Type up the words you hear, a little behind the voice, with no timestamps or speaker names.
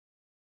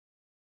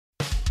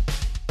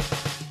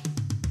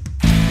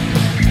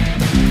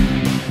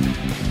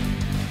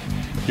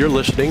You're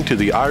listening to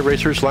the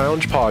iRacers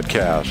Lounge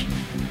podcast,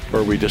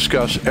 where we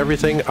discuss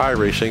everything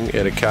iRacing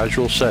in a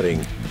casual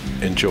setting.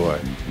 Enjoy.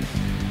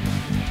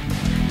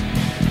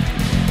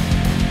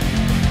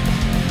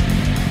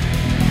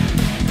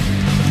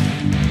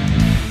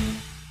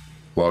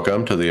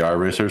 Welcome to the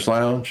iRacers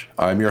Lounge.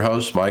 I'm your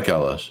host, Mike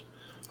Ellis.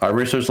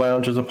 iRacers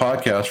Lounge is a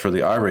podcast for the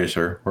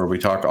iRacer, where we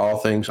talk all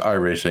things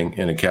iRacing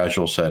in a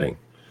casual setting.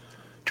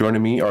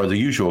 Joining me are the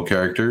usual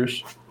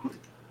characters,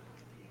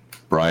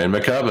 Brian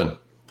McCubbin.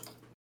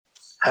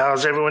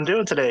 How's everyone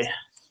doing today?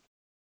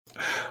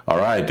 All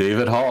right,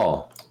 David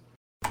Hall.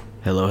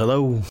 Hello,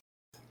 hello.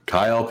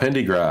 Kyle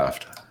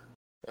Pendergraft.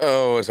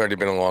 Oh, it's already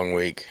been a long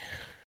week.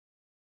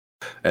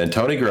 And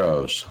Tony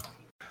Groves.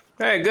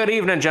 Hey, good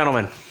evening,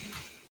 gentlemen.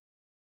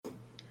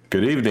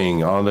 Good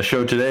evening. On the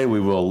show today, we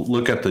will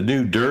look at the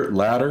new dirt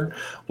ladder.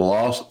 We'll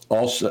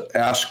also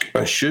ask,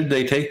 should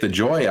they take the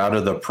joy out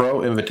of the Pro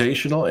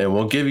Invitational? And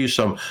we'll give you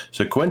some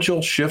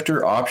sequential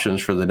shifter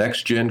options for the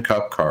next-gen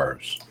Cup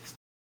cars.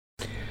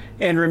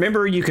 And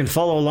remember, you can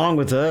follow along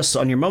with us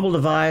on your mobile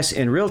device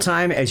in real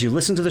time as you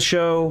listen to the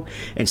show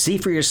and see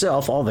for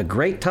yourself all the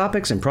great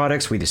topics and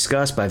products we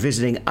discuss by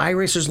visiting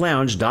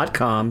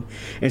iRacersLounge.com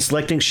and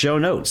selecting show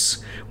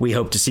notes. We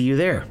hope to see you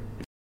there.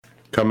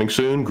 Coming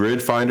soon,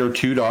 Grid Finder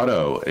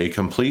 2.0, a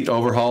complete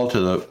overhaul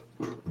to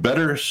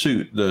better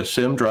suit the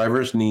sim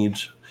driver's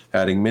needs,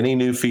 adding many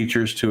new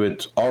features to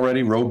its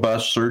already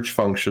robust search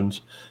functions,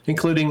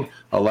 including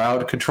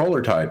allowed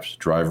controller types,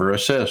 driver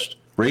assist,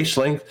 race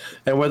length,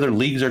 and whether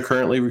leagues are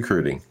currently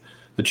recruiting.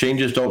 The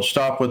changes don't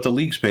stop with the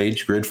leagues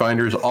page. Grid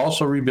Finder is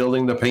also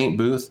rebuilding the paint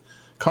booth,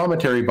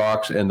 commentary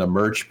box, and the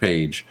merch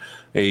page.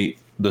 The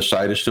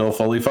site is still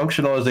fully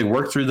functional as they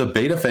work through the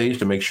beta phase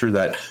to make sure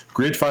that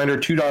Grid Finder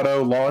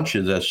 2.0 launch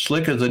is as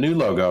slick as the new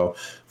logo.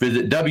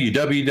 Visit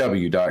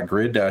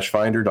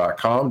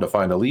www.grid-finder.com to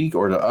find a league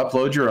or to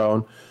upload your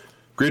own.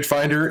 Grid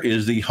Finder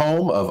is the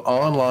home of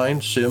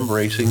online sim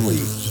racing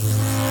leagues.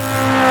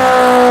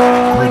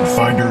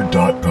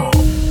 Gridfinder.com.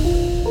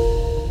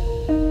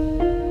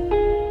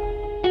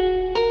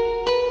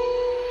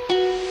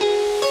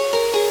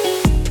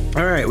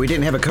 All right, we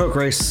didn't have a Coke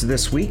race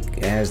this week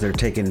as they're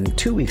taking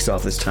 2 weeks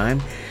off this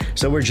time.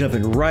 So we're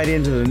jumping right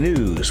into the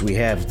news. We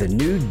have the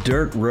new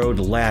dirt road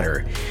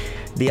ladder.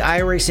 The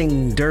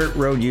iRacing dirt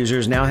road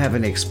users now have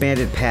an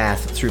expanded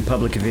path through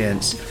public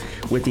events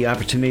with the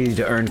opportunity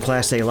to earn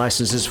Class A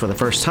licenses for the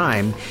first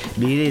time,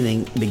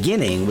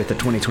 beginning with the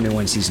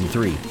 2021 Season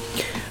 3.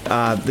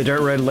 The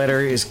Dirt Road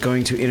Ladder is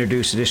going to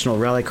introduce additional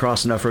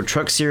Rallycross and Off-Road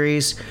Truck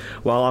Series,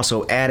 while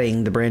also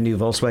adding the brand new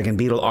Volkswagen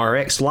Beetle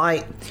RX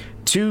Lite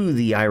to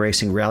the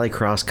iRacing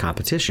Rallycross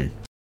competition.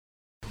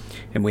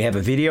 And we have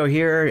a video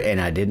here,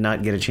 and I did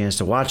not get a chance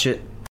to watch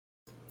it.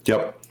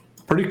 Yep.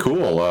 Pretty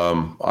cool.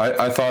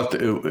 I thought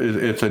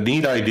it's a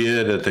neat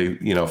idea that they,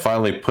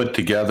 finally put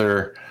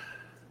together,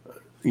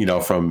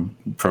 from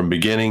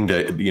beginning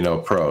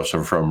to, pro.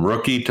 So from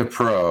rookie to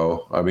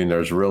pro, I mean,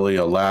 there's really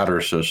a ladder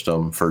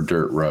system for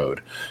dirt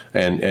road.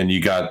 And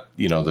you got,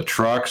 the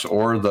trucks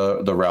or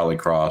the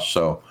Rallycross.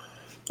 So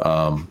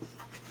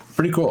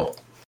pretty cool.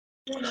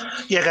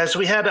 Yeah, guys,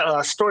 we had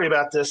a story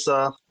about this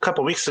a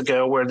couple weeks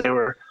ago where they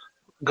were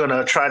going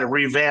to try to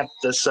revamp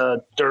this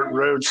dirt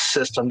road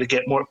system to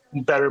get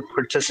better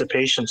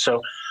participation.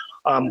 So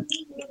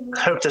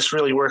hope this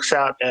really works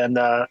out and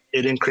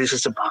it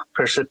increases the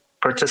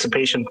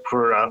participation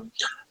for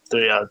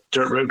the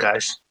dirt road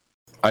guys.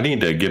 I need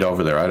to get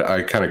over there.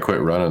 I kind of quit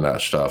running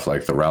that stuff,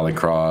 like the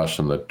Rallycross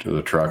and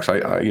the trucks.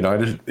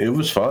 It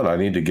was fun. I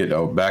need to get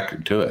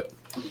back to it.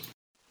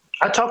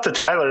 I talked to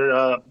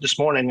Tyler this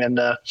morning, and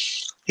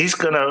he's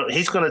gonna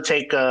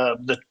take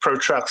the Pro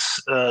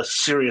Trucks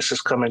serious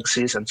this coming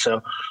season.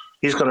 So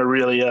he's gonna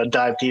really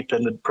dive deep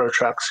into Pro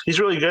Trucks. He's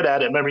really good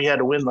at it. Remember, he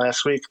had a win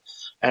last week,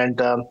 and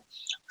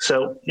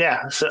so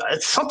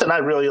it's something I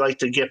really like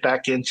to get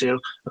back into.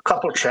 A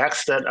couple of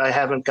tracks that I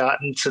haven't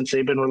gotten since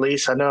they've been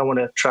released. I know I want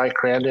to try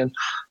Crandon.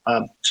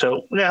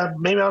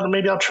 Maybe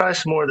I'll try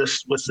some more of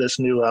this with this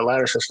new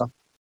ladder system.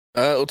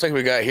 Looks like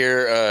we got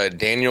here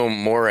Daniel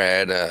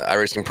Morad,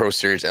 iRacing Pro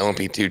Series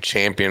LMP2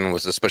 champion,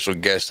 was a special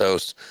guest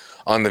host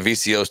on the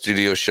VCO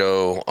Studio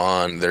Show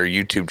on their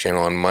YouTube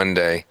channel on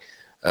Monday.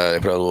 They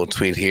put a little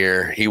tweet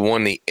here. He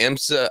won the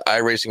IMSA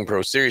iRacing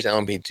Pro Series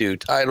LMP2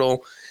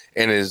 title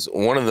and is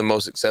one of the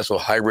most successful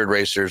hybrid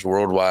racers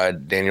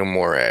worldwide. Daniel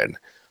Morad.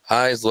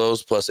 Highs,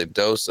 lows, plus a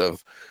dose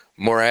of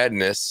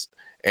Moradness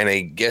and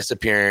a guest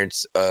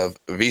appearance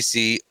of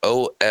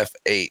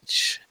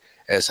VCOFH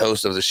as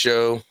host of the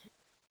show.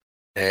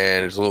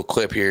 And there's a little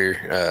clip here.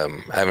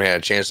 I haven't had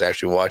a chance to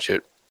actually watch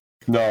it.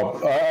 No,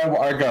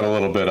 I got a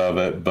little bit of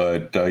it,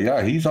 but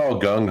he's all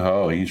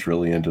gung-ho. He's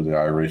really into the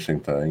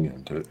iRacing thing,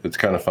 and it's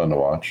kind of fun to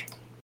watch.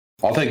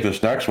 I'll take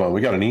this next one. We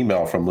got an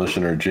email from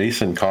listener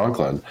Jason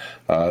Conklin.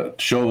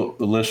 Show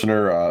the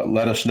listener,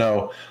 let us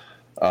know,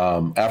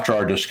 after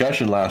our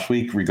discussion last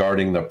week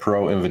regarding the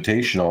Pro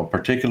Invitational,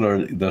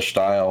 particularly the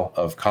style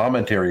of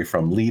commentary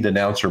from lead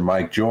announcer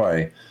Mike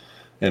Joy,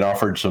 and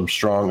offered some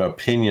strong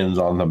opinions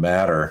on the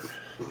matter.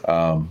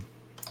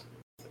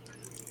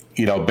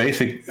 I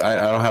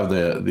don't have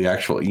the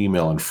actual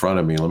email in front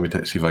of me. Let me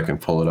see if I can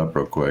pull it up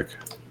real quick.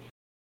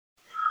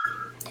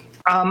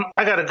 I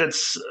got a good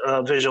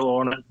visual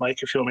on it, Mike,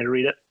 if you want me to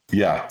read it.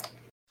 Yeah.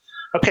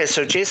 Okay,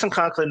 so Jason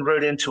Conklin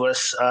wrote into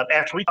us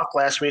after we talked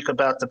last week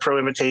about the Pro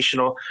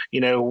Invitational,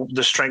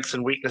 the strengths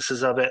and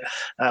weaknesses of it.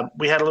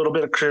 We had a little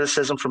bit of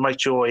criticism from Mike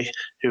Joy,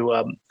 who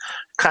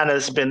kind of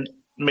has been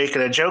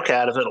making a joke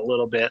out of it a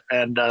little bit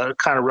and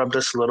kind of rubbed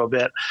us a little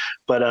bit.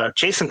 But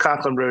Jason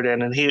Conklin wrote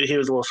in, and he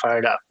was a little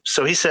fired up.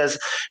 So he says,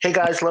 "Hey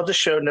guys, love the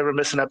show. Never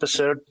miss an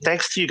episode.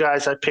 Thanks to you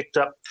guys, I picked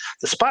up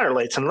the Spider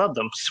Lights and love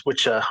them,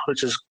 which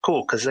is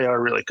cool because they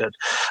are really good.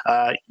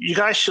 You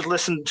guys should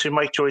listen to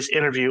Mike Joy's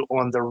interview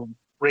on the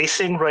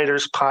Racing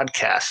Writers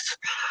Podcast.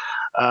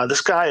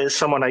 This guy is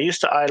someone I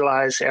used to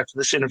idolize. After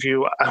this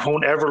interview, I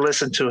won't ever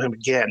listen to him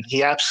again.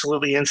 He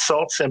absolutely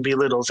insults and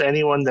belittles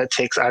anyone that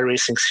takes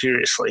iRacing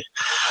seriously.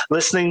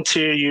 Listening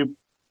to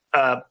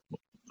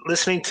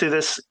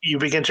this, you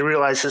begin to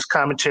realize his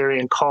commentary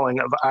and calling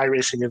of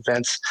iRacing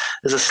events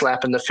is a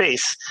slap in the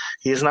face.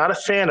 He is not a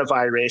fan of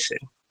iRacing.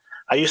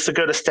 I used to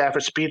go to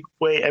Stafford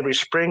Speedway every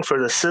spring for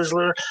the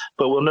Sizzler,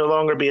 but will no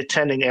longer be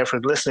attending after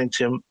listening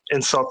to him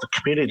insult the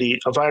community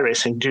of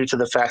iRacing due to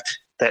the fact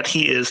that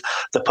he is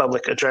the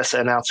public address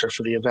announcer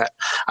for the event.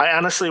 I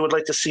honestly would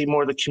like to see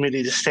more of the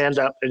community to stand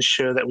up and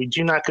show that we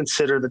do not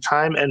consider the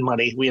time and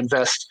money we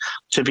invest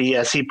to be,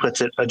 as he puts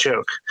it, a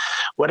joke.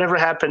 Whatever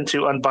happened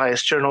to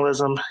unbiased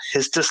journalism,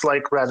 his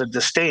dislike, rather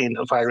disdain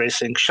of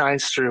iRacing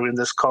shines through in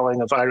this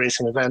calling of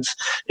iRacing events.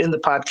 In the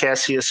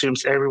podcast, he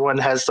assumes everyone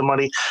has the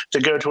money to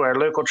go to our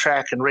local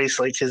track and race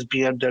like his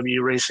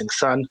BMW racing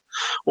son,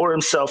 or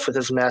himself with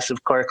his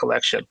massive car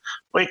collection.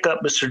 Wake up,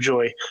 Mr.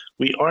 Joy.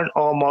 We aren't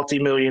all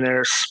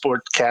multimillionaire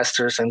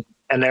sportcasters,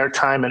 and their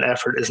time and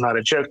effort is not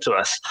a joke to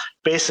us.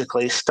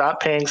 Basically,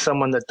 stop paying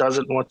someone that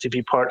doesn't want to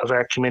be part of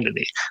our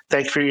community.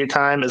 Thank you for your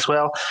time as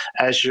well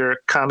as your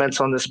comments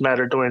on this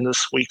matter during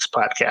this week's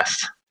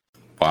podcast."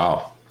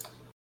 Wow.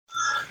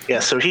 Yeah,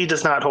 so he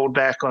does not hold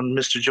back on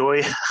Mr.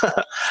 Joy.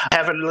 I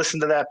haven't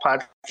listened to that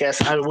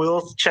podcast. I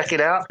will check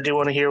it out. I do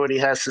want to hear what he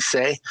has to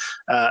say.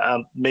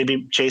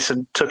 Maybe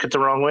Jason took it the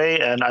wrong way,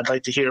 and I'd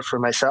like to hear it for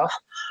myself.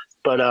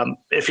 But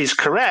if he's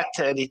correct,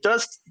 and he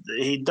does,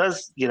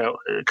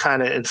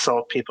 kind of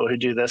insult people who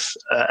do this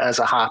as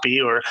a hobby,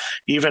 or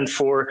even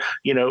for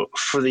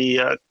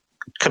the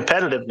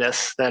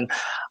competitiveness, then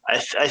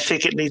I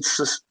think it needs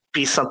to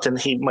be something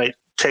he might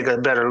take a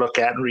better look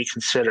at and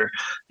reconsider.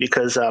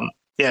 Because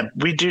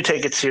we do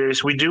take it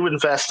serious. We do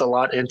invest a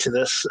lot into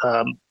this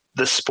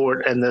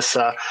sport and this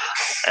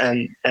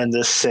and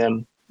this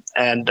sim,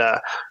 and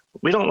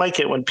we don't like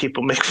it when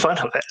people make fun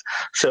of it.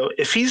 So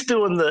if he's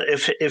doing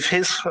if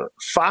his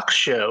Fox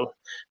show,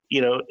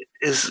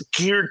 is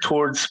geared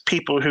towards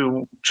people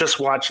who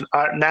just watch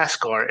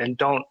NASCAR and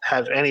don't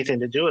have anything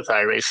to do with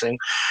iRacing,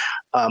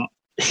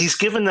 he's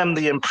given them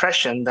the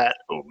impression that,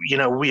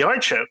 we are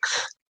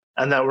jokes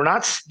and that we're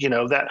not,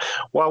 that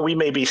while we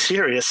may be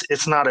serious,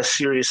 it's not a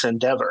serious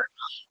endeavor.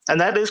 And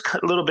that is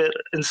a little bit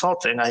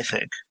insulting, I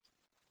think.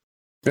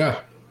 Yeah.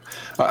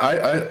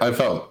 I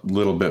felt a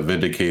little bit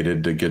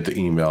vindicated to get the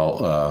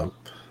email,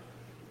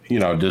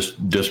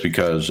 just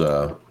because,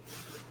 I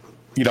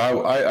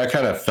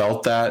kind of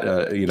felt that,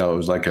 it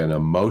was like an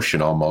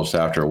emotion almost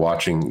after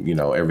watching,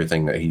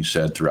 everything that he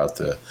said throughout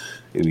the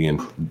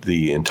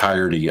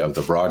entirety of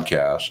the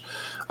broadcast.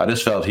 I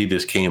just felt he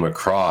just came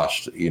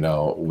across,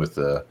 with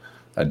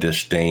a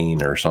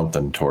disdain or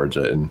something towards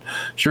it. And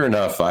sure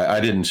enough, I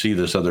didn't see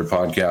this other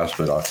podcast,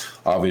 but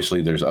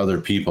obviously there's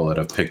other people that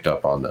have picked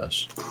up on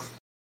this.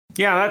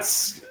 Yeah,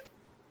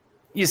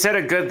 you said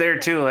it good there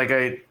too. Like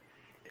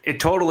it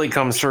totally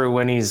comes through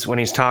when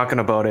he's talking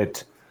about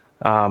it.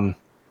 And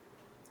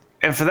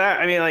for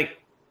that, I mean,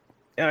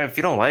 if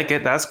you don't like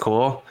it, that's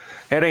cool.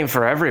 It ain't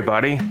for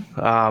everybody.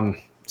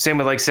 Same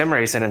with sim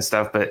racing and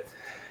stuff, but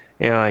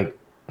you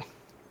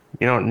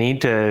don't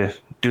need to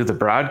do the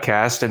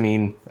broadcast. I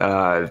mean,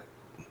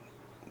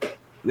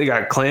 they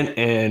got Clint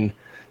and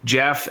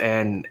Jeff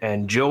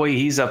and Joey.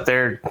 He's up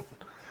there.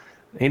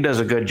 He does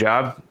a good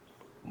job.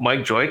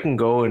 Mike Joy can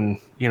go and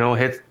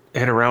hit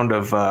a round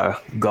of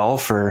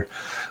golf or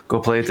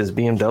go play with his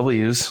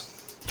BMWs.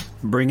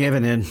 Bring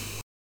Evan in.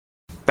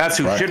 That's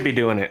who should be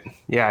doing it.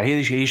 Yeah,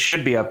 he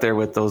should be up there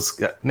with those,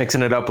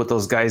 mixing it up with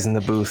those guys in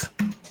the booth.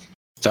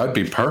 That'd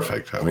be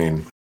perfect. I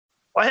mean,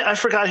 I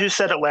forgot who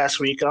said it last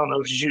week. I don't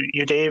know if it was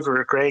you Dave,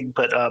 or Greg,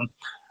 but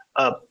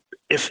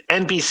if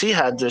NBC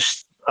had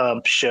this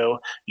show,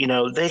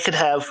 they could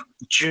have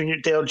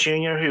Dale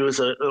Jr., who is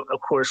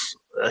of course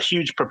a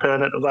huge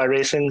proponent of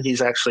iRacing.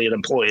 He's actually an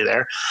employee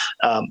there.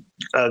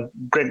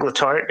 Greg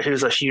Letarte,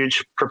 who's a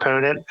huge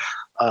proponent.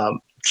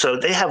 So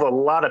they have a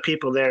lot of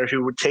people there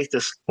who would take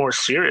this more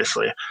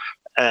seriously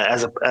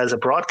as a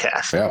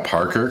broadcast. Yeah,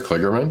 Parker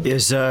Kligerman.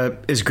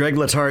 Is Greg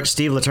Letarte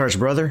Steve Letarte's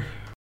brother?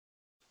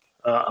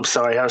 I'm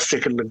sorry, I was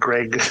thinking of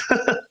Greg.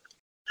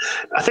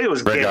 I think it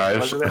was Greg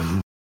Ives. Wasn't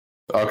it?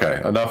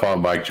 Okay, enough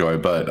on Mike Joy,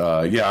 but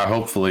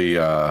hopefully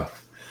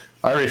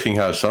iRacing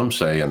has some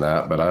say in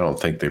that, but I don't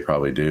think they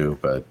probably do.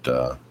 But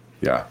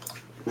Yeah.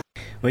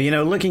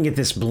 Well, looking at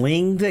this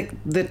bling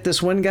that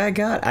this one guy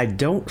got, I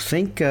don't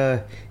think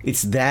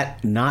it's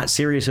that not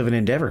serious of an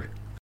endeavor.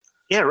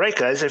 Yeah, right,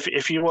 guys.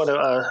 If you want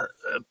to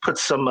put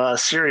some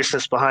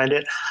seriousness behind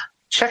it,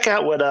 check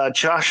out what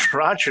Josh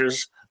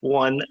Rogers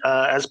won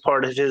as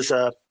part of his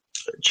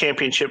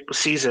championship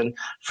season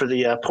for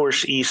the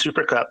Porsche E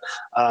Super Cup.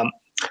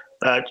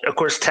 Of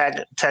course,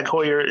 Tag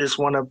Heuer is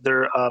one of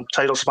their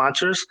title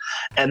sponsors,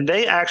 and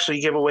they actually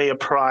give away a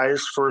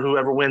prize for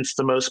whoever wins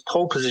the most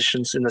pole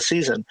positions in the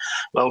season.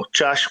 Well,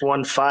 Josh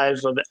won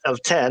 5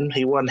 of 10.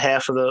 He won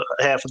half of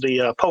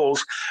the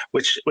poles,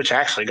 which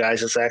actually,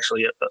 guys, is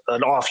actually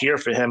an off year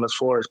for him as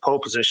far as pole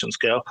positions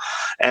go.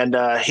 And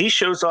he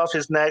shows off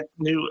his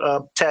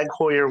new Tag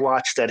Heuer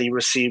watch that he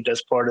received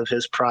as part of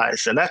his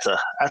prize, and that's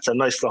a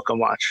nice looking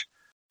watch.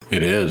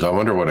 It is. I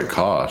wonder what it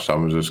costs.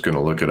 I'm just going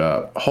to look it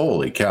up.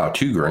 Holy cow,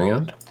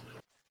 $2,000.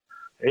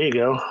 There you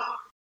go.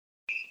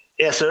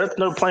 Yeah, so that's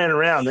no playing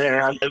around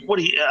there.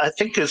 I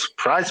think his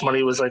prize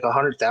money was like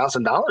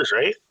 $100,000,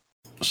 right?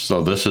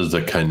 So this is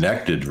the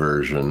connected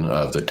version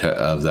of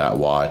of that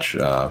watch.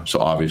 So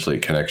obviously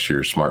it connects to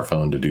your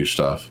smartphone to do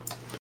stuff.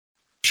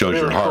 Shows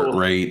Really your heart cool.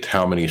 rate,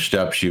 how many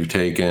steps you've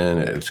taken.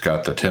 It's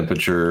got the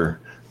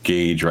temperature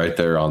gauge right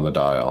there on the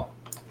dial.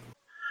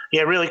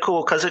 Yeah, really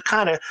cool because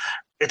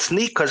it's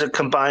neat because it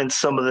combines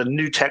some of the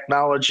new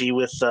technology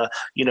with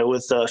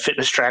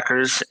fitness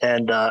trackers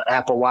and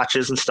Apple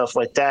Watches and stuff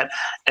like that,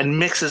 and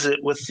mixes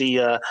it with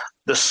the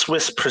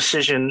Swiss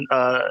precision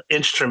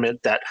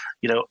instrument that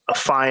a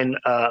fine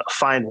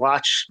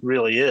watch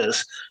really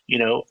is.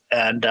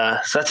 And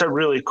so that's a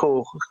really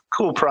cool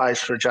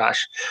prize for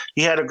Josh.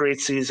 He had a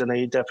great season, and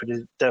he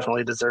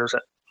definitely deserves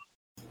it.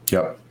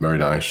 Yep, very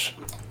nice.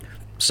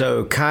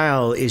 So,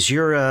 Kyle, is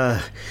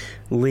your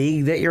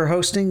league that you're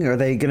hosting, are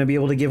they going to be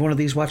able to give one of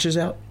these watches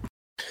out?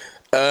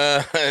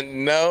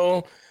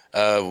 No.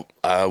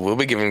 We'll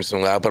be giving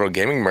some Loud Pedal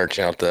Gaming merch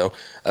out, though.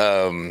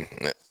 So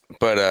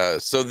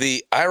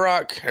the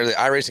iRock, or the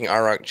iRacing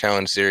iRock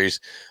Challenge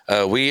Series,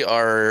 we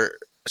are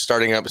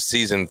starting up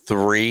season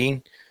 3.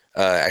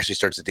 Actually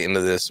starts at the end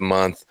of this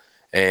month.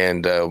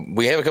 And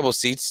we have a couple of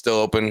seats still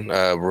open.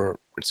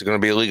 It's going to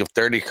be a league of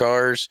 30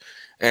 cars,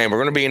 and we're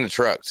going to be in the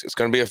trucks. It's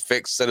going to be a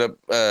fixed setup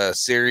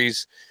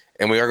series.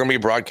 And we are going to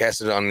be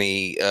broadcasted on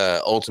the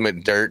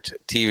Ultimate Dirt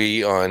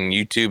TV on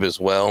YouTube as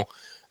well.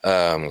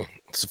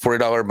 It's a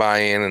 $40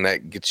 buy-in, and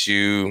that gets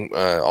you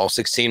all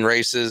 16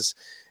 races.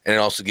 And it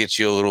also gets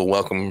you a little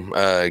welcome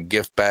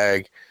gift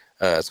bag.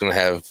 It's going to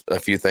have a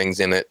few things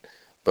in it.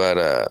 But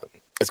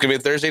it's going to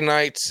be Thursday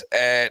nights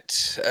at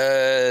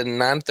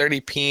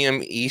 9:30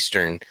 p.m.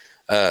 Eastern.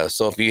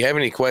 So if you have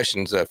any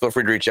questions, feel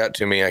free to reach out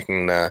to me. I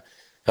can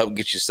help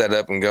get you set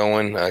up and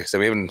going. Like I said,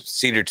 we have a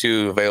seat or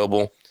two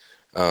available.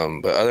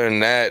 But other than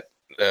that,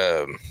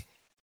 the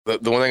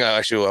one thing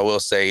I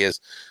will say is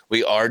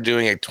we are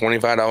doing a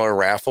 $25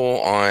 raffle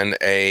on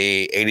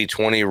a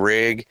 80/20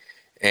 rig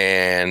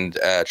and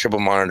triple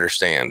monitor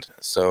stand.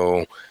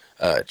 So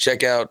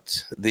check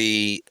out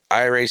the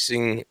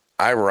iRacing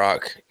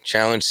iRock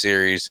Challenge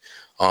Series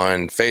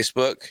on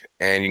Facebook,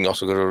 and you can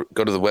also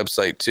go to the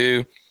website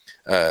too.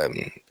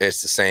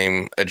 It's the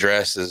same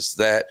address as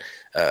that.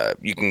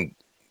 You can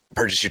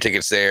purchase your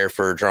tickets there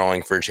for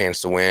drawing for a chance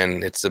to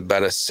win. It's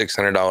about a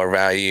 $600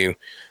 value,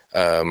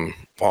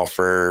 all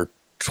for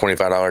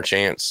 $25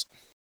 chance.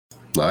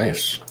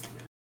 Nice.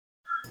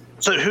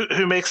 So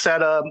who makes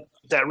that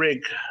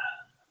rig?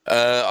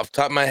 Off the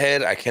top of my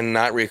head, I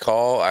cannot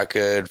recall. I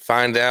could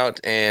find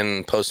out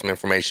and post some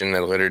information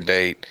at a later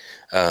date.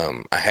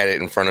 I had it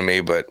in front of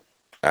me, but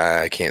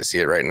I can't see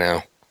it right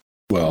now.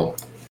 Well,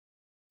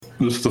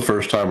 this is the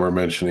first time we're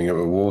mentioning it,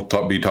 but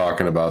we'll be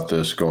talking about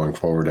this going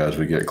forward as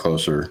we get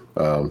closer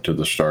to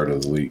the start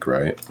of the league,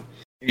 right?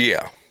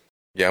 Yeah,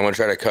 I'm going to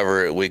try to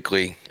cover it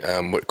weekly.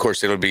 Of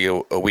course, it'll be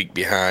a week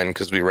behind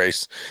because we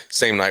race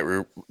same night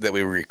that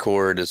we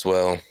record as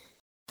well.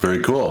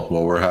 Very cool.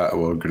 Well, we're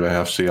going to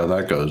have to see how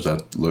that goes.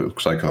 That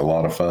looks like a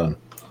lot of fun.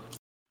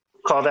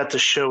 Call that the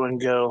show and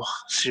go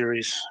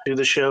series. Do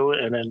the show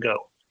and then go.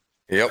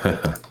 Yep.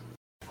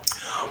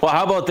 Well,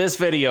 how about this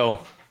video?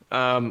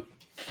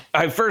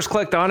 I first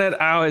clicked on it.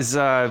 I was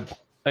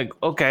like,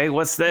 okay,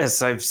 what's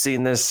this? I've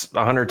seen this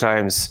 100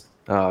 times,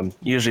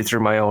 usually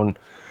through my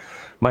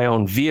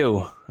own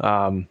view.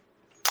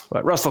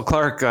 But Russell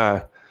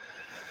Clark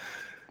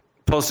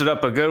posted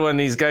up a good one.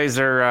 These guys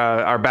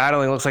are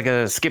battling. Looks like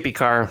a Skippy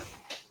car,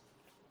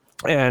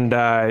 and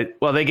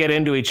they get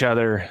into each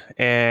other.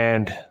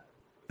 And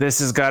this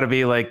has got to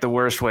be like the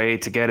worst way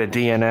to get a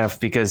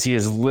DNF because he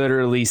is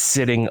literally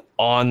sitting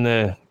on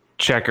the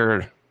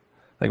checker,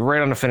 like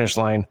right on the finish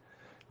line.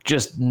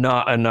 Just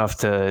not enough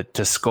to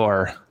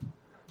score.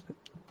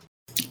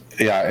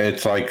 Yeah,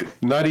 it's like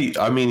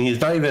he's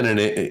not even an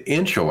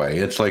inch away.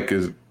 It's like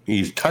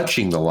he's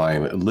touching the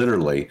line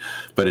literally,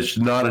 but it's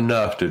not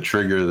enough to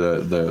trigger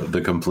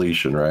the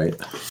completion, right?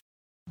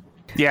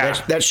 Yeah,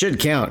 that should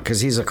count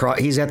because he's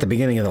at the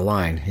beginning of the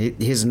line.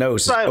 His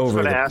nose is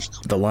over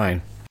the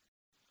line.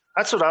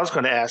 That's what I was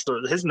going to ask.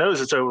 His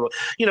nose is over.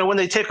 When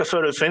they take a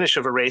photo finish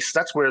of a race,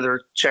 that's where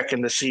they're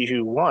checking to see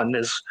who won,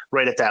 is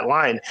right at that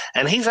line.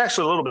 And he's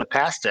actually a little bit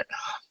past it.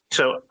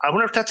 So I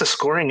wonder if that's a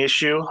scoring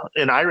issue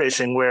in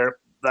iRacing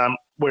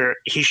where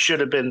he should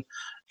have been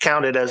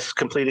counted as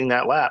completing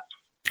that lap.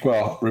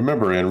 Well,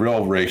 remember, in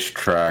real race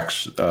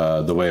tracks,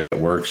 the way it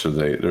works is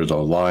there's a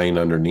line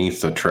underneath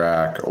the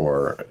track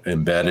or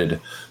embedded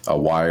a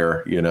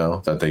wire,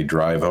 that they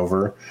drive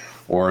over,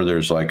 or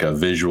there's like a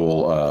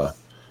visual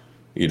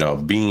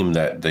beam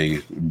that they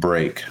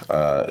break.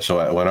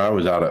 So when I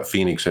was out at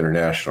Phoenix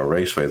International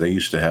Raceway, they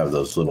used to have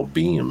those little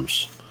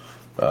beams,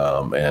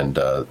 and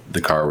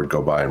the car would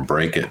go by and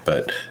break it.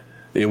 But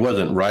it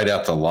wasn't right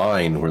at the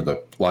line where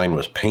the line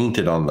was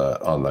painted on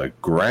the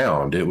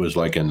ground. It was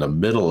like in the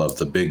middle of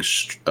the big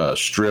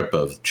strip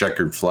of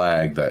checkered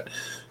flag that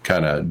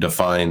kind of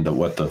defined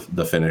what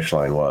the finish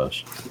line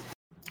was.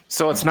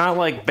 So it's not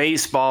like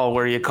baseball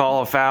where you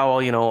call a foul,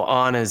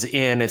 on is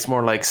in. It's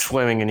more like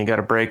swimming, and you got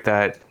to break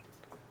that.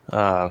 You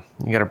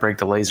got to break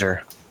the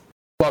laser.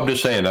 Well, I'm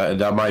just saying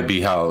that might be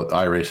how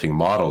iRacing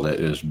modeled it,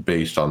 is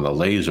based on the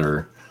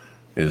laser.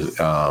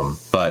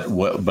 But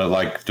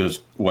like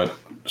just what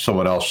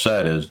someone else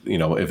said is,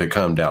 if it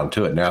comes down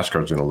to it,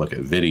 NASCAR is going to look at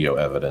video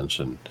evidence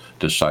and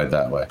decide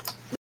that way.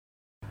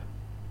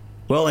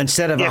 Well,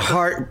 instead of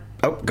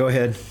go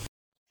ahead.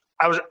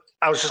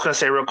 I was just going to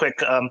say real quick,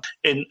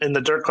 in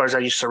the dirt cars I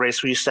used to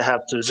race, we used to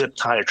have the zip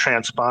tie or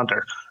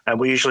transponder, and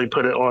we usually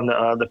put it on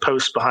the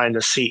post behind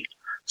the seat.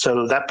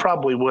 So that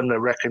probably wouldn't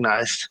have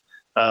recognized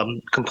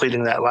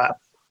completing that lap.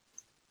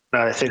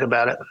 Now that I think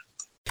about it.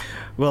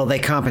 Well, they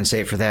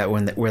compensate for that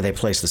where they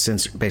place the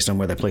sensor, based on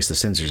where they place the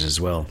sensors as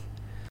well.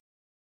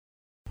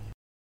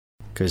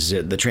 Because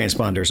the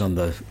transponders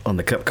on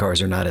the Cup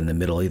cars are not in the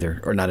middle either,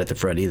 or not at the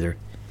front either.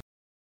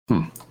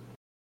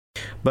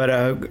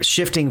 But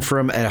shifting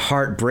from a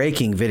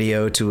heart-breaking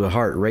video to a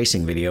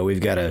heart-racing video,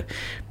 we've got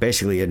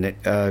basically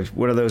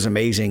one of those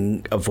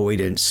amazing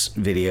avoidance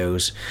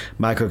videos.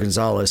 Michael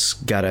Gonzalez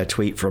got a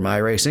tweet from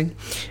iRacing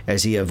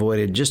as he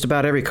avoided just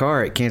about every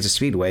car at Kansas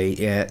Speedway,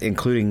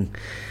 including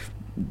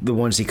the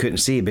ones he couldn't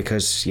see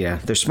because,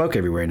 there's smoke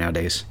everywhere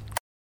nowadays.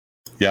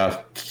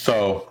 Yeah,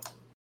 so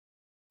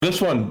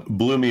this one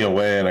blew me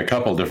away in a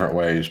couple different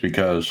ways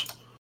because...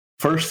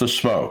 First, the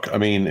smoke. I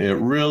mean, it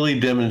really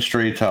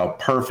demonstrates how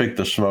perfect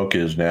the smoke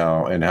is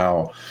now and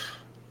how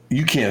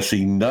you can't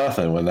see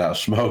nothing when that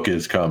smoke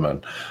is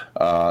coming.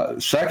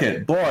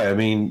 Second,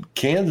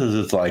 Kansas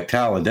is like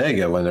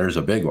Talladega when there's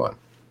a big one.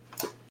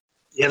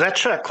 Yeah, that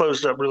track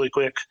closed up really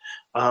quick.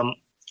 I'm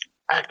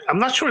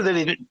not sure that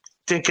he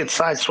didn't get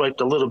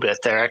sideswiped a little bit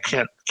there. I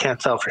can't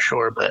tell for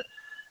sure, but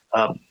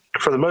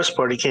for the most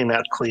part, he came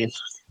out clean.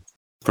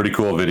 Pretty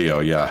cool video,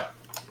 yeah.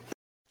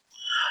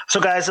 So,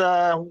 guys,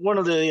 one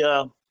of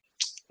the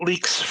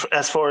leaks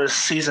as far as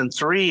Season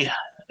 3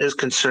 is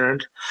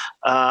concerned,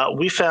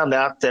 we found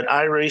out that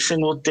iRacing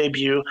will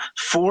debut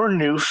 4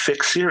 new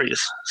fixed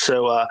series.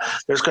 So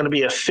there's going to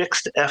be a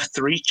fixed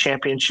F3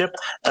 championship,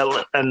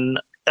 an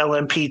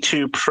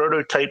LMP2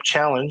 prototype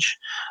challenge,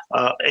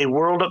 a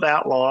World of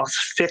Outlaws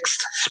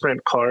fixed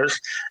sprint cars,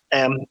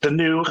 and the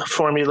new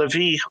Formula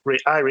V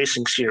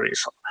iRacing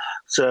series.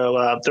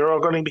 So they're all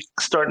going to be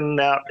starting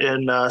out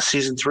in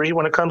Season 3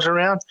 when it comes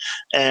around,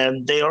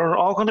 and they are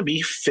all going to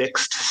be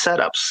fixed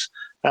setups.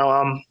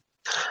 Now,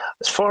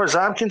 as far as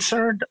I'm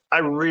concerned, I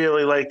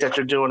really like that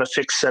they're doing a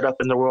fixed setup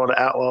in the World of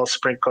Outlaws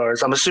sprint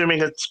cars. I'm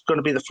assuming it's going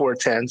to be the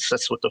 410s.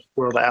 That's what the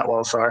World of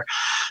Outlaws are.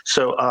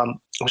 So I'm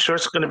sure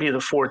it's going to be the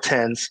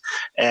 410s.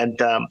 And,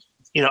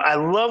 I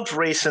loved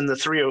racing the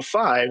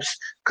 305s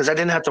because I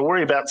didn't have to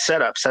worry about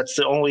setups. That's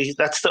the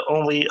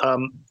only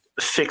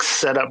fixed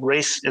setup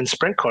race in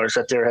sprint cars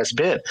that there has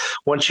been.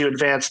 Once you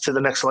advance to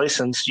the next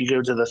license, you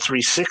go to the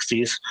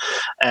 360s,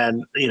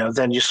 and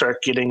then you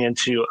start getting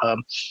into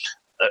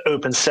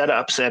open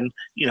setups, and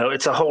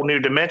it's a whole new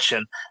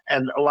dimension.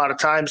 And a lot of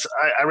times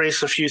I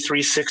raced a few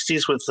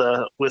 360s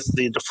with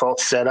the default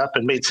setup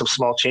and made some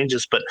small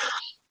changes, but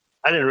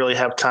I didn't really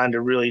have time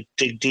to really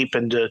dig deep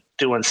into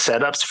doing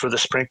setups for the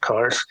sprint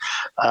cars.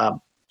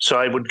 So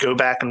I would go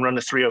back and run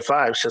the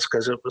 305s just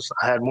because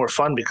I had more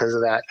fun because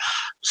of that.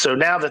 So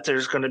now that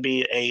there's going to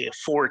be a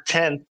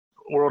 410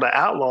 World of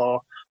Outlaw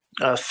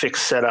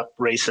fixed setup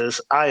races,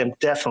 I am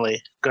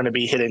definitely going to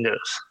be hitting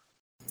those.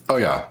 Oh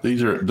yeah,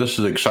 this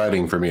is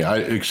exciting for me.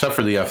 Except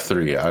for the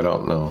F3, I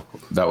don't know.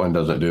 That one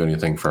doesn't do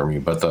anything for me.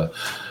 But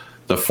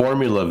the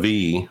Formula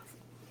V,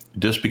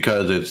 just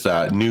because it's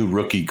that new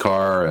rookie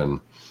car, and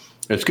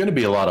it's going to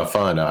be a lot of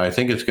fun. I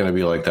think it's going to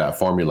be like that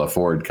Formula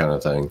Ford kind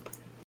of thing.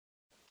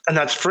 And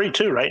that's free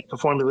too, right? The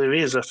Formula V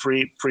is a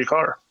free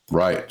car.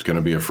 Right. It's going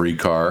to be a free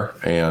car.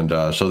 And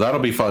so that'll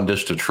be fun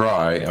just to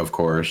try, of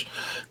course.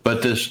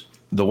 But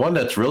the one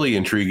that's really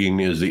intriguing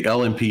is the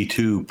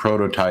LMP2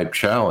 Prototype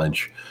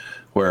Challenge,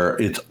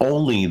 where it's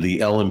only the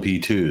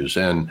LMP2s.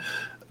 And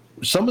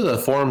some of the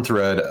forum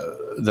thread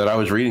that I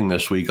was reading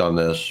this week on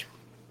this,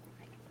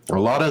 a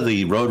lot of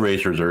the road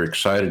racers are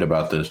excited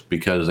about this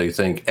because they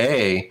think,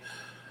 A,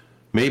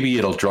 maybe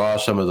it'll draw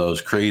some of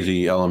those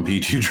crazy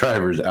LMP2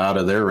 drivers out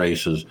of their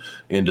races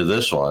into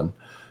this one.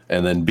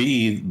 And then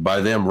B,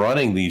 by them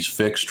running these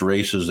fixed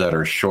races that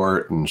are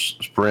short and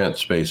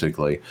sprints,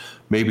 basically,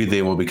 maybe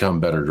they will become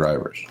better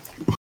drivers.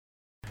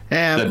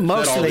 And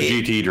most of the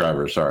GT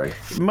drivers, sorry.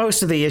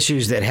 Most of the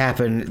issues that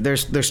happen,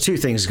 there's two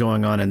things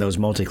going on in those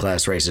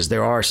multi-class races.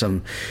 There are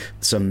some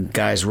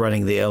guys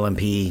running the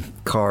LMP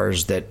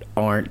cars that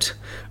aren't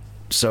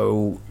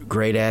so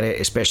great at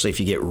it, especially if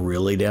you get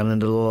really down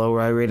into the low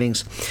ride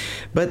ratings.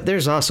 But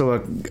there's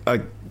also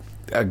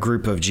a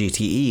group of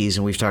GTEs,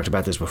 and we've talked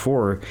about this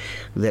before,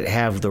 that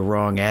have the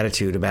wrong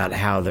attitude about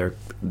how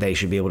they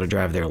should be able to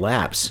drive their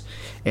laps,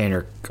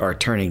 and are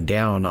turning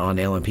down on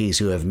LMPs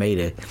who have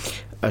made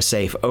a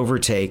safe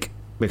overtake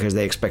because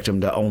they expect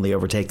them to only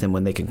overtake them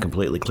when they can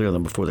completely clear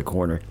them before the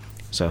corner.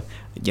 So,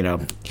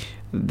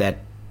 that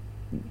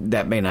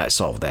may not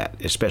solve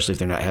that, especially if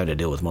they're not having to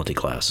deal with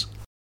multi-class.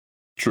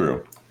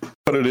 True.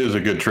 But it is a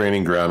good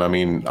training ground. I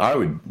mean, I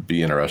would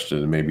be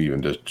interested in maybe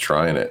even just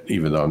trying it,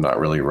 even though I'm not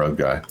really a road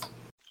guy.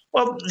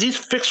 Well, these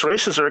fixed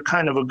races are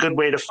kind of a good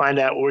way to find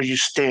out where you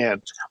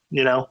stand,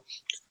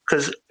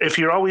 because if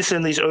you're always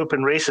in these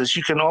open races,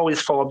 you can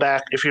always fall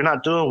back. If you're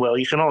not doing well,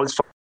 you can always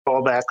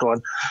fall back on,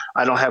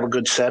 I don't have a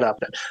good setup.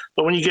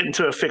 But when you get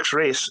into a fixed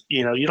race,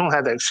 you don't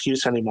have that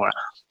excuse anymore.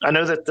 I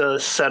know that the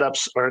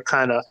setups are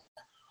kind of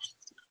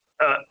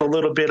a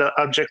little bit of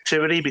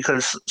objectivity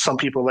because some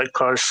people like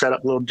cars set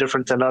up a little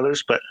different than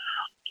others, but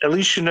at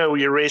least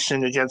you're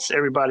racing against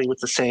everybody with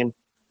the same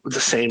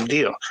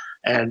deal,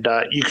 and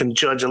you can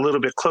judge a little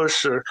bit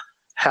closer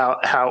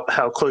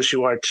how close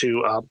you are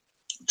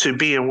to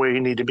being where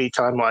you need to be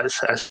time wise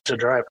as a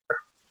driver.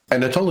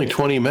 And it's only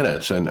 20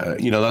 minutes, and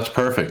that's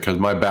perfect because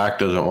my back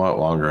doesn't want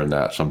longer than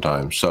that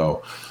sometimes.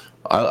 So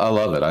I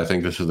love it. I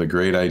think this is a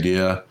great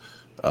idea.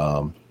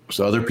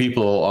 So other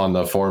people on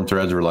the forum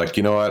threads were like,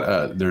 you know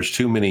what? There's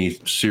too many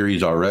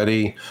series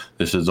already.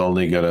 This is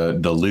only going to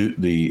dilute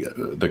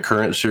the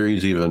current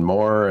series even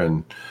more.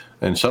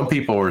 And some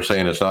people were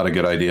saying it's not a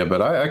good idea,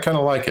 but I kind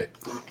of like it.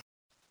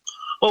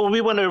 Well,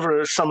 we went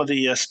over some of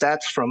the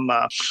stats from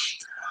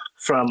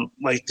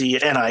like the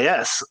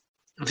NIS.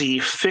 The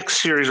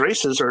fixed series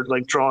races are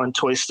like drawing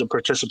twice the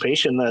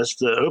participation as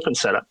the open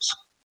setups.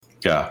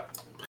 Yeah.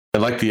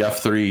 And like the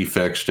F3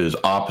 fixed is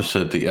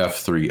opposite the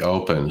F3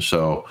 open.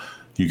 So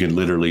you can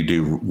literally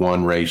do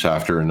one race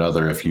after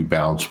another if you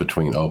bounce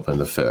between open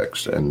to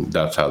fixed. And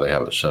that's how they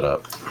have it set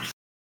up.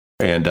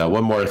 And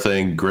one more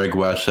thing, Greg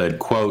West said,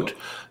 quote,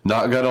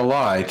 "Not going to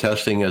lie,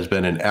 testing has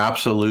been an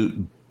absolute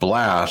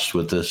blast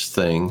with this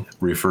thing,"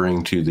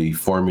 referring to the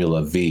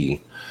Formula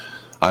V.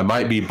 "I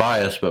might be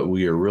biased, but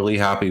we are really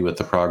happy with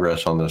the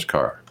progress on this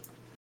car."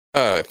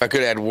 If I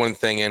could add one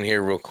thing in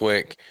here real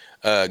quick.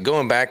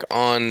 Going back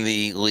on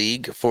the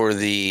league for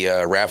the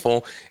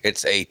raffle,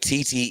 it's a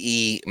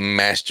TTE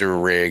master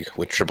rig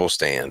with triple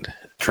stand.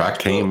 Track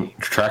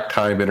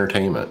time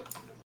entertainment.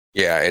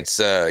 Yeah, it's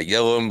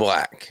yellow and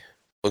black.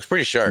 Looks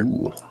pretty sharp.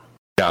 Ooh.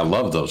 Yeah, I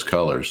love those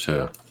colors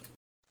too.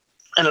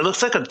 And it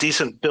looks like a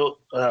decent built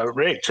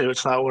rig too.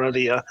 It's not one of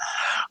the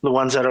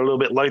ones that are a little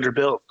bit lighter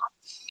built.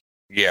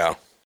 Yeah.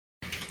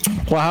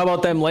 Well, how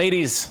about them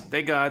ladies?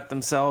 They got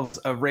themselves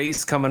a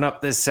race coming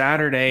up this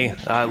Saturday.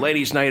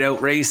 Ladies' Night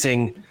Out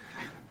Racing.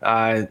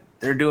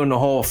 They're doing the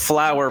whole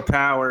Flower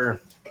Power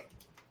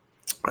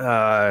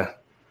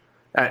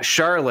at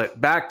Charlotte.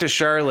 Back to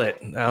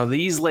Charlotte. Now,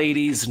 these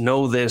ladies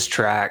know this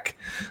track.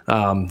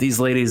 These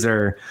ladies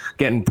are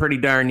getting pretty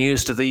darn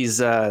used to these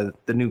the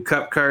new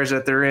Cup cars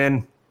that they're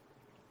in.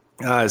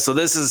 So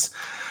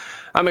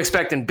I'm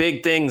expecting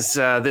big things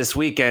this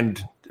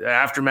weekend.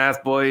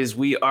 Aftermath boys,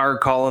 we are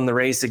calling the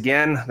race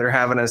again. They're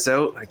having us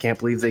out. I can't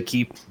believe they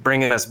keep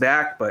bringing us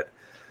back, but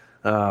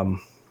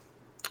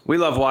we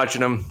love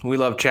watching them. We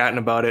love chatting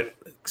about it.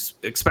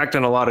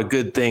 Expecting a lot of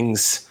good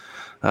things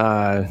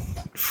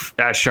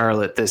at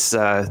Charlotte this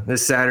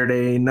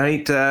Saturday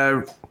night.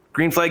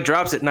 Green flag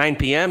drops at 9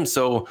 p.m.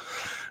 So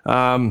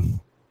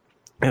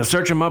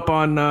search them up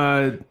on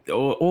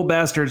Old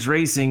Bastards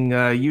Racing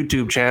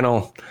YouTube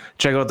channel.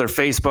 Check out their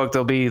Facebook.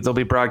 They'll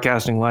be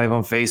broadcasting live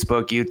on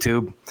Facebook,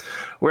 YouTube,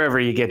 wherever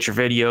you get your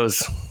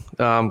videos.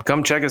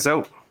 Come check us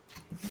out.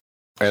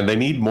 And they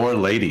need more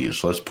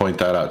ladies. Let's point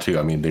that out too.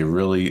 I mean, they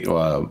really,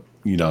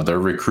 they're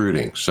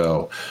recruiting.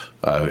 So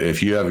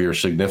if you have your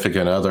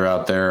significant other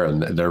out there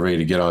and they're ready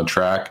to get on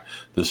track,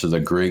 this is a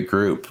great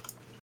group.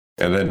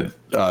 And then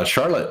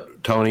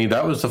Charlotte, Tony,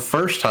 that was the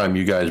first time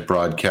you guys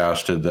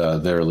broadcasted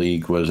their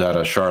league was at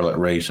a Charlotte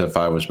race, if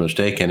I was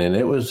mistaken. And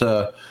it was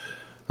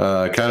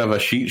kind of a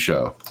sheet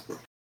show.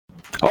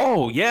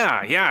 Oh,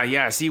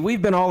 yeah. See,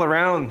 we've been all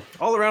around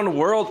the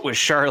world with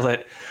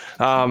Charlotte.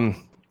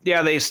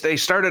 They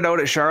started out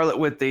at Charlotte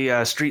with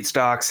the street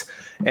stocks,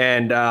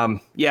 and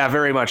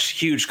very much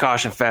huge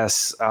caution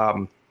fests.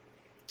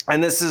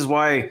 And this is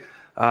why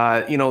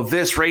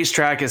this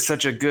racetrack is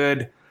such a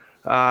good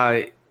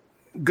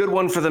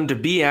one for them to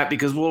be at,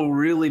 because we'll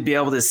really be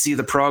able to see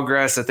the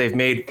progress that they've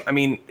made. I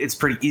mean, it's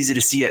pretty easy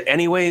to see it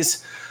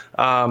anyways.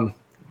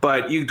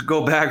 But you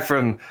go back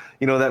from,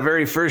 that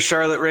very first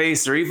Charlotte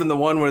race, or even the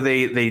one where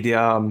they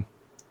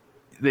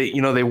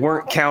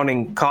weren't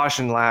counting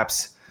caution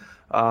laps.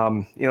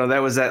 That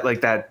was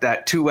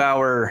that 2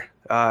 hour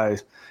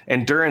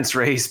endurance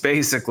race,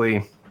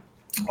 basically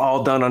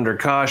all done under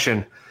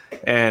caution.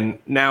 And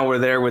now we're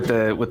there with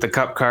the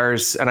Cup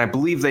cars, and I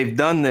believe they've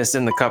done this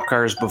in the Cup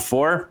cars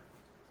before.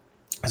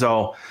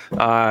 So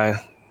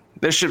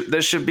there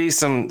should be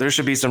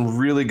some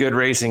really good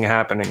racing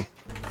happening.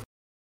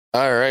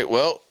 All right.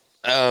 Well,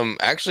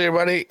 actually,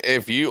 everybody,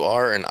 if you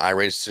are an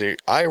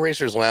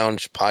iRacers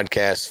Lounge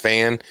podcast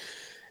fan,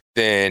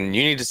 then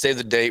you need to save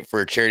the date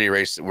for a charity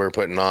race that we're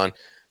putting on.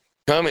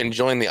 Come and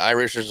join the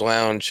iRacers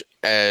Lounge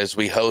as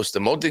we host the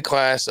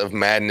Multi-Class of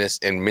Madness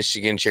in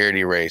Michigan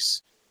charity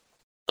race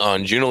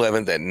on June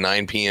 11th at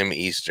 9 p.m.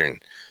 Eastern.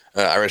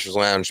 iRacers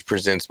Lounge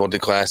presents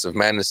Multi-Class of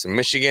Madness in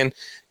Michigan,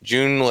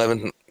 June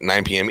 11th,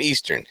 9 p.m.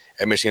 Eastern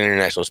at Michigan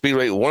International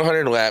Speedway.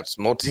 100 laps,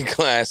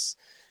 multi-class.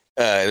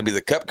 It'll be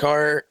the Cup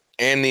car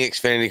and the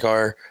Xfinity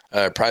car.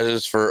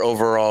 Prizes for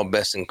overall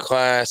best in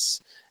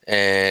class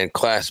and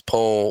class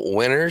pole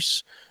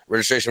winners.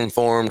 Registration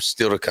forms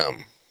still to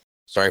come.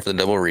 Sorry for the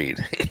double read.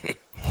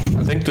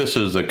 I think this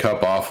is the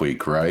Cup off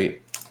week,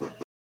 right?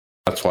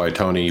 That's why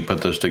Tony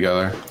put this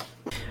together.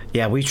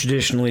 Yeah, we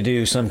traditionally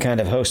do some kind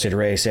of hosted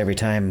race every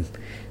time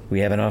we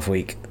have an off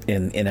week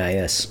in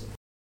NIS.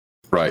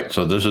 Right.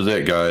 So this is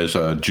it, guys.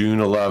 June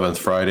 11th,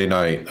 Friday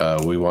night.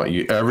 We want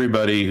you,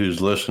 everybody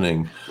who's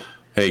listening,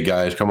 hey,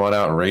 guys, come on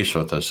out and race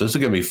with us. This is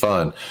going to be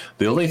fun.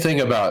 The only thing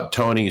about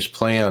Tony's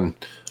plan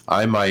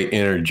I might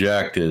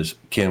interject is,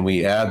 can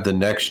we add the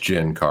next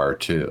gen car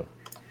too?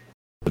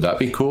 Would that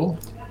be cool?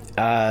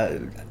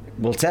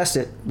 We'll test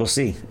it. We'll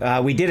see.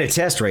 We did a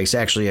test race,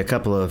 actually,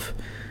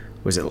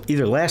 was it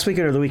either last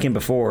weekend or the weekend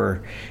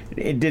before?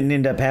 It didn't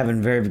end up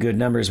having very good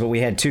numbers, but we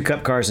had 2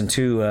 Cup cars and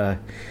 2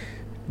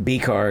 B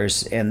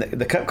cars, and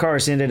the Cup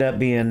cars ended up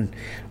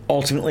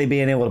ultimately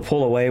being able to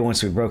pull away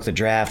once we broke the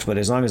draft. But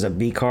as long as a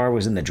B car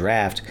was in the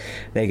draft,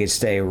 they could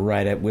stay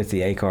right up with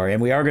the A car.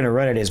 And we are going to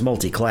run it as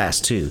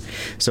multi-class too,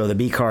 so the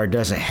B car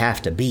doesn't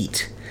have to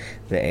beat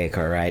the A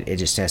car, right? It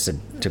just has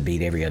to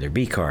beat every other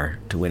B car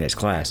to win its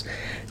class.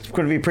 It's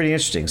going to be pretty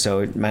interesting.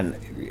 So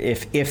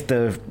if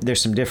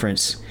there's some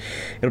difference,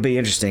 it'll be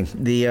interesting.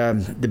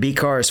 The B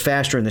car is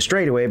faster in the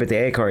straightaway, but the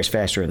A car is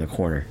faster in the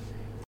corner.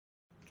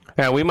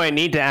 Yeah, we might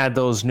need to add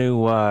those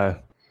new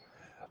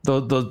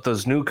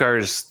those new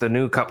cars, the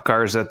new Cup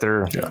cars that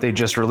they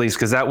just released,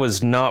 because that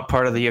was not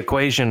part of the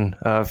equation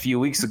a few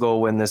weeks ago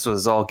when this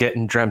was all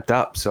getting dreamt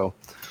up. So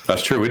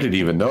that's true. We didn't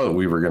even know that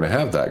we were going to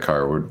have that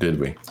car, or did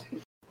we?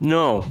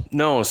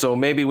 No. So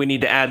maybe we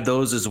need to add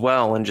those as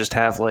well, and just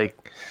have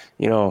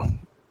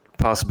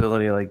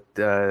possibility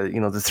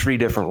the 3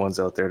 different ones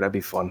out there. That'd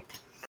be fun.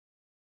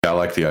 Yeah, I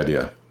like the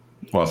idea.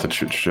 Well,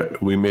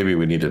 we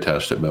need to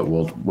test it, but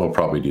we'll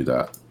probably do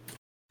that.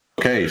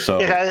 Okay, so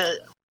Yeah,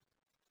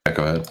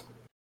 go ahead.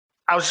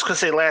 I was just going to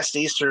say, last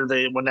Easter,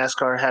 when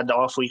NASCAR had the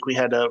off week, we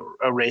had a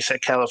race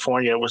at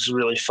California. It was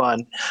really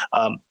fun.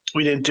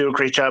 We didn't do a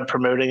great job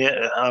promoting it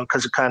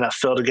because it kind of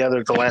fell together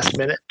at the last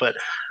minute, but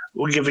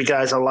we'll give you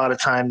guys a lot of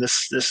time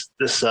this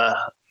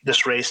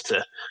race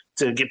to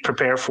get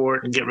prepared for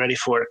it and get ready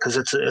for it, because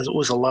it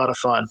was a lot of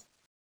fun.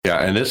 Yeah,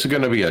 and this is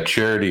going to be a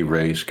charity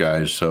race,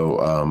 guys. So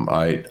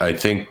I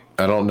think,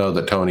 I don't know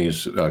that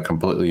Tony's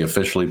completely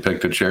officially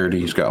picked a charity.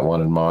 He's got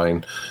one in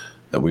mind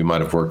that we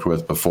might have worked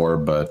with before,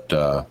 but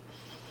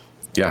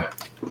yeah.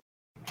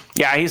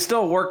 Yeah, he's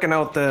still working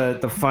out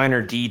the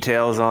finer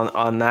details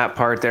on that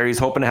part there. He's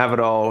hoping to have it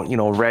all,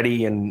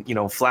 ready and,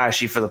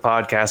 flashy for the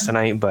podcast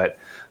tonight, but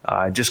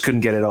just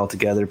couldn't get it all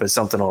together, but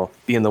something will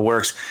be in the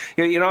works.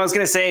 I was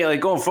going to say,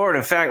 going forward,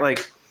 in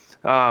fact,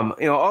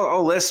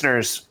 all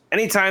listeners,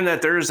 anytime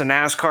that there's a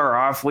NASCAR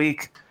off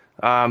week,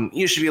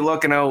 you should be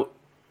looking out,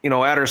 at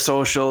our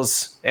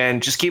socials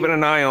and just keeping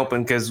an eye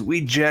open, because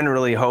we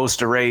generally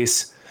host a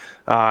race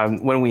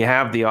when we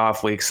have the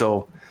off week.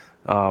 So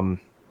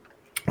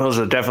those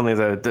are definitely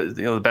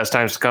the best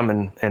times to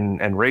come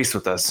and race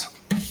with us.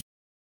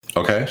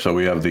 Okay, so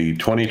we have the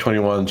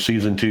 2021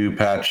 Season 2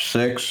 Patch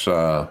 6.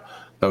 That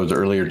was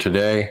earlier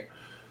today.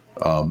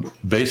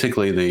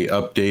 Basically, they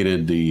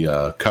updated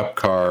the Cup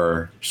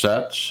car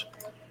sets,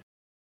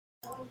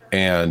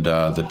 and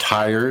the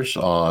tires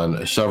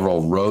on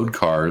several road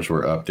cars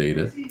were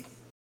updated.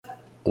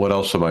 What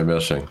else am I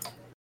missing?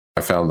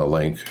 I found the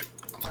link.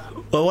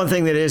 Well, one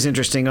thing that is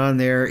interesting on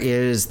there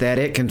is that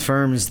it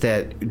confirms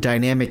that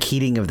dynamic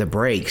heating of the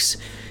brakes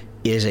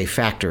is a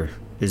factor.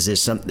 Is this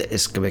something?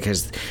 It's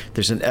because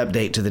there's an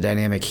update to the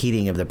dynamic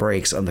heating of the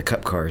brakes on the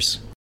Cup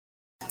cars.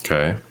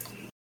 Okay.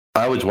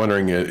 I was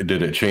wondering,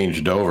 did it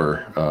change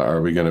Dover?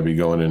 Are we going to be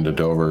going into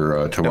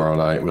Dover tomorrow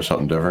night with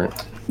something different?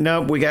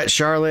 No, we got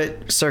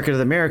Charlotte, Circuit of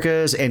the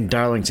Americas, and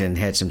Darlington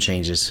had some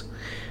changes.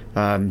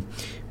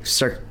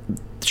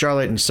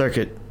 Charlotte and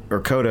Circuit or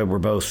COTA were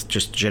both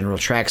just general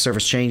track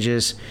surface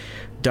changes.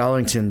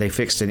 Darlington, they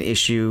fixed an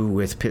issue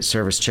with pit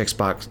service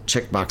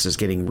checkboxes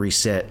getting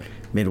reset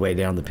midway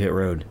down the pit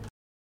road.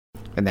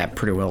 And that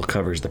pretty well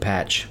covers the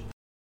patch.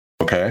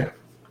 Okay.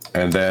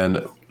 And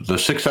then the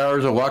 6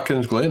 Hours of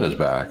Watkins Glen is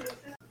back.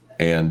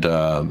 And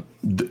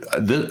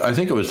I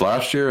think it was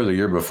last year or the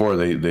year before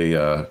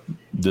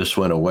this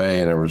went away,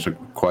 and there was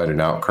quite an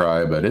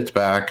outcry, but it's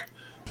back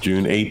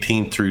June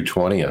 18th through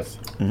 20th.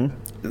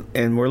 Mm-hmm.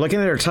 And we're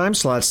looking at our time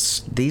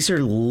slots. These are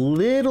a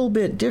little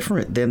bit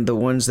different than the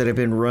ones that have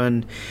been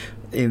run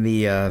in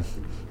the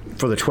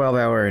for the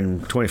 12-hour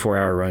and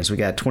 24-hour runs. We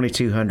got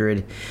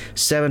 2200,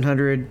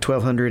 700,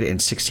 1200, and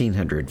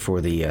 1600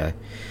 for the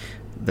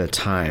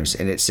times.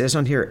 And it says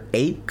on here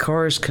 8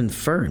 cars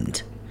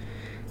confirmed.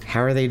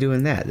 How are they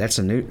doing that? That's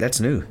new.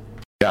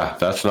 Yeah,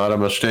 that's not a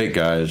mistake,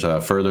 guys.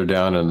 Further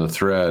down in the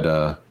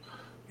thread,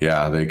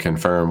 they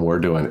confirm we're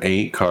doing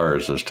 8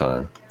 cars this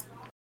time.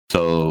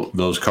 So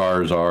those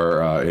cars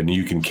are, and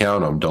you can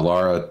count them,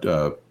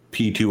 Dallara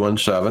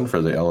P217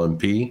 for the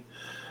LMP,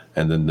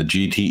 and then the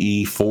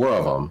GTE, 4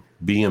 of them,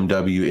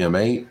 BMW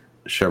M8,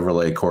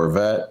 Chevrolet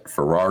Corvette,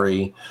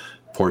 Ferrari,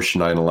 Porsche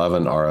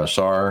 911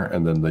 RSR,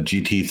 and then the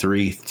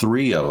GT3,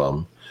 3 of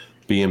them,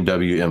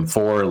 BMW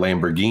M4,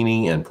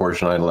 Lamborghini, and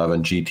Porsche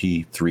 911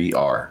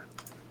 GT3R.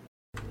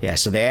 Yeah,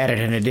 so they added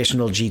an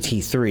additional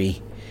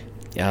GT3,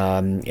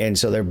 and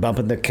so they're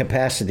bumping the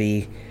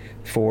capacity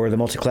for the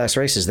multi-class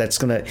races. That's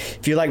gonna,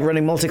 if you like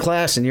running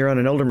multi-class and you're on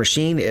an older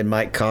machine, it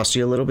might cost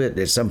you a little bit.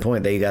 At some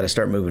point, they got to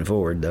start moving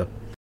forward, though.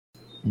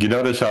 You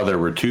notice how there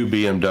were 2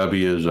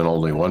 BMWs and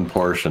only 1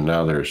 Porsche, and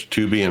now there's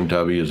 2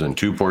 BMWs and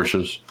 2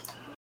 Porsches?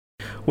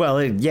 Well,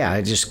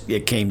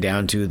 it came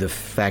down to the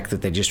fact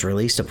that they just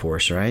released a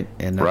Porsche, right?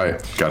 And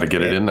right, got to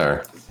get it in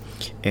there.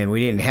 And we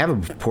didn't have a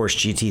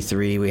Porsche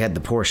GT3. We had the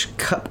Porsche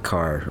Cup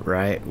car,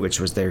 right? Which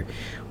wasn't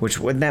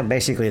that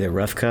basically the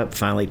Rough Cup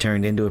finally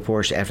turned into a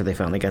Porsche after they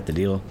finally got the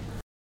deal?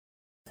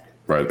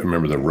 Right.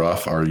 Remember the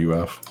Rough,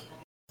 RUF?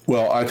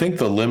 Well, I think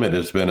the limit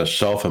has been a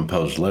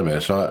self-imposed limit.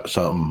 It's not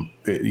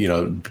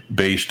something,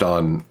 based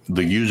on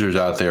the users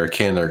out there.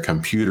 Can their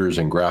computers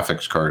and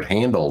graphics card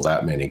handle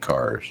that many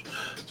cars?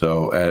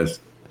 So as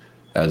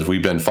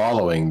we've been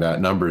following,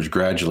 that number's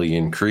gradually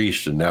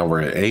increased, and now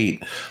we're at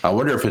 8. I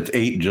wonder if it's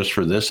 8 just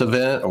for this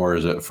event, or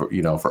is it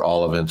for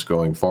all events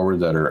going forward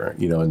that are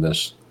in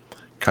this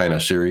kind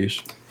of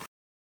series?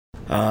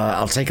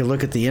 I'll take a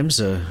look at the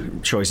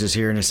IMSA choices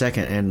here in a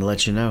second and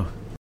let you know.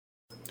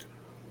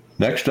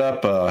 Next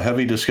up,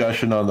 heavy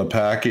discussion on the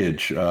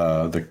package,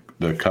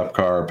 the Cup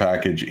car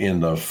package in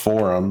the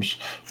forums.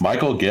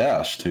 Michael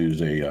Guest,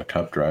 who's a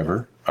Coke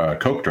driver.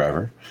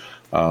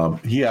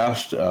 He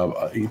asked,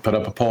 he put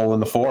up a poll in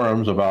the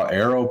forums about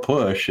aero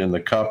push in the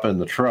Cup and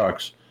the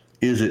trucks.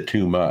 Is it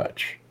too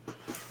much?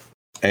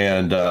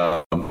 And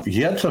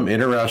he had some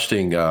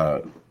interesting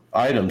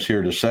items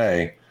here to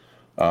say.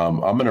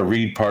 I'm going to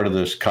read part of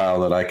this, Kyle,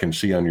 that I can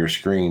see on your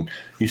screen.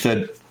 He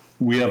said,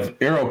 we have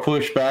aero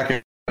push back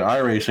in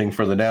iRacing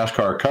for the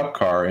NASCAR Cup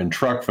car and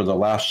truck for the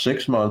last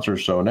 6 months or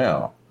so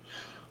now.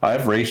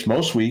 I've raced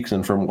most weeks,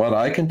 and from what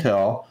I can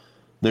tell,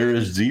 there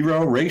is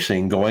 0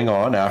 racing going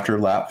on after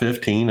lap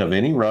 15 of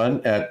any run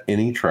at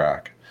any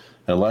track.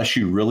 Unless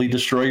you really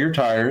destroy your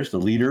tires, the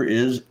leader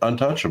is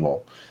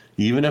untouchable,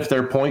 even if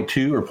they're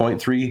 0.2 or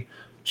 0.3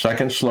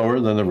 seconds slower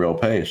than the real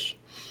pace.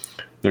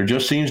 There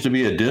just seems to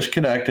be a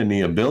disconnect in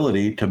the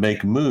ability to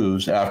make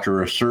moves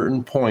after a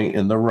certain point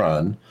in the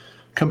run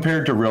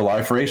compared to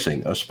real-life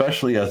racing,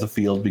 especially as the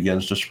field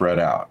begins to spread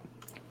out.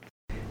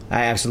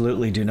 I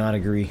absolutely do not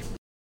agree.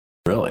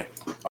 Really?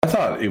 I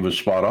thought it was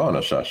spot-on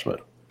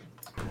assessment.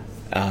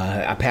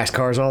 I pass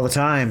cars all the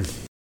time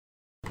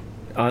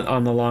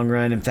on the long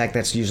run. In fact,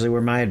 that's usually where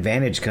my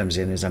advantage comes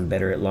in, is I'm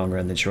better at long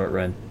run than short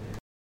run.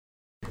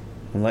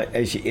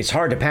 It's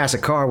hard to pass a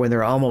car when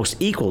they're almost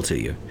equal to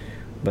you.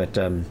 But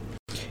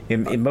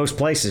in most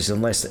places,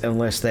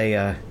 unless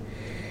they...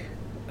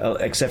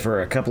 except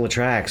for a couple of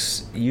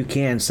tracks, you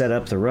can set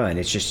up the run.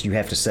 It's just you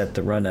have to set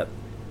the run up.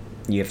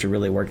 You have to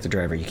really work the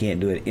driver. You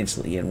can't do it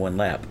instantly in one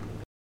lap.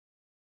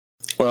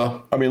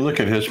 Well, I mean,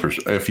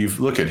 if you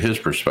look at his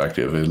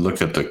perspective and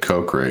look at the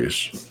Coke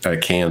race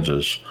at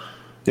Kansas,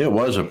 it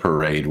was a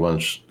parade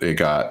once it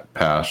got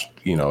past,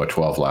 a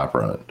 12-lap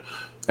run.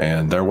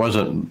 And there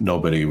wasn't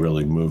nobody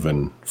really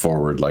moving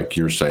forward like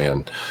you're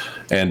saying.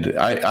 And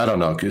I don't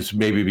know, it's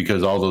maybe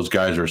because all those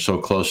guys are so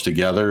close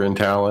together in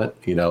talent,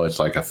 it's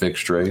like a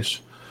fixed race.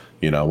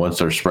 Once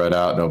they're spread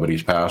out,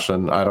 nobody's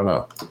passing. I don't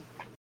know.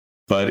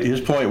 But his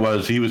point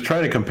was he was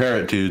trying to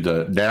compare it to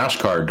the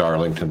NASCAR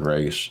Darlington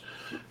race,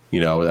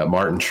 that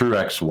Martin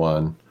Truex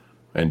won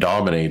and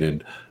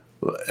dominated.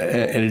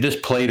 And it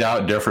just played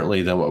out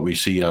differently than what we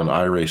see on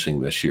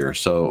iRacing this year.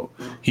 So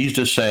he's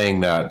just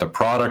saying that the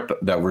product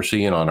that we're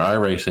seeing on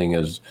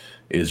iRacing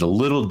is a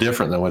little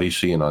different than what he's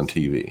seeing on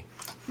TV.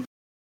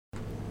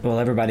 Well,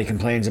 everybody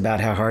complains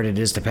about how hard it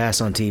is to pass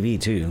on TV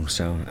too.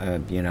 So,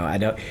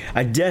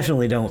 I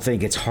definitely don't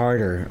think it's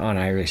harder on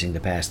iRacing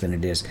to pass than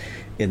it is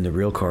in the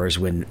real cars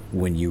when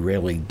you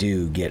really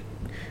do get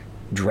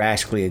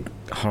drastically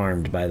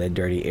harmed by the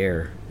dirty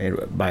air and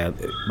by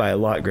a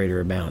lot greater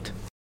amount.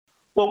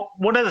 Well,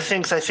 one of the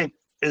things I think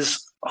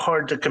is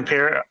hard to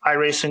compare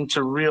iRacing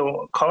to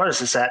real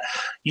cars is that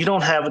you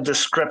don't have a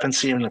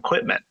discrepancy in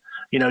equipment.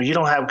 you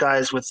don't have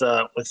guys with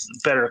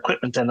better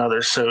equipment than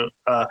others. So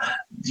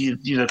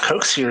the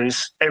Coke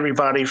Series,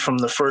 everybody from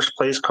the first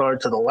place car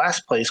to the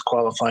last place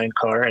qualifying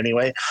car,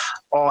 anyway,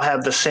 all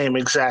have the same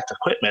exact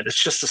equipment.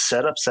 It's just the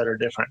setups that are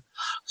different.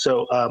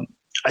 So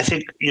I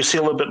think you see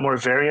a little bit more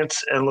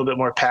variance and a little bit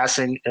more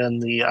passing in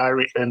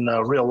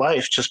real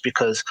life, just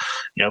because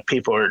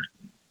people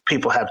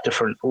have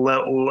different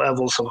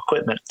levels of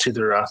equipment to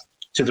their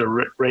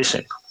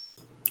racing.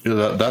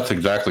 That's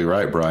exactly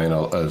right, Brian.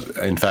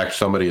 In fact,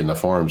 somebody in the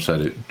forum said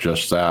it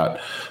just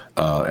that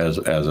as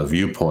a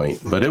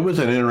viewpoint. But it was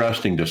an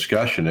interesting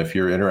discussion. If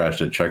you're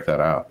interested, check that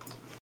out.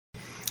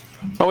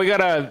 Well, we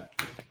got a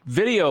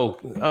video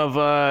of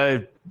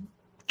a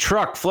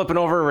truck flipping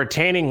over a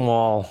retaining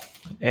wall,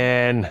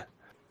 and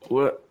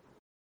we're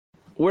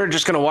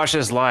just going to watch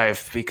this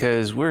live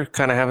because we're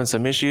kind of having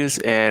some issues,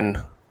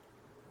 and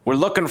we're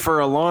looking for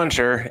a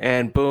launcher,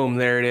 and boom,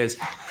 there it is.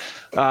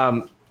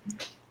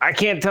 I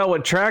can't tell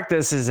what track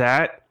this is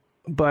at,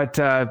 but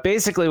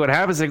basically what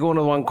happens, they go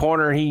into one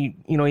corner, he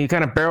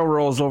kind of barrel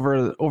rolls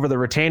over the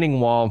retaining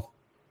wall,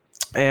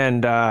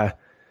 and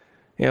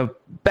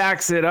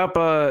backs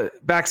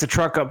the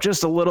truck up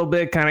just a little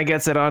bit, kind of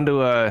gets it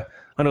onto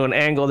an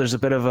angle. There's a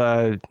bit of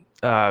a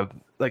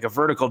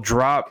vertical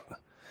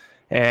drop,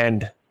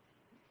 and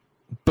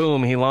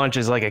boom, he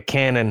launches like a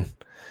cannon.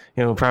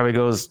 Probably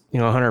goes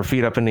 100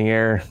 feet up in the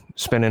air,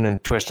 spinning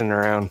and twisting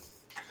around.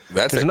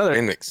 That's another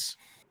Phoenix.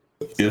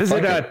 Is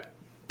it a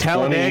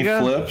Talladega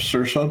flips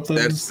or something?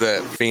 That's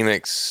that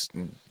Phoenix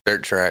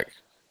dirt track.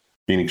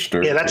 Phoenix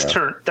dirt. Yeah,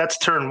 that's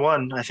turn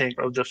one, I think,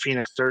 of the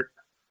Phoenix dirt.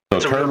 So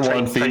turn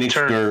one, Phoenix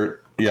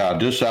dirt. Yeah,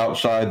 just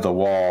outside the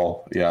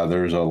wall. Yeah,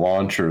 there's a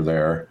launcher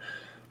there.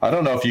 I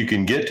don't know if you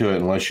can get to it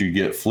unless you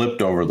get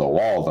flipped over the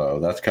wall, though.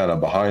 That's kind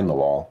of behind the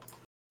wall.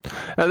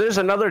 Now, there's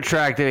another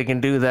track that you can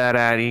do that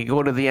at. You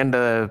go to the end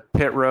of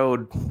pit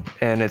road,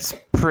 and it's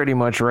pretty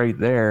much right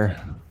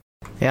there.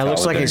 Yeah, it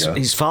looks like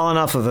he's fallen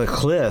off of a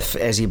cliff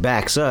as he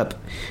backs up,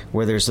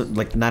 where there's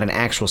like not an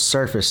actual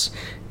surface,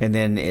 and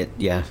then it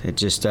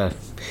just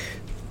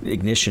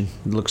ignition.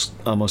 It looks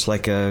almost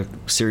like a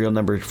serial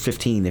number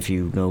 15 if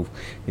you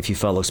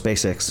follow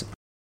SpaceX.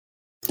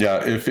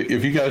 Yeah, if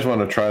you guys want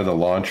to try the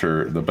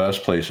launcher, the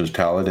best place is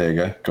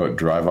Talladega. Go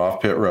drive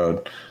off pit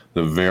road.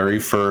 The very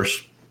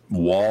first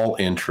wall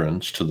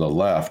entrance to the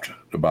left,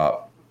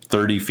 about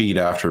 30 feet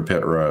after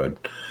pit road.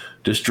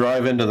 Just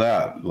drive into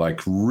that,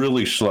 like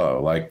really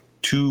slow, like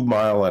 2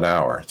 miles an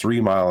hour, 3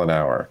 miles an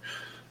hour.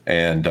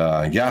 And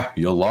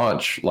you'll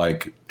launch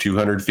like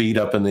 200 feet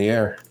up in the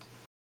air.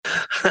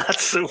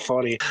 That's so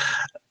funny.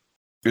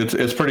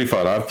 It's pretty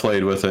fun. I've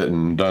played with it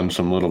and done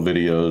some little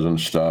videos and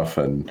stuff.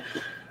 And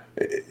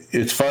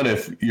it's fun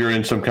if you're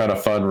in some kind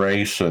of fun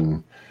race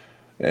and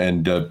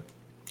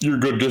you're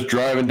good just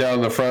driving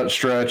down the front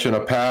stretch in a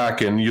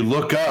pack, and you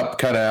look up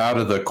kind of out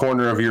of the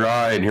corner of your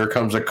eye, and here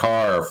comes a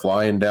car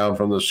flying down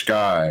from the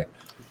sky.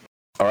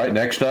 All right,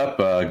 next up,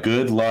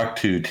 good luck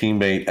to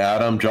teammate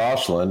Adam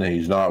Jocelyn.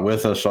 He's not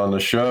with us on the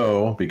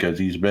show because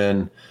he's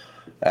been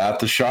at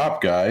the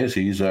shop, guys.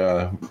 He's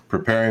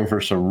preparing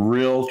for some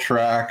real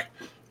track,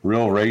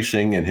 real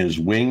racing in his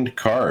winged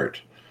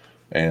cart.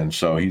 And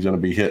so he's going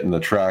to be hitting the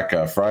track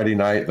Friday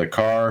night. The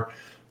car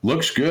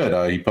looks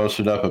good. He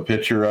posted up a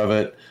picture of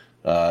it.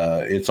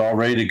 It's all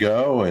ready to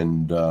go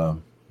and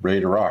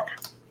ready to rock.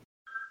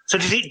 So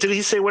did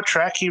he say what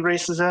track he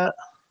races at?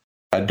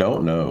 I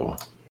don't know.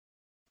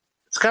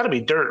 It's got to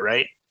be dirt,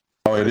 right?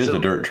 Oh, it is a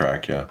dirt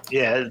track, yeah.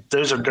 Yeah,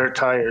 those are dirt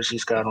tires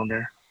he's got on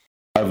there.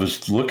 I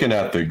was looking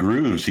at the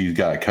grooves he's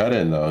got cut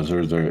in those.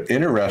 There's an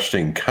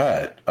interesting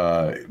cut,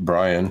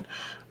 Brian,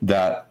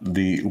 that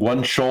the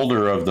one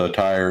shoulder of the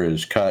tire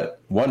is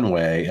cut one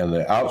way and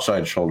the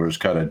outside shoulder is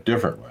cut a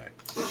different way.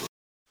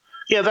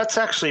 Yeah, that's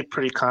actually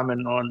pretty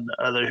common on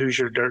the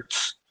Hoosier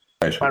dirts.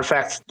 Nice. Matter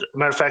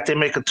of fact, they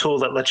make a tool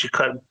that lets you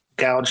cut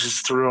gouges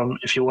through them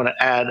if you want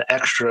to add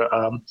extra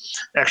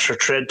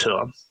tread to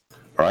them.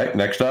 All right,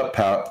 next up,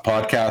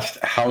 podcast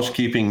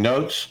housekeeping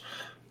notes.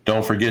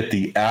 Don't forget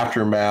the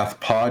Aftermath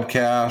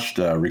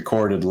podcast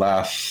recorded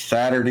last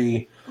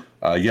Saturday.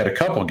 You had a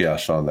couple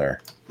guests on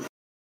there.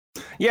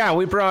 Yeah,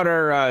 we brought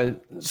our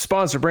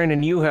sponsor, Brandon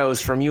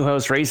Newhouse from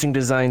Newhouse Racing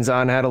Designs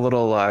on, had a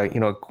little,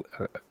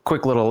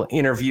 quick little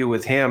interview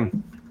with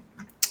him.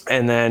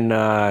 And then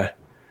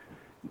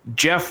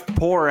Jeff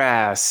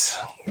Porass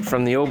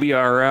from the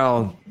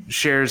OBRL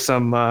shares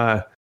some...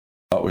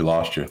 Thought we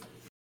lost you.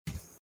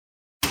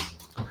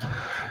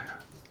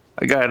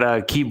 I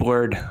got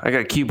keyboard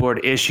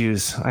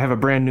issues. I have a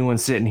brand new one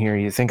sitting here.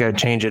 You think I'd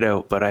change it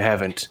out, but I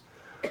haven't.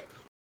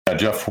 Yeah,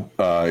 Jeff,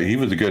 he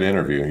was a good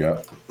interview,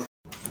 yeah.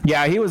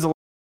 Yeah, he was.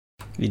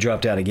 He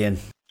dropped out again.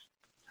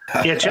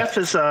 Yeah, Jeff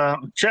is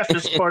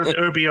part of the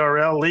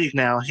OBRL league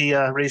now. He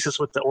races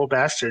with the Old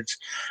Bastards,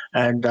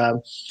 and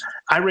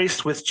I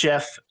raced with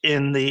Jeff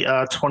in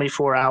the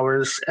 24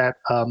 hours at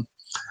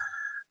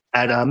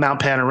Mount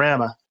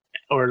Panorama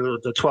or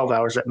the 12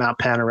 hours at Mount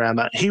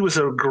Panorama. He was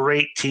a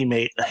great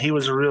teammate. He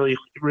was a really,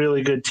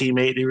 really good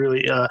teammate. He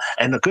really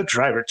and a good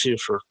driver too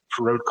for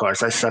road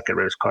cars. I suck at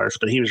road cars,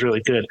 but he was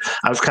really good.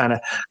 I was kind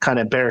of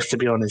embarrassed to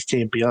be on his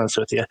team, to be honest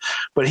with you.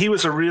 But he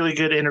was a really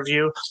good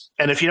interview.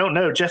 And if you don't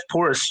know, Jeff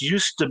Porras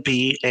used to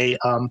be a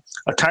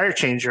tire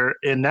changer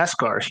in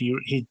NASCAR.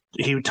 He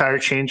tire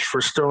changed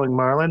for Sterling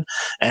Marlin,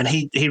 and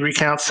he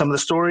recounts some of the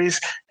stories.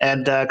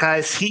 And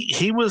guys,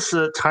 he was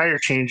a tire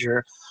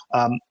changer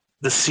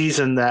the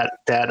season that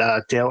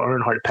Dale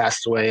Earnhardt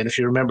passed away. And if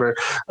you remember,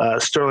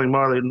 Sterling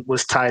Marlin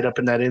was tied up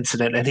in that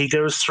incident, and he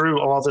goes through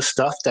all the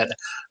stuff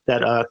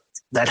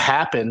that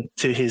happened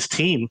to his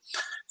team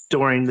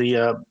during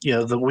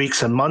the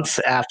weeks and months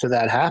after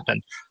that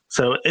happened.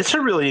 So it's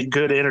a really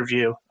good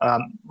interview.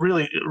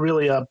 Really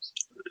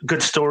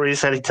good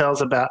stories that he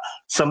tells about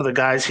some of the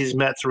guys he's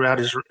met throughout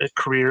his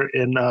career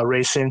in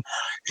racing.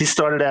 He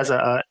started as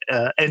a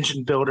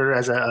engine builder,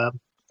 as a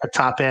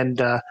top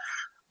end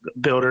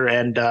builder,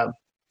 and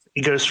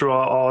he goes through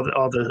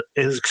all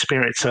his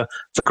experience. So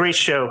it's a great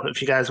show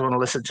if you guys want to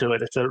listen to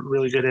it. It's a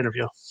really good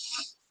interview.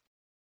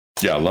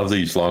 Yeah, I love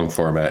these long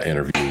format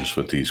interviews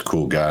with these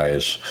cool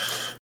guys.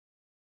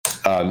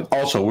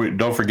 Also,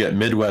 don't forget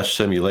Midwest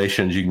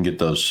Simulations. You can get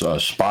those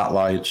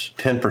spotlights,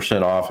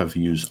 10% off if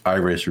you use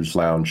iRacers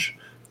Lounge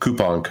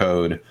coupon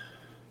code.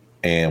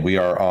 And we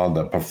are on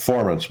the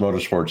Performance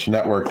Motorsports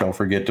Network. Don't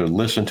forget to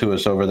listen to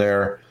us over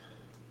there.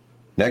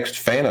 Next,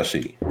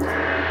 Fantasy.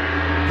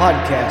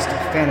 Podcast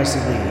Fantasy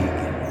League.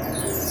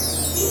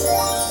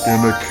 In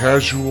a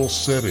casual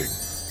setting.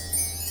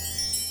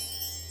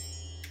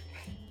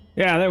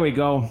 Yeah, there we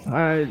go.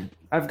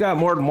 I've got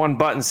more than one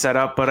button set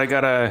up, but I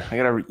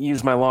gotta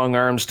use my long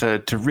arms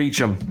to reach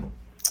them.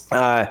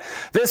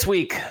 This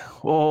week,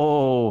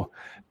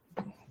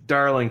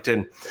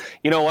 Darlington.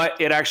 You know what?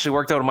 It actually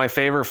worked out in my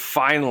favor.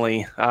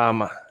 Finally,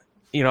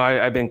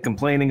 I've been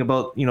complaining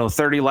about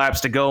 30 laps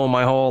to go, and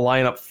my whole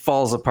lineup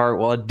falls apart.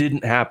 Well, it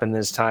didn't happen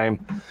this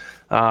time.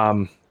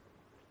 I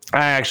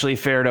actually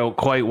fared out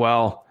quite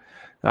well.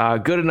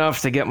 Good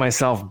enough to get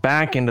myself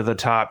back into the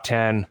top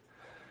 10.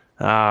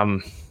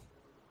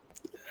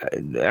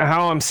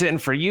 How I'm sitting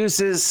for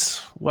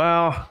uses,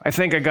 well, I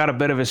think I got a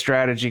bit of a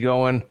strategy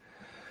going.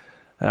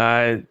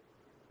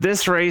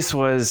 This race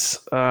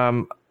was,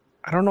 I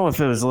don't know if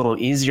it was a little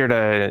easier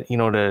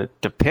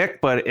to pick,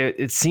 but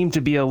it seemed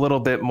to be a little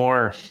bit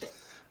more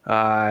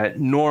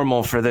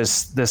normal for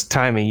this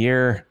time of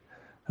year.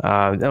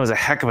 That was a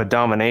heck of a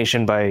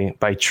domination by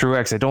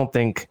Truex.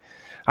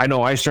 I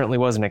know I certainly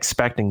wasn't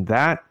expecting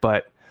that,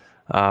 but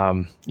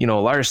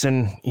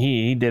Larson,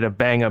 he did a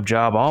bang up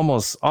job,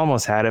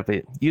 almost had it,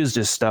 but used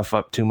his stuff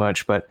up too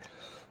much. But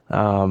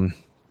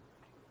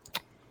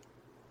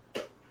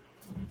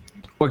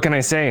what can I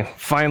say?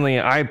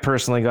 Finally, I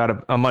personally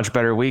got a much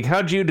better week.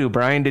 How'd you do,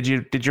 Brian? Did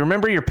you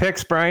remember your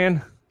picks,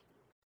 Brian?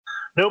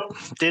 Nope,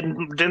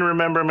 didn't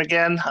remember them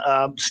again.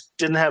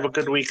 Didn't have a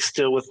good week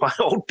still with my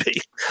old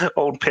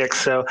picks.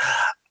 So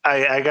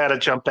I got to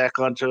jump back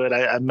onto it.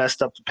 I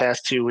messed up the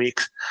past 2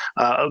 weeks.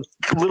 A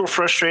little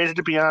frustrated,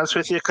 to be honest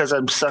with you, because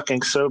I'm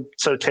sucking so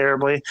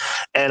terribly.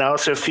 And I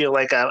also feel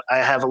like I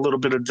have a little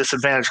bit of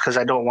disadvantage because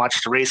I don't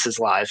watch the races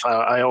live.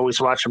 I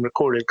always watch them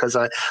recorded because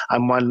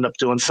I'm winding up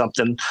doing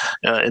something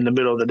in the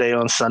middle of the day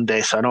on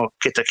Sunday, so I don't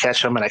get to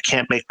catch them, and I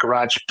can't make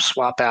garage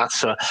swap outs.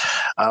 So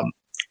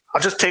I'll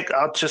just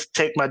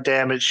take my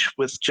damage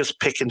with just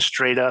picking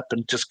straight up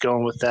and just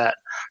going with that.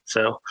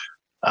 So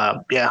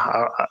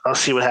I'll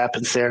see what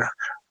happens there.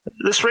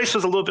 This race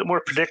was a little bit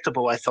more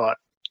predictable, I thought,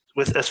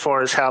 with as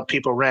far as how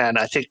people ran.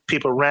 I think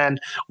people ran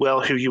well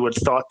who you would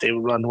have thought they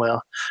would run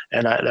well,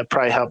 and that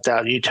probably helped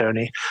out you,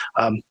 Tony.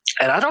 And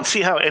I don't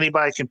see how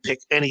anybody can pick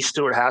any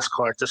Stewart-Haas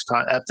car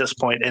at this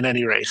point in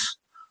any race.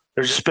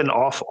 They've just been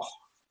awful.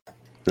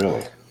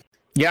 Really?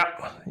 Yeah.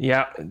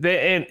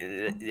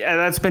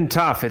 That's been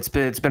tough. It's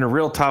been a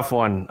real tough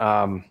one.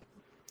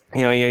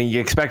 You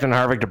expecting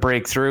Harvick to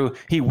break through.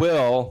 He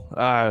will.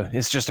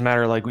 It's just a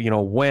matter of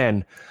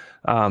when.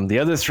 The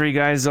other three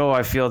guys, though,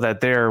 I feel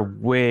that they're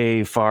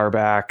way far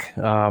back.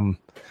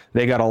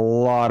 They got a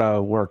lot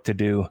of work to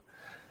do.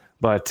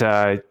 But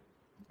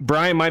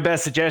Brian, my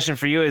best suggestion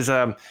for you is,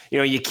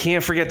 you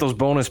can't forget those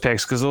bonus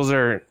picks because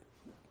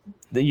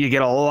you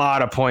get a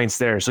lot of points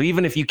there. So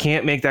even if you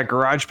can't make that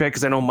garage pick,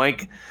 because I know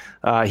Mike,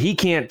 he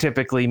can't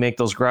typically make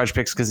those garage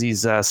picks because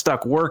he's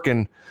stuck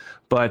working,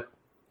 but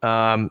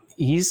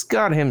he's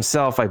got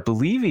himself, I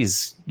believe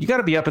you got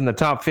to be up in the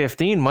top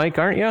 15, Mike,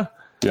 aren't you?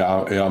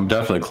 Yeah, I'm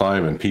definitely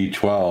climbing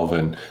P12,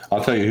 and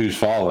I'll tell you who's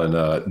fallen.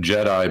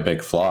 Jedi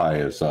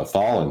McFly is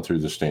falling through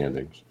the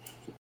standings.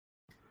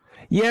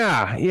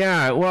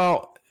 Yeah.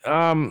 Well,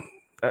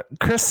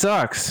 Chris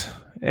sucks,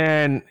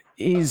 and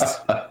he's.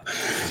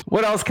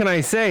 What else can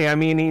I say? I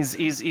mean,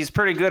 he's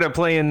pretty good at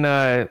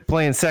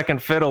playing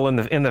second fiddle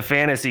in the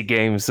fantasy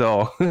game.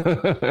 So.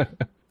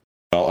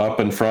 Well, up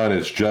in front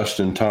is Just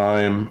in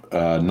Time,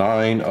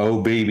 9, Oh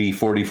Baby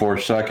 44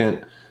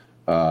 second,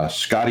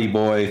 Scotty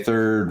Boy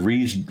third,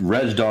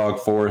 Rez Dog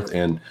fourth,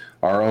 and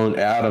our own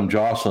Adam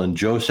Jocelyn,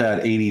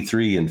 Josat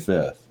 83 in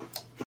fifth.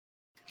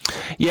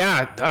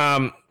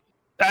 Yeah,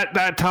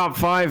 that top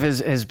five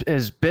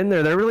has been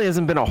there. There really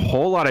hasn't been a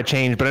whole lot of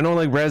change, but I know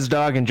like Res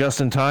Dog and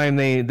Just in Time,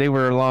 they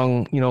were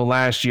along,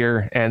 last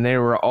year, and they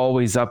were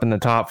always up in the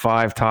top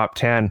 5, top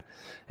 10.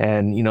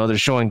 And they're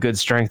showing good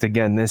strength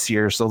again this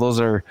year, so those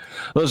are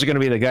going to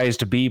be the guys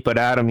to beat. But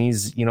Adam,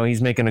 he's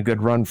making a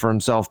good run for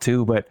himself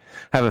too. But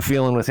have a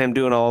feeling with him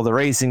doing all the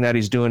racing that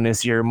he's doing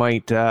this year,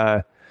 might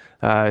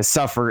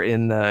suffer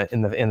in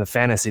the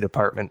fantasy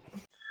department.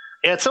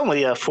 Yeah, it's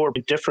only a 4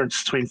 big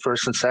difference between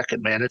first and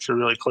second. Man, it's a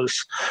really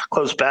close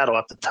battle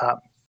at the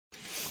top.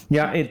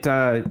 Yeah, I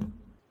tell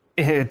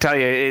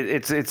you,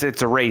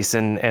 it's a race,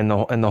 and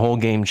the whole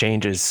game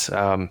changes.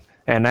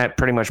 And that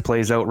pretty much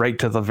plays out right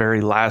to the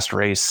very last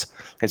race.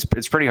 It's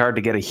pretty hard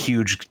to get a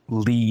huge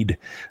lead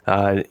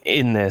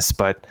in this,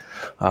 but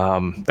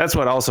that's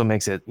what also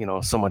makes it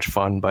so much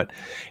fun. But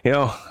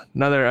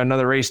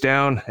another race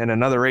down and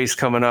another race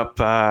coming up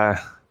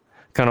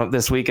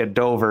this week at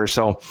Dover.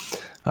 So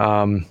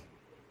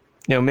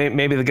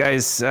maybe the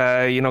guys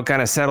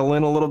kind of settle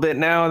in a little bit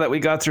now that we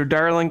got through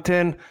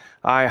Darlington.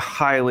 I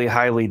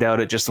highly doubt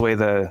it. Just the way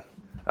the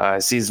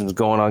season's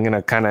going, I'm going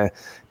to kind of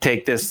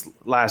take this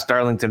last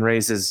Darlington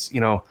race as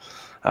a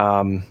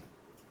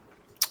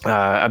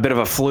bit of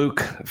a fluke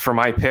for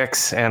my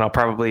picks, and I'll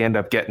probably end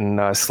up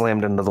getting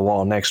slammed into the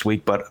wall next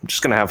week, but I'm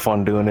just going to have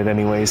fun doing it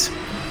anyways.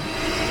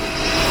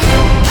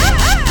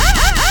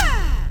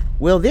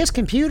 Will this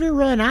computer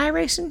run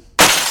iRacing?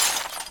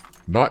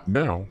 Not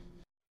now.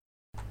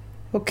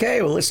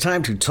 Okay, well, it's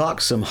time to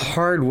talk some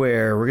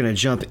hardware. We're going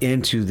to jump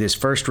into this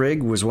first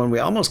rig. Was one we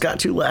almost got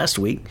to last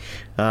week,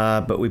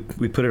 but we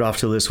put it off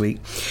till this week.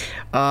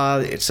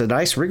 It's a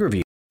nice rig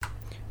review.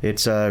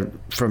 It's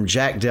from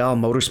Jack Dell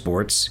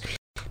Motorsports,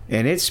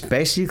 and it's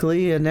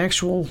basically an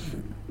actual,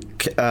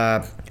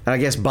 I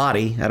guess,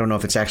 body. I don't know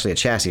if it's actually a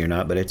chassis or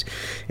not, but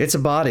it's a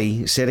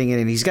body sitting in,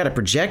 and he's got a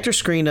projector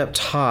screen up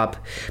top,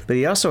 but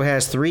he also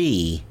has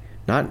 3,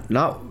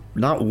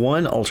 not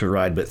one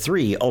ultra-wide, but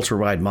 3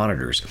 ultra-wide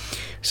monitors.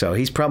 So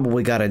he's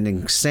probably got an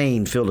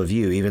insane field of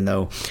view, even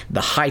though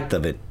the height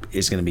of it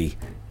is going to be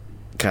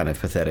kind of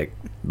pathetic.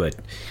 But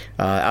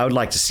I would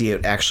like to see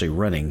it actually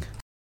running.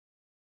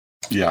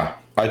 Yeah,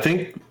 I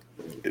think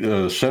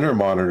the center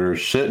monitor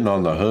is sitting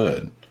on the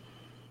hood.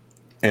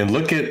 And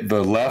look at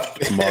the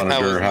left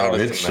monitor, how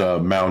it's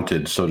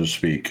mounted, so to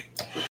speak.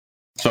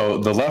 So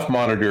the left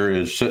monitor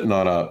is sitting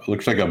on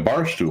looks like a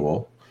bar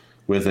stool,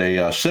 with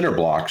a center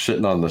block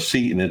sitting on the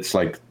seat, and it's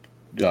like,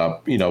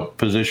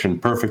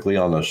 positioned perfectly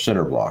on the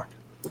center block.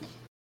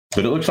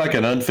 But it looks like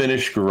an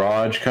unfinished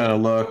garage kind of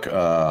look.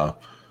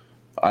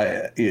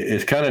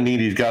 It's kind of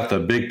neat. He's got the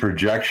big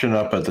projection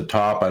up at the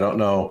top. I don't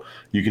know.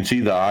 You can see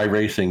the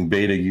iRacing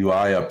Beta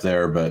UI up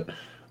there, but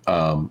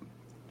I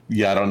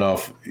don't know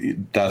if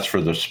that's for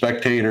the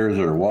spectators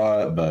or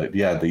what. But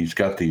yeah, he's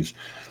got these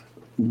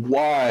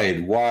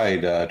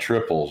wide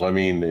triples. I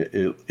mean,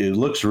 it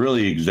looks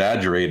really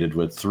exaggerated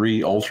with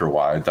 3 ultra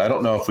wides. I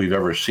don't know if we've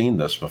ever seen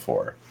this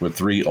before with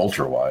 3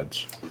 ultra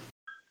wides.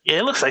 Yeah,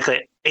 it looks like an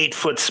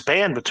 8-foot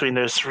span between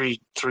those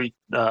three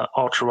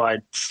ultra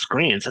wide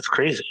screens. That's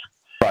crazy.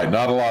 Right,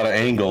 not a lot of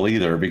angle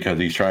either, because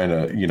he's trying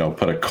to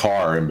put a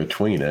car in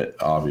between it,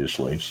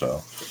 obviously.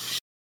 So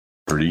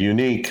pretty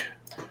unique.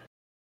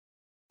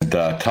 And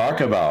talk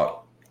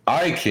about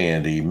eye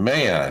candy,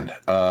 man.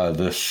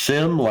 The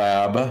Sim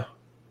Lab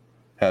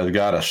has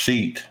got a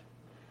seat.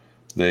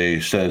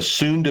 They says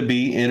soon to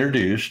be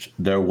introduced,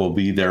 there will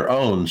be their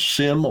own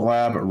Sim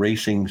Lab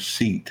racing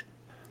seat.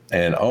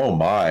 And oh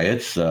my,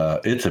 it's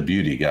a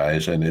beauty,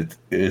 guys. And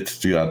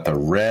it's got the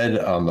red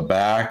on the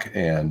back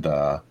and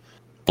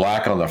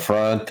black on the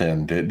front,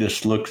 and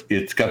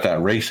it's got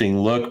that racing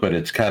look, but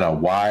it's kind of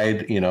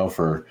wide,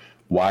 for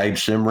wide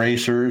sim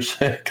racers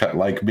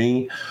like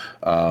me.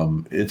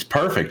 It's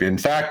perfect. In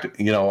fact,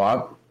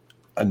 I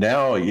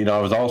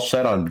was all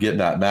set on getting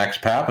that Max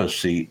Pappas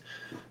seat.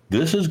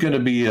 This is going to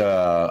be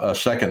a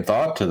second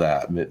thought to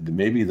that.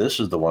 Maybe this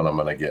is the one I'm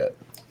going to get.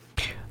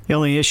 The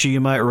only issue you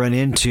might run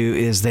into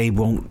is they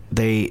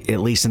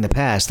at least in the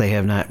past,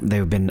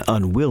 they've been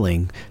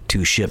unwilling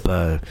to ship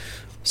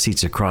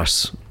seats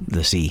across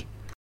the sea.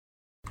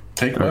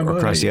 Or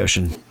across the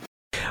ocean.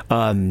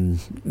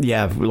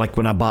 Like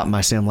when I bought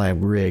my SimLab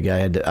rig, I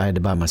had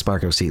to buy my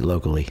Sparco seat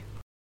locally.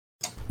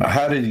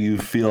 How did you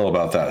feel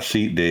about that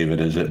seat, David?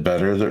 Is it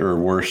better or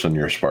worse than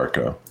your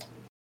Sparco?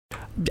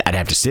 I'd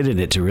have to sit in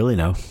it to really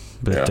know.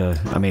 But yeah.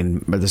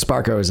 But the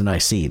Sparco is a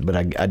nice seat, but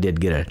I did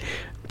get a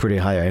pretty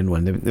high end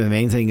one. The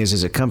main thing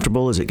is it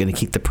comfortable? Is it going to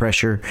keep the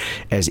pressure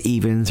as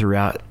even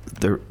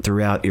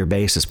throughout your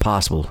base as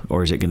possible,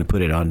 or is it going to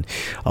put it on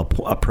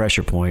a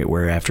pressure point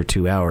where after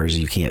 2 hours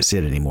you can't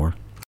sit anymore?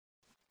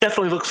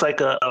 Definitely looks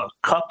like a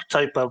cup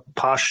type of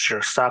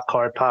posture, stock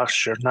car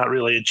posture, not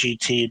really a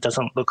GT. It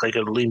doesn't look like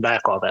it would lean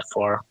back all that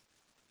far.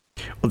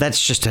 Well,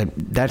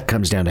 that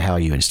comes down to how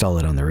you install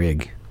it on the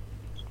rig.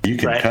 You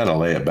can kind of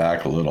lay it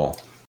back a little.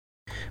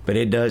 but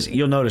it does.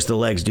 You'll notice the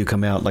legs do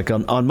come out, like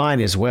on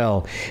mine as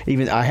well.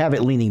 Even I have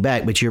it leaning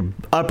back, but your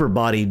upper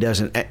body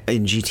doesn't,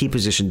 in GT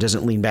position,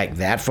 doesn't lean back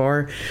that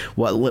far.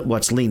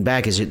 What's leaned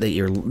back is that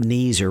your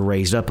knees are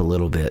raised up a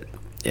little bit,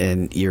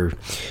 and your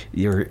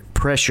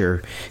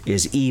pressure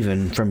is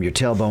even from your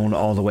tailbone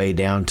all the way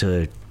down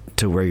to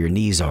where your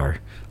knees are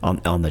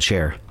on the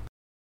chair.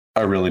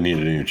 I really need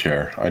a new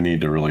chair. I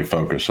need to really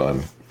focus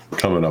on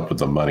coming up with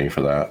the money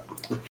for that.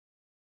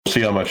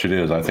 See how much it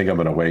is. I think I'm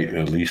going to wait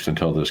at least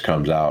until this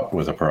comes out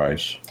with a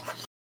price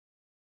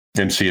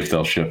and see if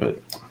they'll ship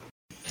it.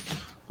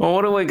 Well,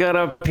 what do we got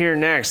up here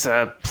next?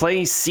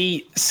 Play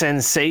Seat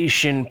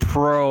Sensation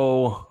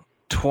Pro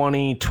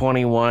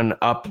 2021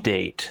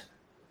 update.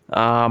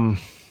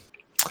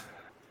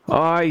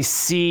 I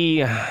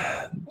see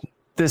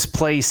this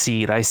play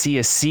seat. I see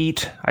a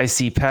seat. I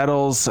see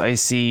pedals. I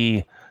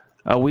see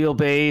a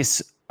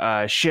wheelbase,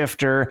 a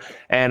shifter,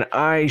 and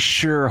I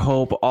sure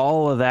hope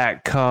all of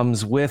that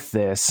comes with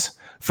this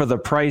for the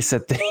price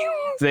that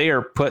they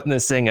are putting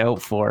this thing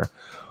out for.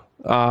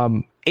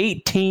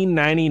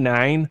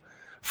 $18.99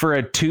 for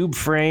a tube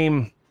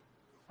frame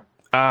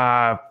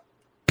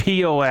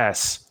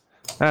POS.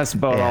 That's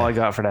about all I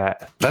got for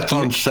that. That's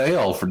on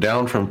sale for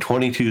down from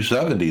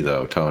 $22.70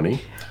 though, Tony.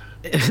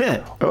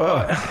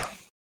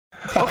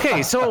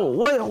 Okay, so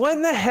what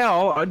in the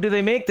hell do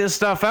they make this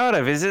stuff out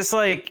of? Is this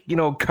like,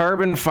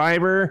 carbon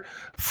fiber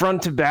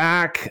front to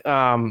back?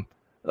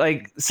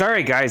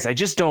 Sorry guys, I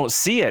just don't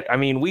see it. I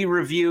mean, we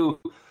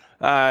review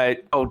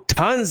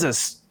tons of.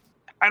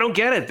 I don't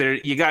get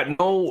it. You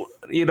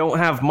don't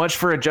have much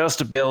for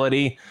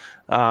adjustability.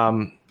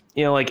 Like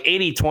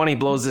 80/20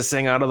 blows this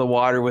thing out of the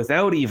water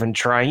without even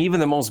trying, even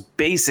the most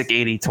basic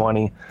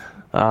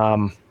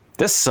 80/20.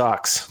 This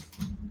sucks.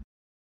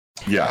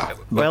 Yeah,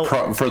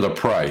 for the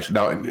price.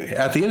 Now,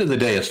 at the end of the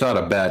day, it's not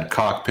a bad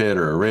cockpit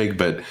or a rig,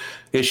 but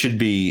it should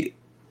be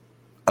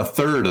a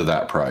third of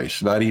that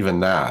price. Not even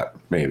that,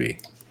 maybe.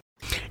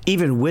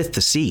 Even with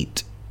the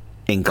seat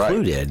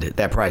included, right.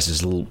 That price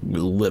is a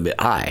little bit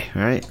high,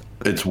 right?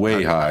 It's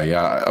way high,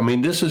 yeah. I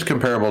mean, this is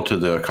comparable to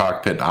the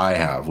cockpit I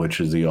have,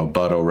 which is the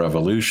Obuto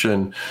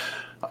Revolution.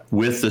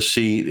 With the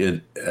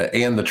seat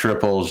and the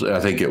triples, I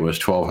think it was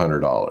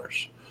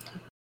 $1,200.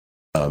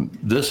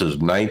 This is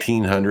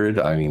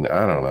 $1,900. I mean,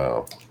 I don't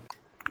know.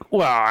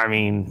 Well, I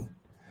mean,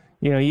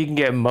 you can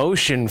get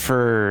motion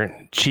for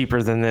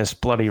cheaper than this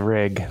bloody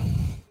rig.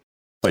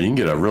 But you can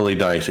get a really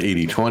nice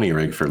 80/20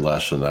 rig for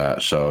less than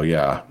that. So,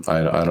 yeah,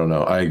 I don't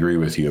know. I agree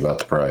with you about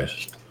the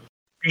price.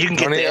 You can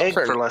get the egg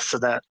for less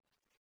than that.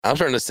 I'm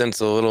starting to sense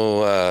a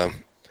little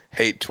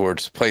hate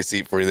towards Play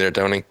Seat for you there,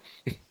 Tony.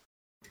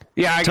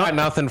 Yeah, I got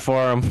nothing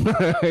for him.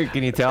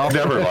 Can you tell? I've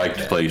never liked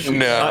Play Seat.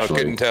 No, I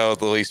couldn't tell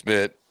the least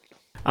bit.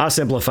 I'll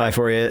simplify it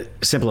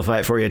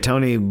for you.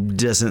 Tony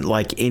doesn't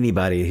like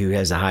anybody who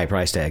has a high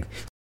price tag.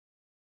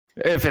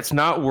 If it's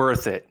not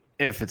worth it,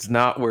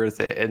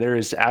 and there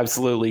is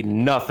absolutely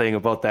nothing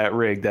about that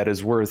rig that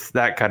is worth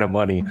that kind of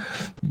money.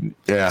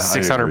 Yeah,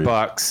 $600,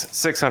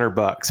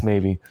 $600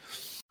 maybe.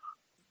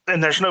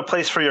 And there's no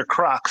place for your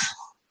Crocs.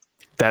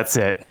 That's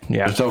it.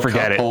 Yeah, there's no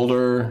forget cup it.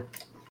 Holder,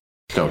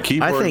 no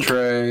keyboard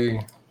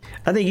tray.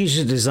 I think you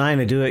should design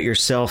a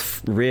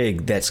do-it-yourself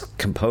rig that's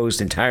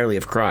composed entirely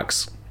of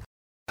Crocs.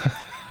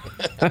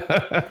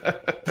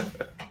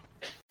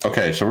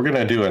 Okay, so we're going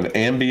to do an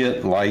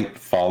ambient light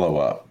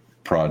follow-up.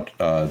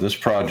 This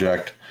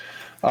project,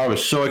 I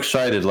was so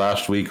excited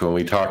last week when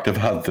we talked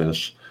about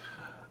this.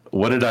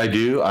 What did I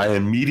do? I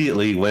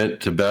immediately went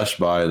to Best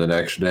Buy the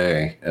next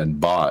day and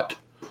bought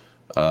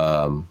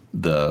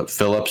the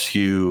Philips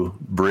Hue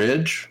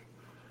bridge.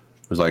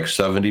 It was like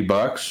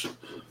 $70,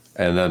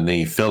 and then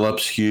the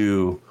Philips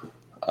Hue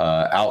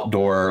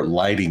outdoor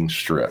lighting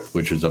strip,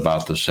 which is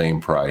about the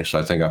same price.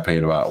 I think I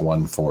paid about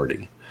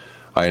 $140.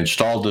 I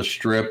installed the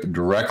strip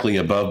directly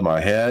above my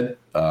head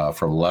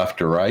from left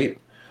to right.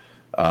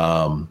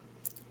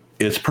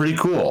 It's pretty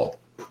cool.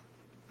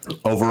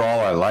 Overall,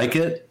 I like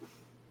it.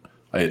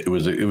 It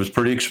was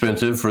pretty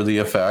expensive for the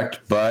effect,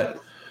 but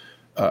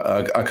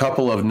a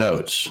couple of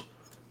notes.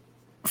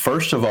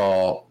 First of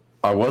all,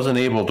 I wasn't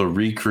able to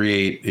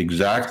recreate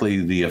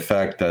exactly the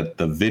effect that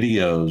the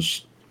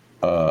videos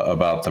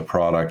about the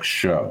product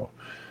show.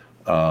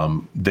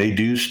 They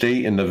do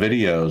state in the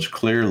videos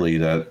clearly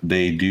that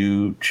they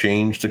do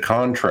change the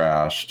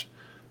contrast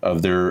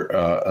of their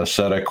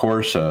Assetto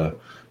Corsa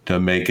to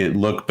make it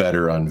look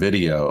better on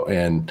video.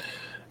 And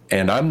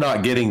I'm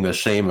not getting the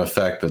same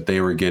effect that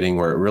they were getting,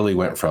 where it really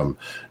went from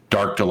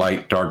dark to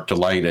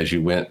light as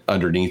you went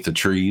underneath the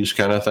trees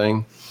kind of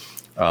thing.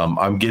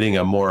 I'm getting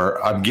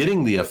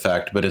the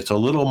effect, but it's a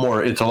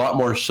lot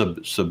more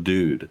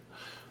subdued.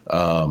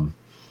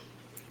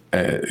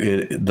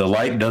 The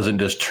light doesn't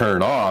just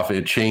turn off;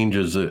 it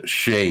changes the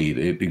shade.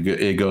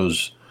 It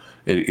goes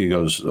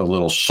a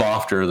little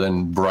softer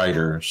than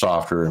brighter,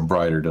 softer and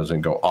brighter.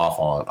 Doesn't go off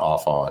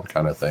on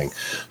kind of thing.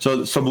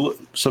 So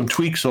some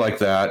tweaks like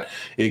that.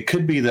 It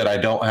could be that I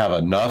don't have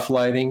enough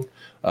lighting.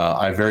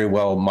 I very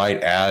well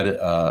might add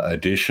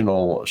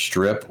additional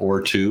strip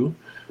or two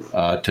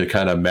to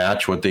kind of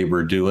match what they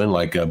were doing.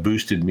 Like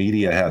Boosted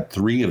Media had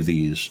 3 of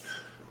these.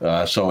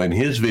 So in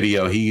his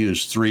video, he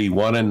used 3,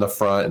 1 in the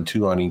front and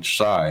 2 on each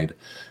side.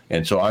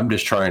 And so I'm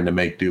just trying to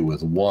make do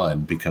with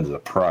 1 because of the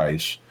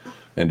price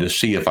and to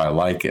see if I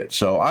like it.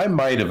 So I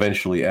might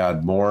eventually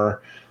add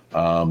more.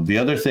 The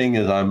other thing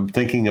is I'm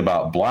thinking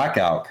about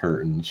blackout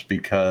curtains,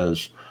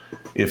 because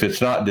if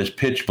it's not this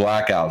pitch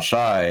black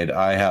outside,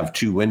 I have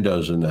 2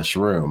 windows in this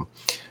room.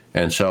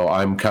 And so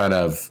I'm kind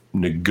of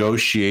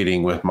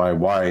negotiating with my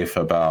wife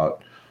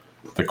about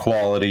the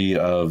quality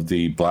of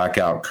the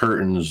blackout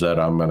curtains that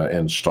I'm going to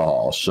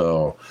install.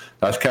 So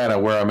that's kind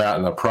of where I'm at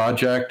in the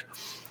project.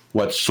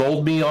 What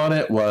sold me on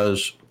it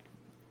was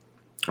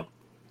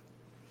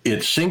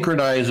it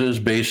synchronizes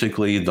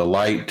basically the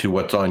light to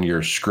what's on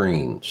your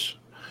screens.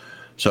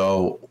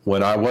 So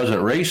when I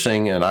wasn't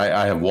racing, and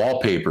I have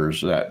wallpapers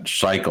that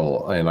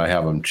cycle and I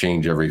have them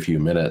change every few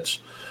minutes,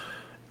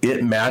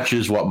 it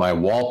matches what my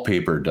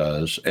wallpaper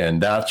does.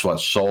 And that's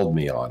what sold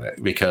me on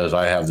it, because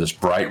I have this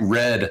bright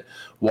red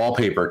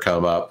wallpaper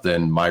come up,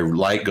 then my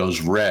light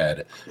goes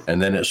red,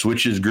 and then it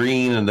switches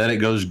green, and then it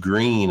goes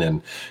green.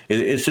 And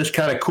it's just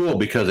kind of cool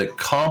because it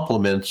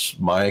complements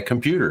my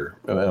computer,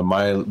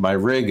 my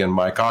rig and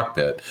my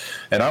cockpit.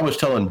 And I was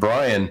telling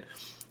Brian,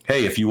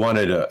 hey, if you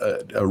wanted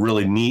a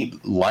really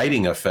neat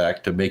lighting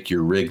effect to make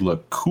your rig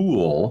look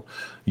cool,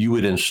 you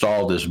would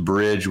install this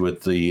bridge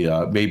with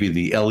the maybe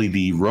the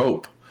LED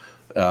rope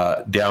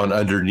down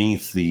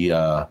underneath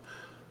the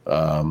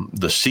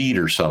seat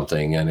or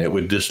something, and it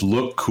would just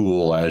look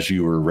cool as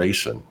you were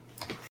racing.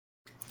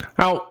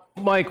 Now,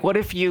 Mike, what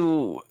if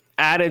you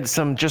added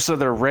some just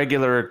other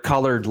regular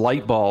colored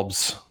light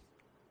bulbs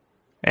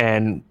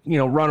and,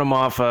 run them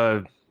off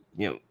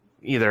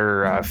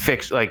either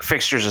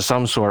fixtures of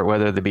some sort,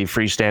 whether they be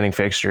freestanding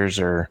fixtures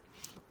or...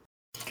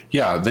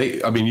 Yeah,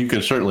 you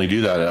can certainly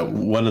do that.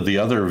 One of the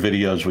other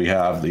videos we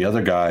have, the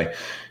other guy,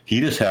 he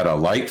just had a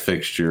light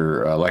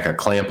fixture, like a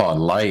clamp-on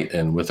light,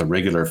 and with a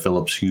regular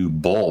Philips Hue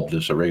bulb,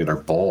 just a regular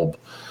bulb.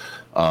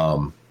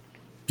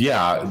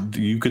 Yeah,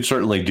 you could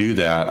certainly do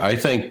that. I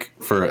think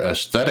for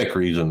aesthetic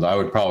reasons, I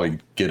would probably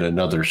get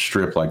another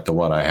strip like the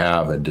one I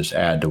have and just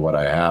add to what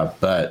I have.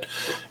 But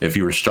if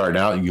you were starting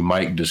out, you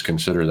might just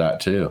consider that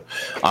too.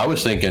 I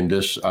was thinking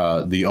just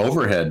the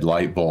overhead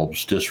light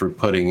bulbs, just for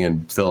putting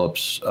in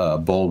Philips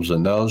bulbs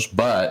in those.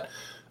 But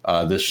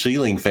this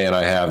ceiling fan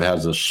I have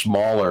has a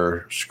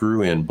smaller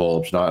screw-in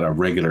bulbs, not a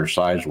regular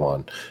size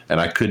one. And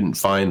I couldn't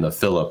find the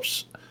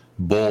Philips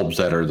bulbs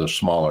that are the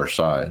smaller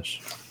size.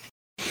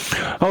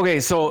 Okay,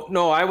 so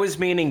no, I was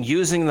meaning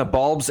using the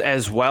bulbs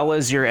as well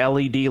as your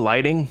LED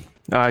lighting,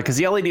 because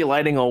the LED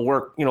lighting will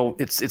work.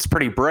 It's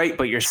pretty bright,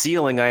 but your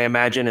ceiling, I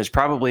imagine, is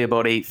probably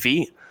about 8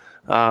 feet,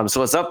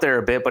 so it's up there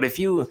a bit. But if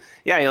you,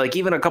 like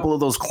even a couple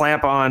of those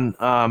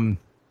clamp-on,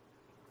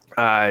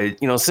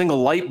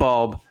 single light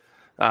bulb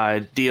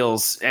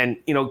deals, and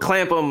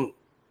clamp them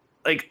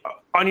like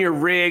on your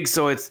rig,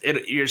 so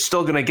you're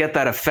still gonna get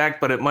that effect,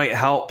 but it might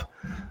help,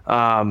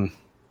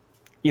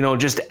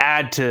 just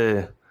add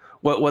to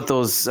what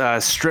those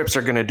strips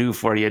are going to do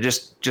for you.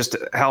 Just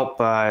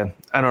help,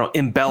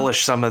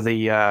 embellish some of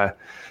the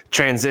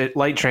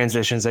light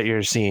transitions that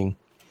you're seeing.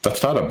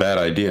 That's not a bad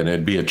idea, and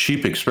it'd be a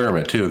cheap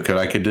experiment too, because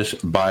I could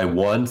just buy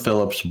one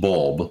Philips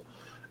bulb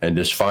and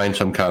just find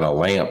some kind of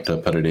lamp to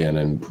put it in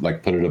and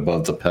put it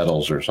above the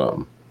pedals or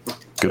something.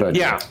 Good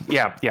idea.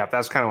 Yeah.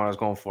 That's kind of what I was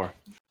going for.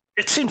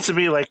 It seems to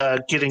me like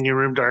getting your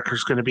room darker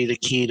is going to be the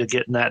key to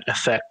getting that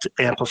effect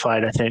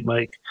amplified, I think,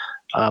 Mike.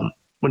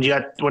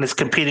 When it's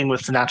competing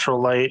with natural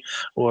light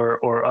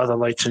or other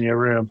lights in your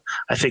room,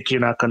 I think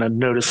you're not going to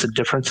notice the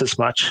difference as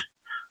much.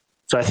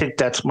 So I think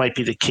that might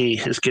be the key,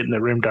 is getting the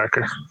room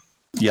darker.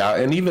 Yeah,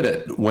 and even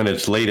when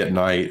it's late at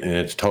night and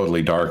it's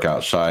totally dark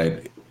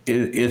outside,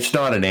 it's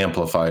not an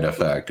amplified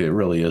effect. It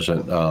really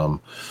isn't.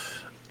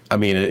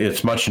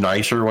 It's much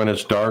nicer when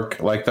it's dark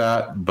like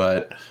that,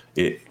 but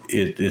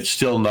it's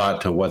still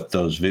not to what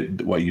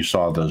you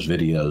saw in those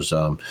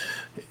videos.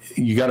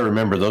 You got to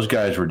remember, those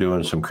guys were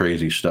doing some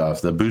crazy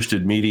stuff. The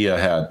Boosted Media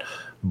had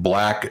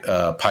black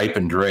pipe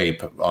and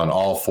drape on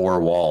all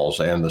 4 walls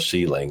and the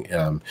ceiling.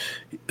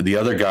 The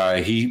other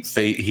guy,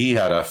 he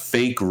had a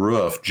fake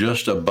roof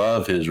just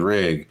above his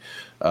rig,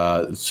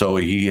 so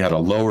he had a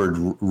lowered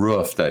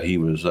roof that he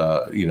was,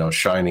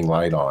 shining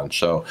light on.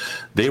 So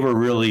they were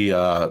really,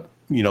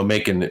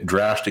 making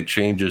drastic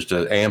changes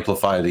to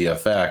amplify the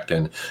effect,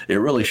 and it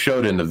really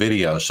showed in the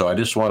video. So I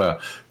just want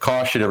to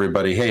caution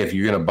everybody, hey, if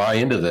you're going to buy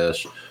into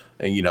this,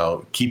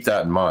 keep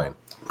that in mind.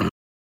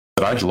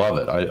 But I love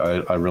it.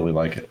 I really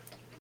like it.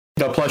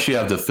 Plus you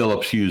have the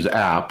Philips Hue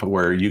app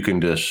where you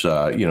can just,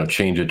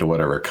 change it to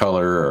whatever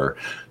color or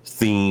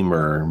theme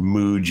or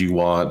mood you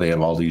want. They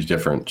have all these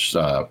different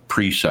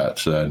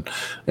presets,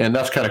 and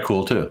that's kind of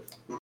cool too.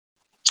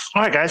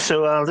 All right, guys.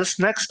 So this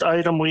next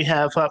item we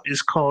have up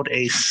is called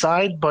a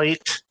side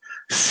bite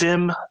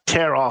SIM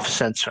tear-off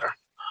sensor.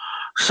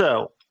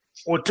 So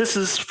what this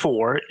is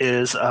for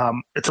is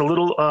it's a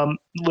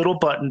little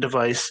button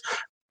device.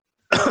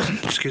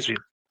 Excuse me.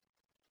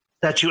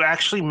 that you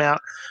actually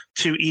mount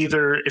to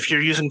either, if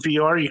you're using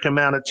VR, you can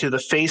mount it to the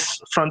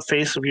front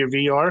face of your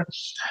VR,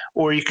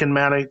 or you can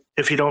mount it,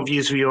 if you don't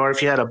use VR,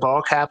 if you had a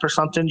ball cap or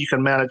something, you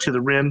can mount it to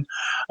the rim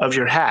of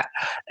your hat.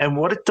 And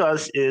what it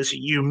does is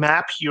you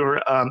map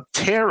your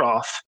tear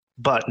off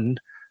button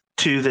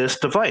to this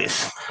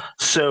device.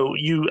 So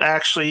you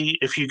actually,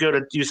 if you go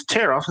to use the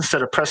tear off,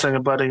 instead of pressing a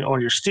button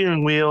on your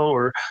steering wheel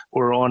or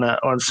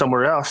on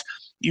somewhere else,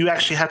 you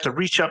actually have to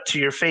reach up to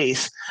your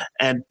face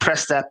and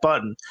press that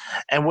button.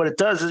 And what it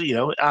does is,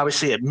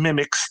 obviously it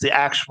mimics the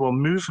actual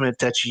movement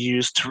that you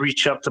use to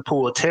reach up to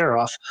pull a tear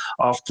off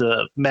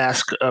the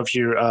mask of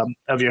your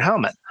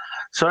helmet.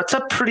 So it's a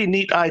pretty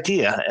neat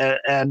idea.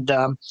 And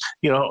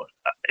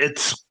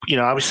it's,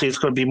 obviously it's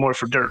going to be more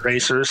for dirt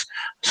racers.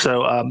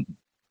 So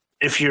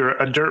if you're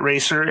a dirt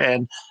racer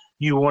and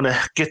you want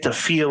to get the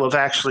feel of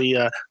actually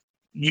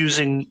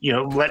using,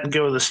 letting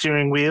go of the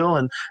steering wheel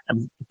and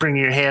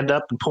bringing your hand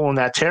up and pulling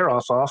that tear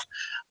off,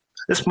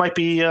 this might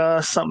be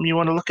something you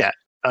want to look at.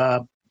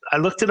 I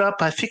looked it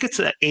up. I think it's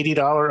an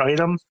 $80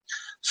 item,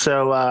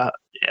 so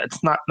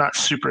it's not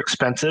super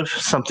expensive.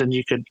 Something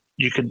you could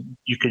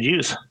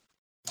use.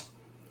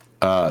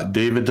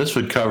 David, this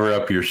would cover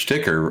up your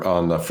sticker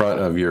on the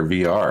front of your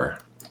VR.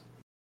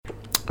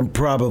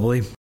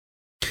 Probably.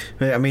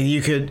 I mean,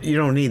 you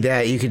don't need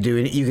that. You could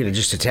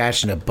just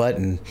attach a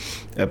button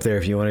up there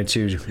if you wanted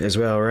to as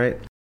well, right?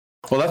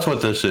 Well, that's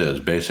what this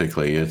is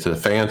basically. It's a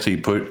fancy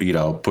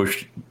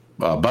push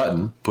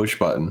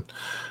button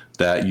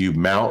that you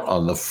mount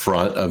on the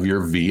front of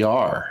your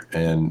VR,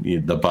 and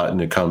the button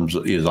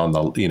is on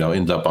the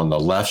ends up on the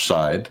left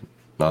side,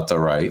 not the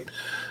right.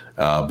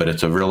 But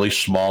it's a really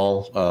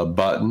small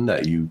button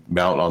that you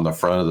mount on the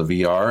front of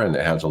the VR, and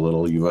it has a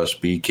little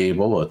USB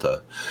cable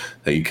that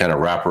you kind of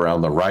wrap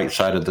around the right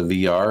side of the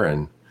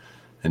VR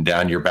and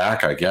down your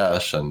back, I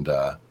guess. And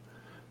I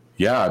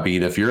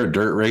mean, if you're a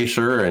dirt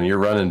racer and you're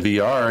running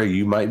VR,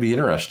 you might be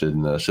interested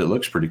in this. It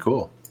looks pretty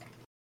cool.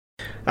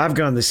 I've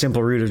gone the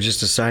simple route of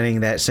just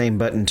assigning that same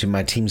button to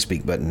my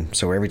TeamSpeak button.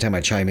 So every time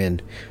I chime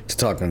in to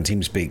talk on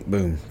TeamSpeak,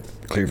 boom,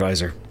 clear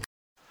visor.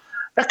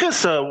 I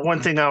guess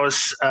one thing I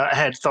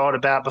had thought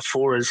about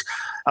before is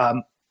I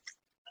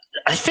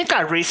think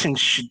iRacing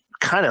should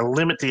kind of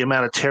limit the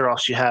amount of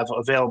tear-offs you have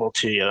available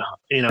to you.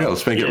 Yeah,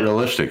 let's make it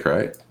realistic,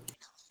 right?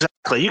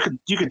 Exactly.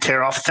 You could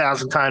tear off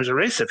 1,000 times a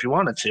race if you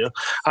wanted to.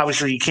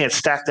 Obviously, you can't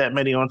stack that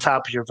many on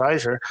top of your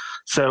visor.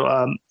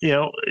 So,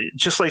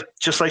 just like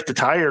the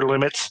tire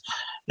limits,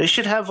 they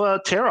should have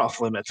tear-off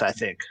limits, I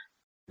think.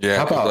 Yeah.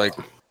 How about,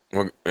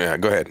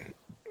 go ahead.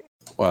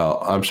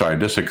 Well, I'm sorry.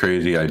 This is a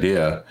crazy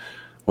idea.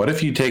 What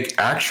if you take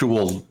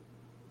actual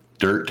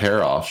dirt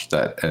tear-offs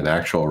that an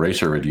actual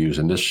racer would use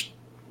and just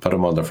put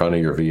them on the front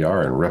of your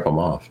VR and rip them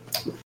off?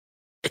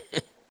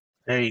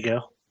 There you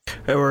go.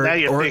 Or now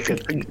you're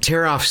thinking.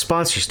 Tear off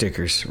sponsor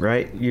stickers,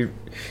 right?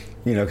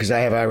 Because I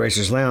have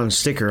iRacers Lounge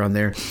sticker on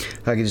there.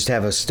 I could just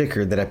have a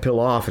sticker that I peel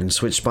off and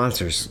switch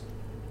sponsors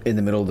in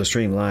the middle of the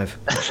stream live.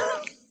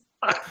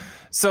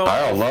 So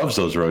Kyle loves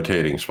those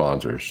rotating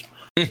sponsors.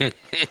 If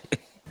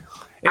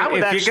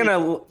you're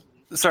gonna,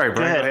 sorry,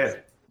 Brian, go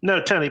ahead. No,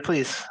 Tony,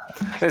 please.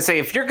 I say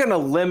if you're gonna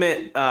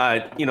limit,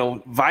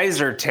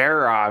 visor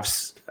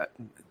tear-offs,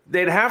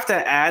 they'd have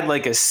to add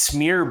like a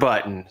smear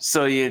button.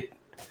 So you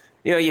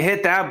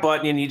hit that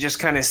button and you just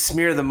kind of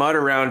smear the mud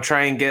around,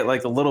 try and get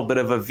like a little bit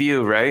of a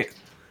view, right?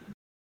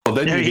 Well,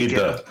 then you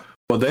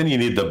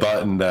need the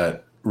button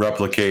that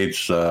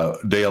replicates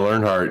Dale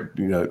Earnhardt,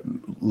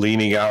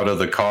 leaning out of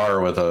the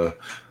car with a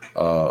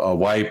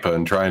wipe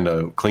and trying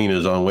to clean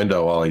his own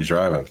window while he's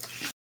driving.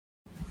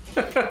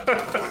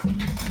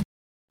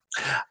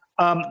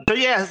 But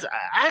yeah,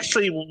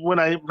 actually, when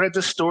I read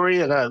the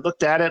story and I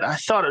looked at it, I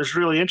thought it was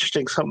really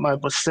interesting. Something I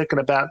was thinking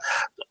about.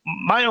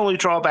 My only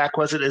drawback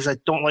is I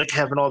don't like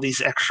having all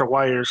these extra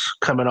wires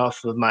coming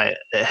off of my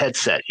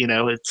headset.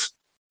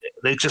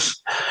 They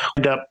just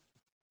end up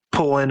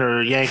pulling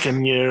or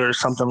yanking you or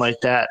something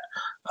like that.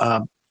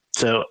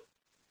 So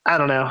I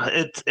don't know.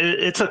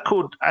 It's a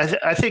cool.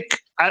 I think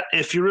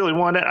if you really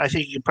want it, I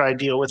think you could probably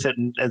deal with it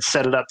and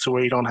set it up to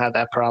where you don't have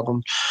that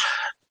problem.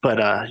 But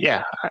I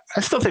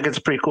still think it's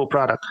a pretty cool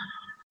product.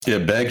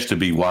 It begs to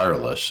be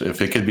wireless.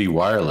 If it could be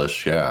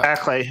wireless, yeah.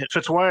 Exactly. If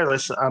it's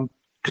wireless, I'm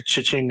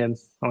ka-ching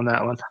on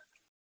that one.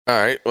 All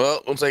right.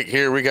 Well, looks like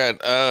here we got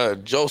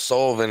Joe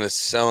Sullivan is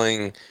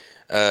selling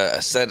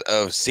a set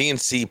of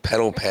CNC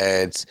pedal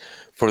pads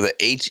for the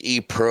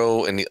HE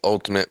Pro and the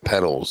Ultimate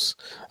pedals.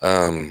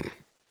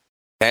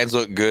 Pads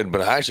look good,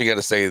 but I actually got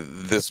to say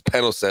this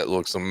pedal set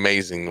looks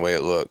amazing the way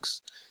it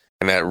looks.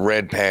 And that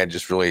red pad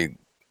just really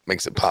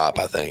makes it pop,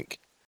 I think.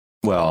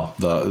 Well,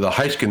 the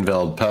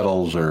Heiskenveld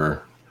pedals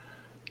are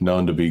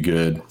known to be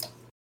good,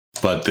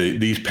 but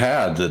these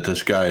pads that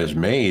this guy has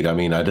made, I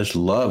mean, I just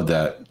love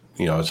that.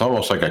 It's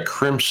almost like a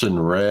crimson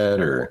red,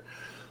 or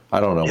I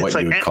don't know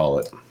what you would call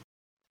it.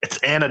 It's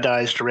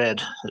anodized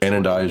red.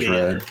 Anodized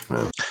red.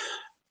 Yeah.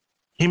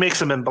 He makes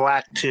them in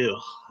black too.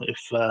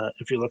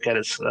 If you look at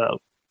his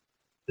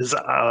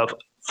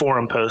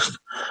forum post.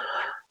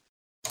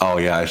 Oh,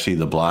 yeah, I see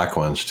the black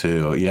ones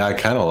too. Yeah, I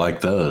kind of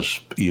like those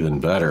even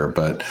better.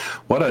 But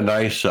what a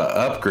nice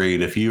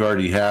upgrade if you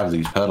already have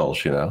these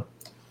pedals, you know?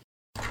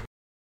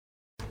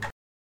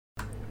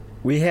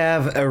 We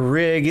have a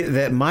rig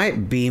that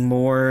might be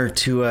more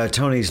to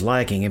Tony's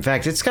liking. In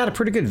fact, it's got a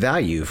pretty good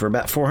value for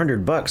about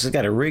 $400. It's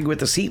got a rig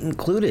with the seat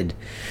included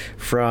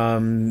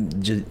from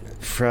GTR,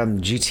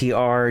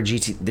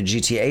 the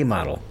GTA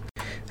model.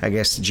 I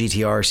guess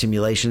GTR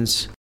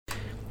Simulations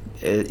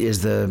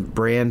is the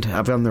brand.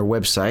 I've on their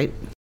website.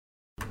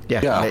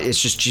 Yeah,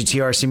 it's just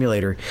GTR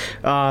Simulator.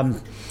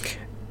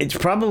 It's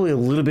probably a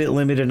little bit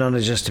limited on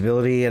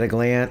adjustability at a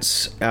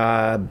glance,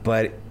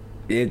 but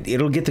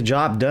it'll get the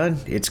job done.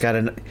 It's got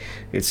a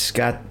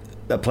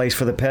place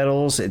for the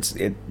pedals.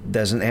 It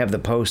doesn't have the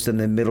post in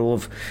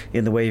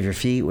the way of your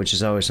feet, which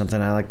is always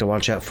something I like to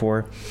watch out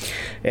for.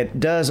 It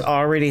does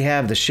already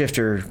have the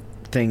shifter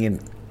thing in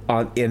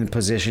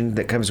position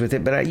that comes with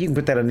it, but you can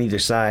put that on either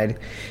side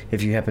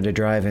if you happen to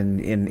drive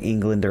in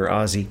England or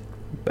Aussie.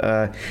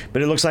 But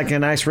it looks like a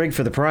nice rig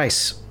for the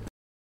price.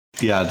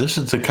 Yeah, this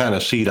is the kind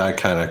of seat I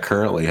kind of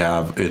currently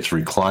have. It's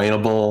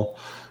reclinable.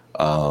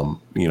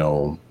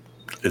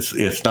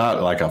 It's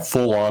not like a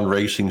full-on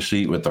racing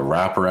seat with the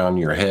wrap around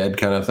your head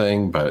kind of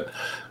thing, but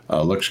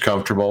looks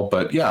comfortable.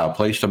 But yeah, a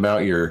place to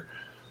mount your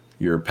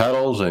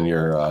pedals and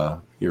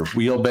your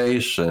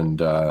wheelbase, and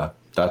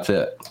that's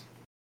it.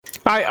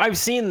 I've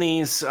seen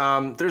these.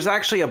 There's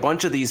actually a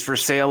bunch of these for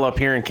sale up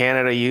here in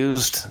Canada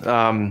used.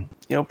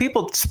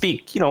 People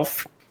speak,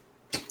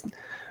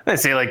 I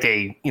say like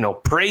they,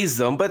 praise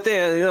them, but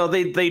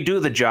they do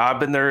the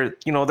job, and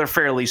they're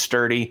fairly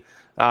sturdy.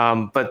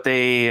 But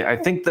I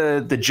think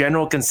the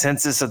general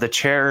consensus of the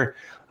chair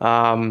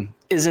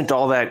isn't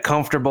all that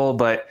comfortable,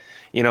 but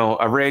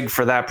a rig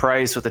for that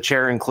price with the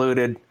chair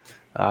included,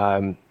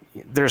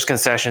 there's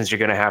concessions you're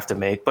going to have to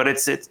make, but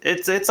it's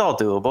all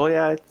doable.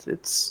 Yeah,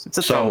 it's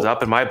a thumbs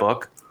up in my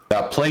book.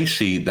 That play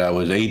seat that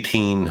was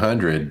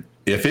 $1,800,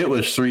 if it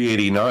was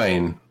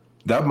 $389,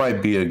 that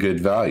might be a good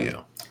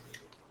value.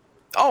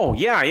 Oh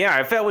yeah.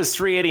 If that was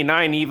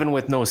 $389, even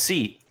with no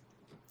seat,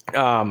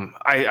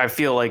 I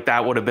feel like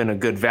that would have been a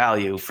good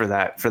value for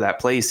that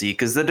play seat,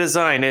 because the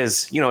design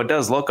is, it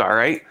does look all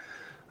right.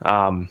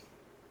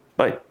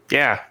 But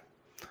yeah,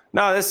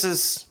 no, this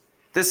is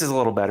a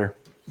little better.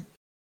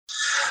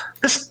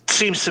 This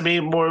seems to me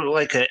more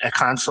like a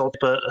console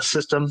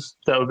system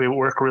that would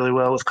work really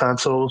well with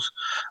consoles,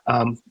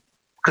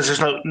 because there's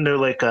no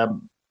like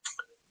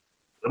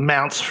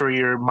mounts for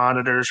your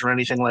monitors or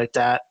anything like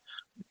that,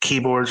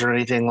 keyboards or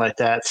anything like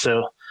that.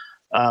 So,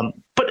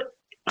 but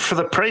for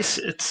the price,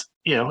 it's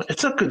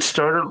a good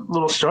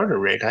little starter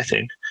rig, I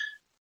think.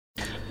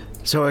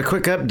 So a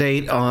quick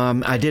update.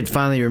 I did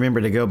finally remember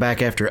to go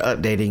back after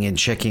updating and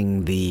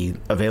checking the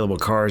available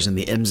cars in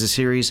the IMSA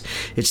series.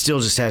 It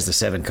still just has the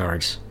 7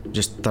 cards.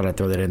 Just thought I'd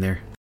throw that in there.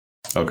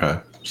 Okay.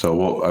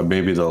 So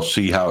maybe they'll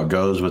see how it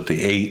goes with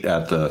the 8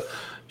 at the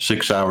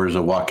 6 hours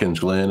of Watkins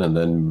Glen, and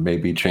then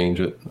maybe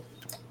change it.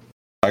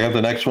 I got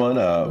the next one,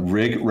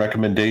 rig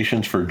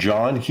recommendations for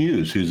John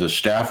Hughes, who's a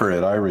staffer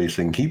at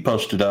iRacing. He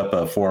posted up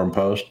a forum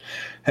post.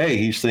 Hey,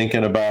 he's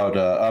thinking about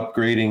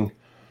upgrading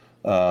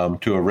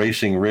to a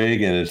racing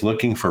rig and is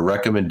looking for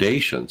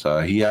recommendations.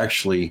 He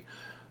actually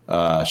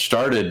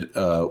started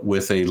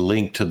with a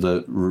link to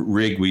the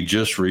rig we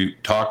just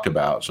talked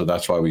about, so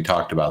that's why we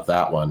talked about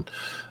that one,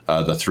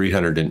 the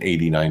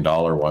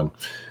 $389 one.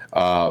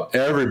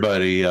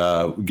 Everybody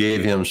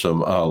gave him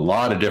a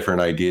lot of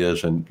different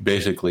ideas, and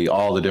basically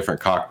all the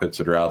different cockpits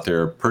that are out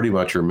there pretty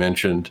much are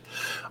mentioned.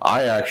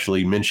 I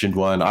actually mentioned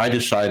one. I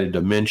decided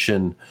to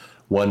mention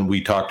one we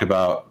talked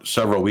about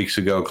several weeks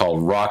ago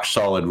called Rock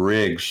Solid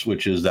Rigs,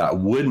 which is that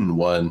wooden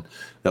one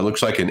that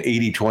looks like an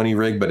 80-20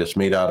 rig, but it's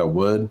made out of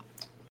wood.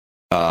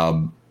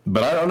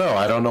 But I don't know.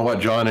 I don't know what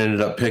John ended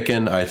up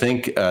picking. I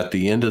think at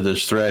the end of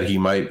this thread, he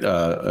might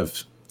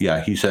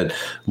he said,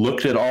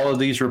 looked at all of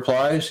these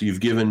replies.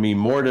 You've given me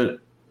more to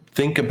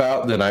think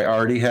about than I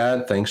already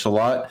had. Thanks a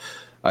lot.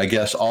 I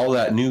guess all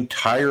that new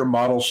tire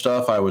model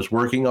stuff I was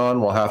working on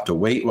will have to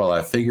wait while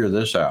I figure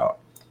this out.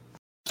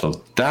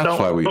 So that's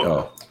why we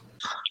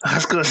I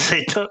was going to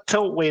say,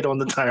 don't wait on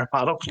the tire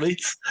model,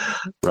 please.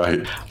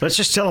 Right. Let's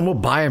just tell him we'll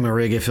buy him a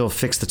rig if he'll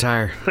fix the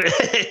tire.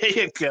 There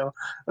you go.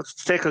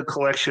 Let's take a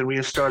collection. We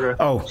can start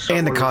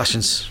and the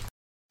cautions.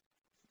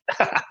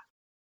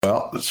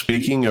 Well,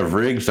 speaking of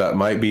rigs that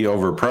might be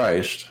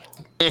overpriced.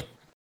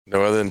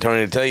 No other than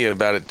Tony to tell you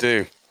about it,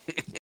 too.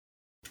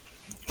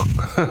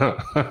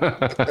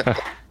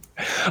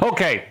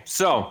 Okay,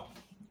 so,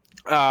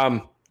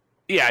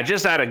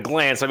 just at a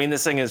glance, I mean,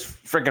 this thing is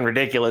freaking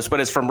ridiculous, but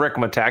it's from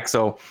Ricmotech,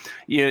 so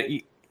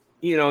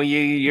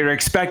you're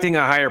expecting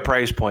a higher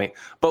price point.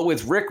 But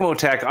with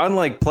Ricmotech,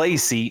 unlike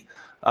Playseat,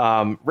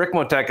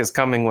 Ricmotech is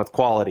coming with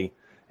quality,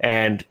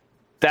 and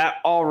that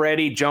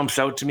already jumps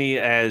out to me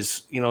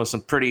as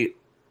some pretty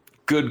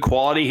good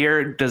quality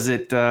here. Does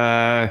it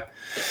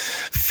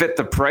fit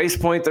the price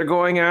point they're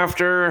going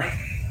after?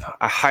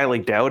 I highly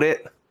doubt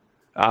it.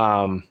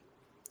 But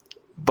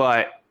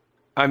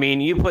I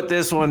mean, you put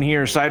this one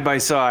here side by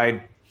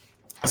side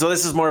So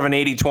this is more of an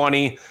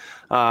 80-20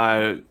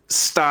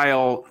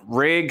 style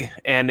rig,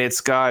 and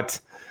it's got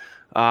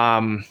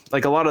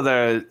like a lot of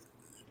the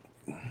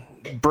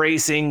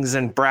bracings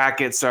and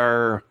brackets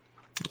are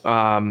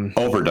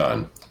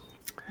overdone.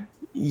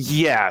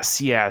 Yes.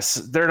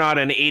 They're not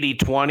an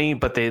 80-20,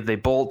 but they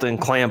bolt and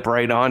clamp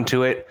right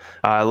onto it,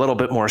 a little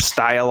bit more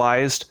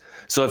stylized.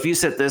 So if you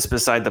sit this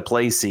beside the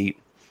play seat,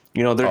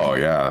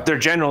 they're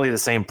generally the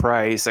same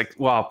price. Like,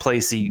 well, play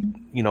seat,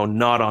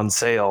 not on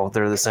sale,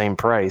 they're the same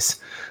price.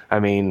 I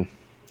mean,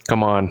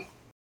 come on.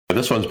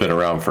 This one's been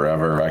around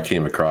forever. I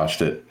came across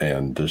it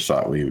and just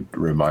thought we would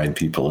remind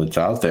people it's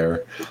out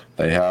there.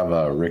 They have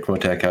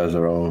Ricmotech has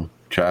their own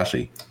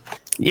chassis.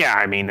 Yeah,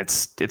 I mean,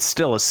 it's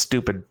still a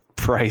stupid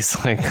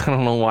price. Like, I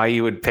don't know why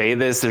you would pay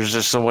this. There's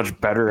just so much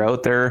better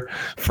out there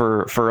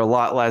for a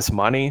lot less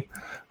money.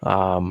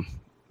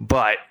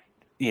 But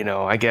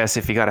I guess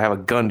if you got to have a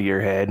gun to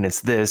your head and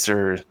it's this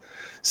or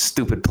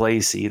stupid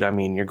play seat, I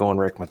mean, you're going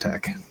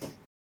Ricmotech.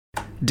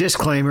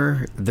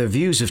 Disclaimer, the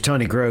views of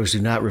Tony Groves do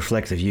not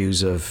reflect the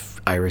views of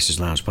iRacers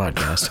Lounge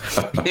podcast.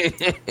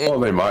 Well,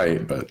 they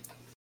might, but...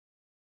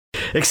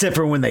 Except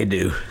for when they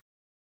do.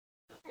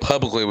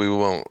 Publicly, we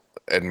won't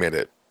admit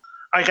it.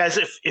 All right, guys,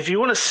 if you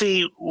want to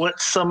see what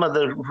some of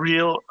the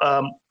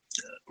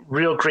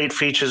real great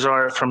features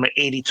are from an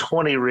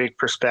 80-20 rig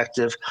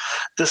perspective,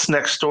 this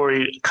next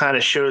story kind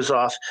of shows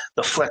off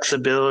the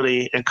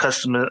flexibility and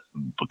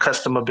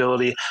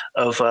customability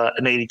of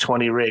an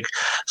 80-20 rig.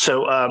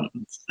 So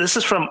this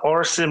is from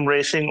RSim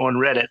Racing on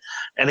Reddit,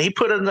 and he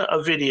put in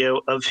a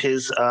video of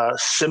his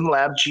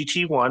SimLab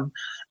GT1,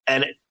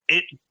 and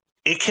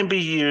it can be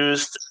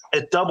used.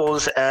 It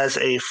doubles as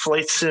a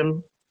flight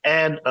sim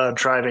and a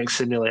driving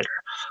simulator.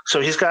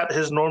 So he's got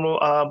his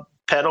normal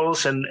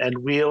pedals and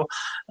wheel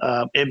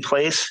in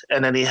place,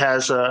 and then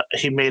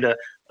he made a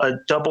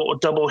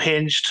double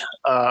hinged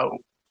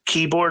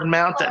keyboard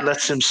mount that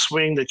lets him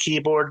swing the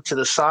keyboard to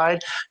the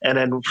side and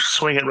then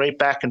swing it right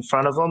back in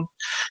front of him.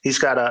 He's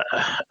got a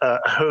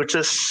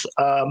HOTUS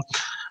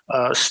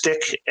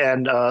stick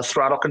and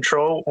throttle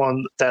control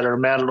that are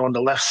mounted on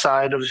the left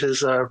side of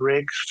his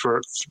rig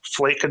for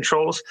flight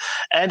controls,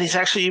 and he's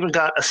actually even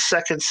got a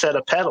second set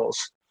of pedals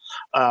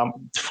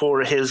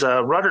for his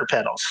rudder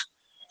pedals.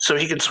 So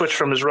he can switch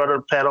from his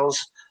rudder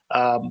pedals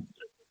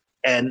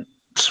and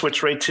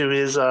switch right to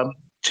his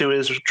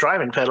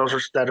driving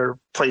pedals that are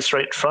placed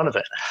right in front of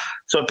it.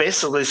 So it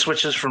basically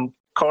switches from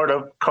car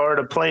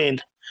to plane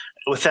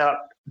without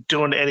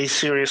doing any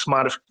serious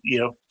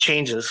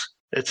changes.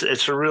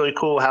 It's really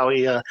cool how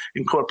he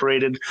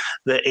incorporated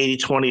the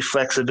 80-20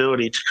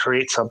 flexibility to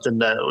create something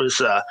that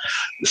was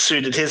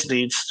suited his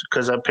needs,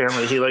 because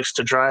apparently he likes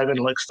to drive and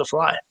likes to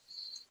fly.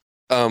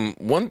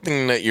 One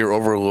thing that you're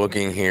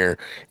overlooking here,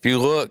 if you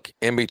look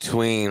in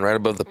between, right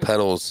above the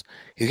pedals,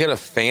 he's got a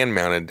fan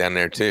mounted down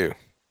there too.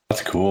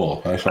 That's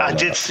cool. I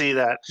did see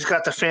that. He's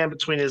got the fan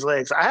between his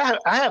legs. I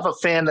have a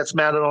fan that's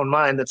mounted on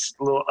mine that's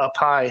a little up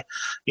high,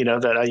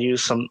 that I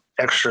use some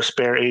extra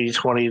spare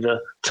 80-20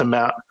 to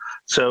mount.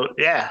 So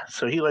yeah,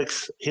 so he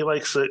likes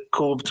it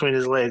cool between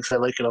his legs. I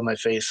like it on my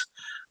face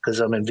because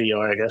I'm in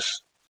VR, I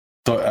guess.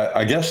 So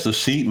I guess the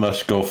seat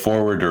must go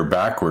forward or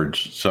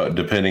backwards, so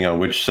depending on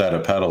which set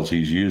of pedals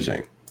he's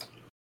using.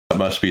 That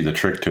must be the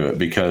trick to it,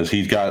 because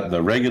he's got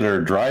the regular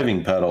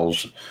driving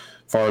pedals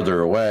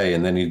farther away,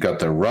 and then he's got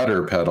the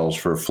rudder pedals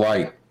for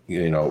flight,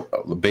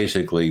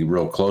 basically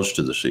real close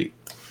to the seat.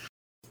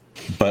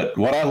 But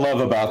what I love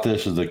about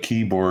this is the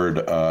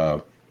keyboard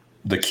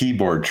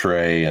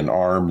tray and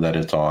arm that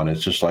it's on.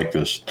 It's just like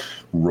this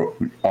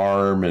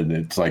arm, and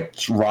it's like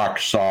rock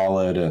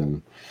solid,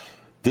 and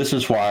this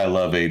is why I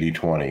love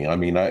 80-20. I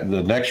mean,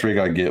 the next rig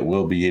I get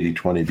will be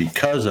 80-20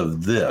 because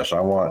of this. I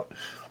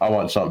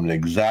want something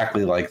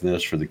exactly like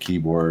this for the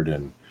keyboard,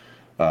 and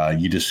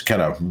you just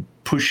kind of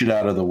push it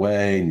out of the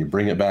way and you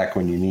bring it back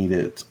when you need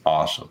it. It's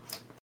awesome.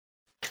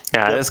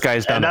 Yeah, this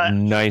guy's done a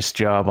nice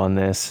job on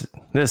this.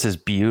 This is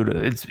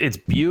beautiful. It's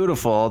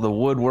beautiful. All the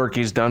woodwork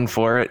he's done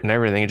for it and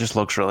everything. It just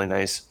looks really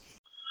nice.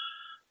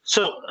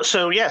 So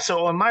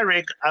on my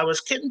rig, I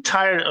was getting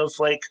tired of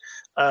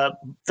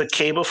the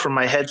cable from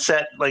my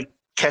headset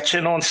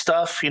catching on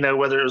stuff,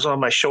 whether it was on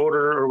my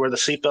shoulder or where the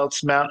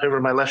seatbelts mount over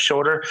my left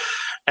shoulder.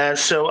 And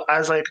so I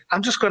was like,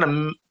 I'm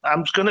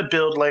gonna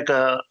build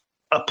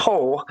a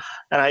pole,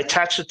 and I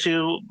attach it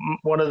to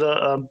one of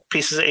the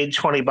pieces of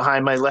 80-20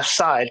 behind my left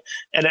side,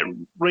 and it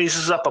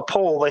raises up a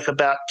pole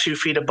about 2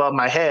 feet above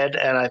my head,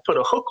 and I put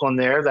a hook on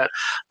there that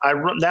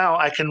now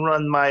I can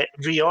run my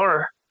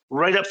VR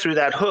right up through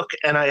that hook,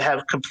 and I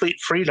have complete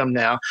freedom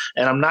now,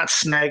 and I'm not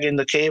snagging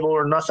the cable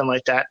or nothing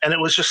like that. And it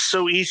was just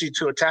so easy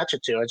to attach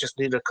it to. I just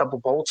need a couple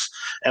bolts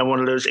and one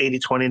of those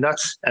 80-20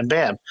 nuts, and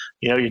bam,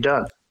 you're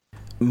done.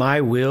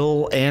 My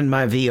wheel and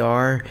my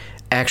VR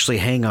actually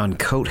hang on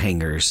coat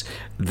hangers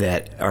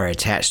that are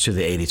attached to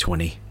the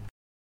 80-20.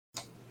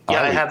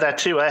 Yeah, I have that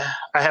too. I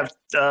have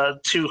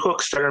 2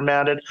 hooks that are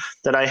mounted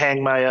that I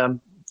hang my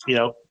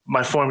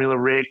my Formula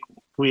rig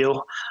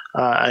wheel,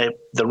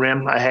 the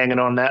rim, I hang it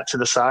on that to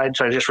the side,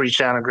 so I just reach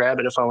down and grab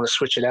it if I want to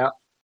switch it out.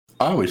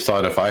 I always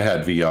thought if I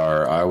had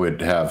VR, I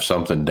would have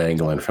something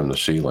dangling from the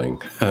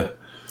ceiling.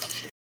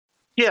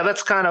 Yeah,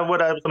 that's kind of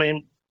what I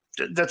mean.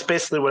 That's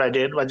basically what I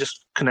did. I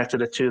just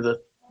connected it to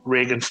the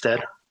rig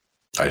instead.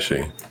 I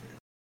see.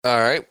 All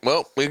right.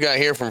 Well, we've got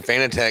here from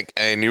Fanatec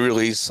a new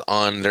release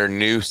on their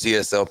new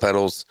CSL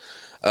pedals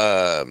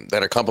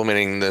that are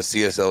complementing the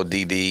CSL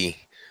DD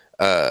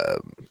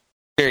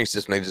steering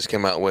system they just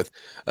came out with.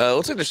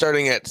 Looks like they're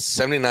starting at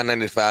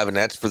 $79.95, and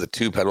that's for the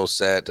 2-pedal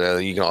set.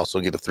 You can also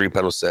get a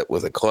 3-pedal set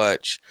with a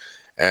clutch.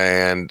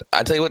 And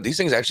I tell you what, these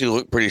things actually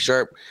look pretty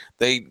sharp.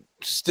 They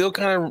still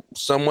kind of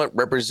somewhat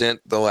represent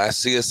the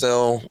last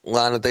CSL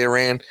line that they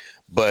ran,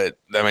 but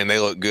I mean, they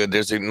look good.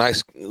 There's a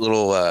nice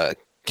little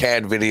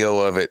CAD video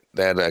of it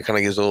that kind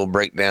of gives a little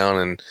breakdown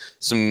and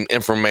some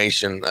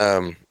information.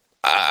 I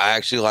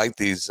actually like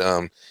these.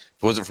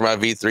 If it wasn't for my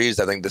V3s,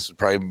 I think this would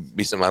probably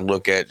be something I'd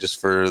look at just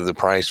for the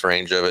price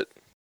range of it.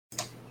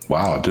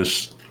 Wow,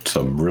 just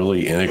some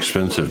really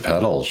inexpensive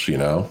pedals,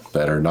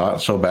 that are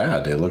not so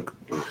bad. They look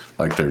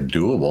like they're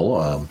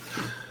doable.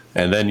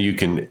 And then you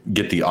can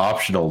get the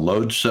optional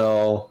load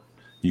cell.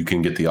 You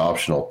can get the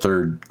optional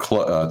third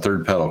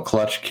pedal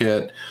clutch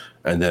kit,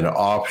 and then an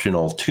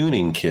optional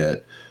tuning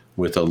kit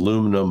with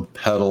aluminum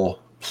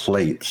pedal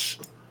plates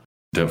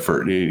to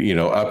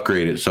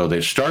upgrade it. So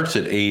it starts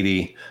at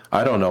 80.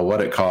 I don't know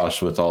what it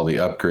costs with all the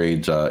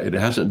upgrades. It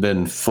hasn't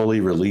been fully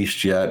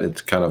released yet.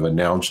 It's kind of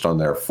announced on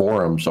their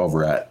forums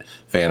over at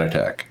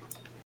Fanatec.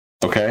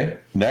 Okay,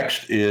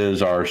 next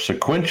is our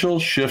sequential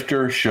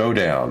shifter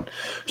showdown.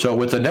 So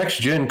with the next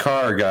gen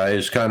car,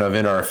 guys, kind of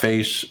in our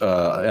face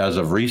as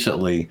of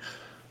recently,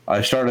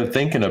 I started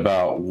thinking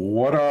about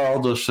what are all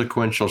the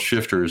sequential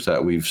shifters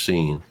that we've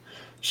seen.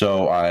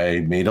 So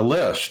I made a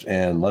list,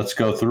 and let's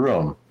go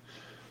through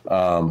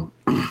them.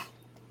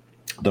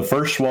 The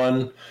first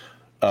one,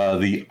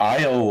 the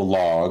IO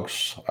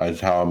logs,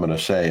 is how I'm going to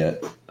say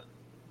it.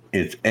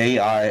 It's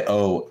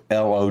AIOLOGS.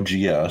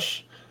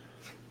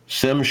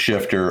 Sim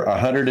shifter,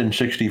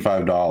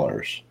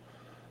 $165.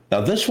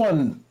 Now this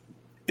one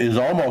is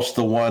almost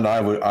the one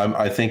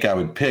I think I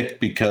would pick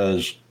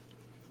because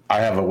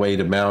I have a way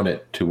to mount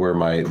it to where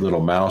my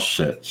little mouse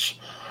sits.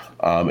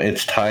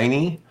 It's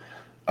tiny.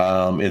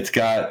 It's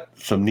got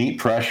some neat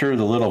pressure.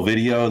 The little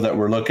video that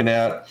we're looking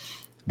at,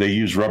 they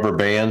use rubber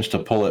bands to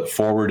pull it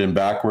forward and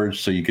backwards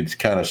so you could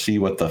kind of see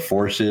what the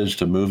force is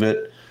to move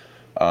it.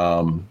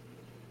 Kind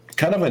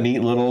of a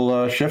neat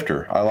little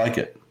shifter. I like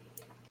it.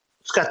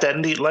 It's got that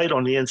neat light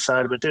on the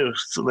inside of it too.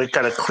 So they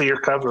got a clear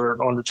cover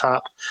on the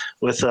top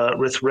with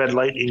red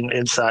lighting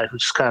inside,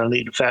 which is kind of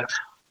neat effect.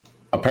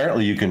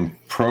 Apparently, you can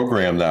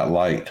program that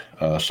light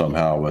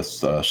somehow with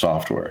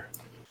software.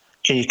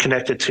 Can you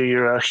connect it to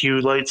your Hue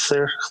lights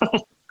there?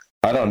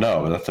 I don't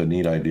know. That's a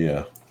neat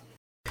idea.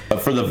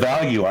 But for the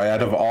value,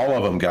 out of all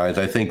of them, guys,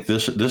 I think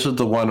this is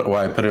the one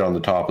why I put it on the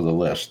top of the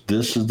list.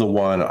 This is the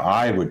one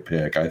I would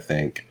pick, I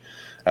think,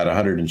 at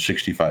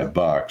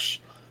 $165.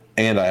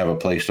 And I have a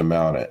place to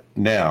mount it.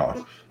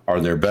 Now, are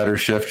there better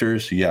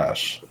shifters?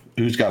 Yes.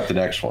 Who's got the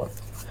next one?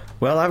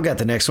 Well, I've got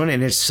the next one,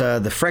 and it's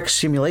the Frex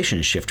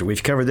Simulation Shifter.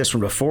 We've covered this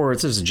one before.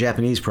 This is a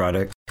Japanese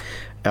product.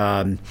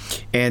 And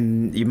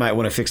you might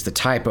want to fix the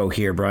typo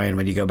here, Brian,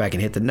 when you go back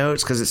and hit the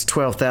notes, because it's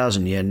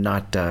 12,000 yen,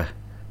 not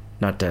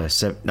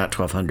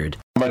 1,200.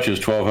 How much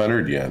is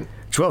 1,200 yen?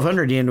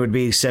 1,200 yen would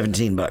be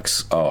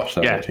 $17. Oh,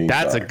 17.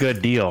 Yeah, that's a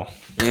good deal.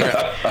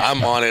 Yeah,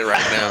 I'm on it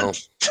right now.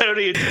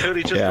 Tony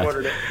just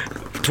ordered it.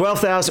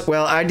 12,000.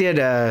 Well, I did.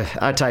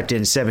 I typed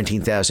in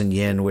 17,000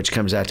 yen, which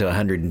comes out to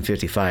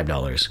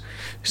 $155.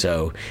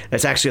 So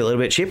that's actually a little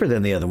bit cheaper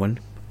than the other one.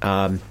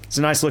 It's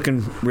a nice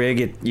looking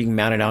rig. You can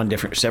mount it on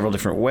several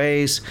different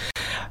ways.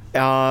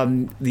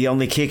 The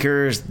only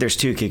kickers, there's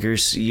two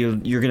kickers.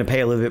 You're going to pay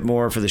a little bit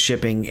more for the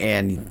shipping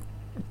and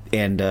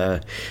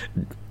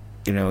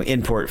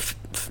import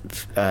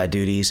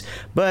duties,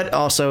 but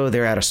also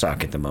they're out of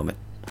stock at the moment.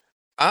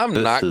 I'm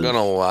not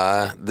gonna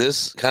lie.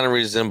 This kind of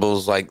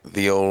resembles like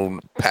the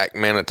old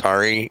Pac-Man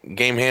Atari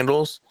game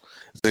handles.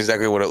 It's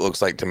exactly what it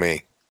looks like to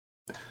me.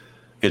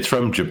 It's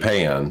from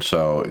Japan,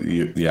 so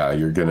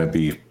you're going to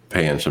be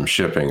paying some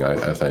shipping,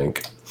 I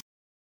think.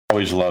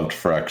 Always loved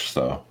Frex,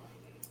 though.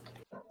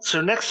 So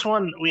next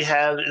one we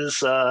have is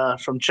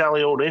from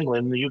jolly old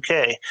England, the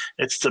UK.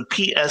 It's the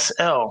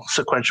PSL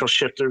Sequential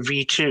Shifter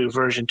V2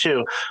 version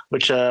 2,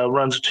 which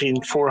runs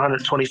between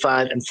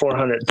 425 and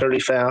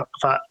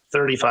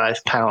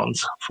 435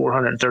 pounds.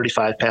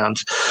 435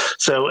 pounds.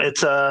 So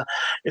it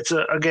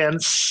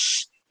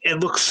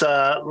looks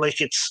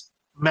like it's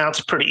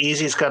mounts pretty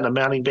easy. It's got a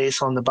mounting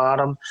base on the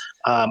bottom.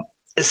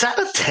 Is that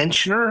a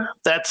tensioner?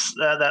 That's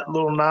that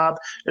little knob.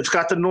 It's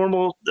got the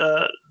normal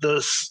the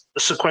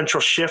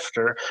sequential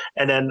shifter,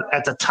 and then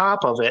at the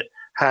top of it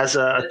has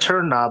a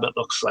turn knob. It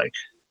looks like.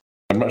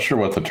 I'm not sure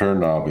what the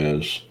turn knob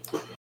is.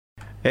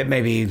 It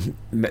may be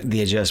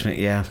the adjustment.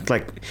 Yeah,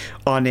 like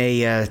on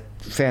a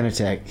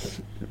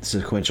Fanatec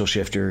sequential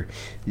shifter,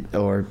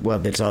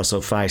 it's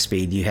also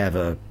 5-speed. You have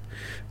a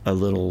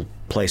little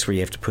place where you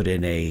have to put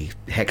in a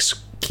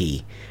hex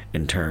key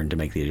and turn to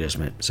make the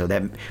adjustment. So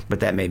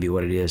that may be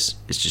what it is.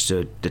 It's just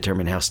to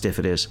determine how stiff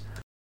it is.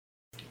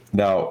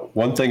 Now,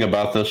 one thing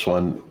about this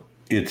one,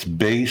 it's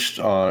based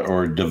on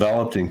or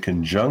developed in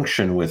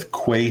conjunction with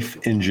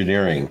Quaif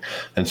Engineering.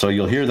 And so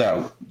you'll hear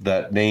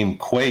that name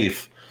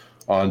Quaif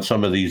on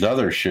some of these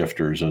other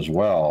shifters as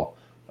well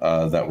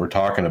that we're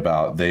talking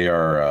about. They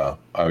are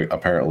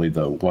apparently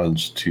the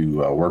ones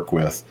to work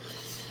with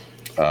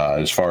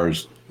as far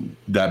as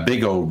that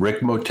big old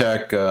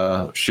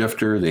Ricmotech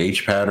shifter, the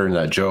H pattern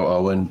that Joe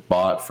Owen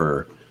bought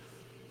for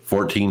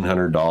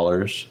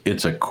 $1,400.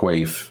 It's a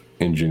Quaif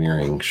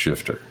Engineering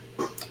shifter.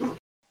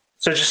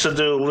 So just to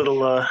do a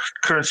little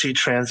currency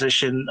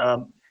transition,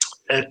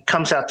 it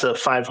comes out to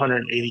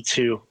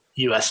 $582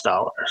 US.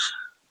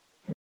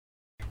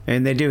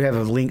 And they do have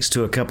links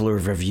to a couple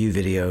of review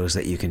videos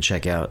that you can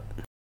check out.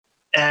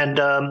 And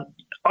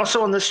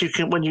also on this,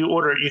 when you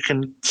order it, you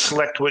can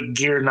select what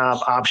gear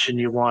knob option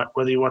you want,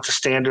 whether you want the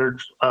standard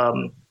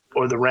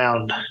or the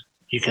round.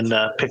 You can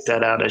pick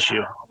that out as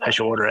you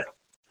order it.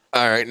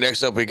 All right,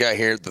 next up we got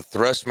here the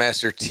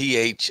Thrustmaster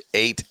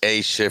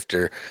TH8A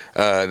shifter,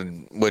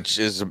 which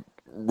is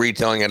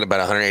retailing at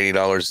about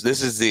 $180.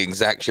 This is the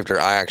exact shifter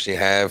I actually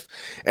have,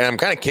 and I'm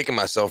kind of kicking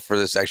myself for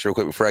this actually real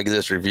quick before I get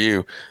this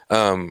review.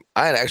 I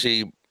had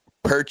actually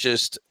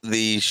purchased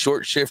the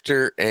short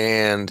shifter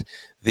and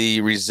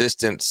the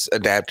resistance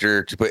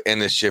adapter to put in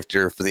the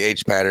shifter for the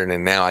H pattern,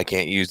 and now I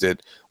can't use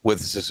it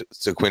with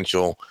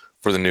sequential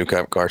for the new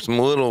cup car. So I'm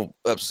a little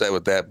upset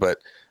with that, but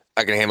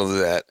I can handle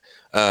that.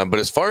 But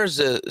as far as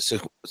the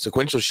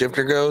sequential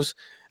shifter goes,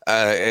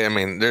 I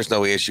mean, there's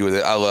no issue with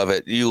it. I love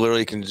it. You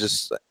literally can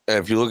just,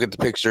 if you look at the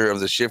picture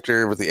of the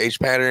shifter with the H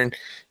pattern,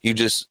 you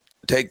just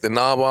take the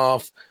knob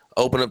off,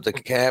 open up the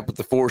cap with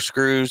the 4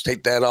 screws,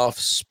 take that off,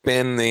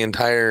 spin the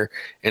entire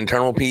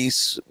internal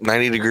piece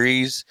 90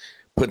 degrees,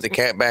 put the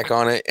cap back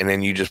on it, and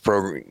then you just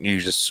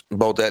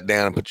bolt that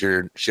down and put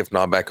your shift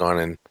knob back on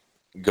and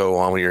go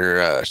on with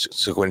your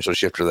sequential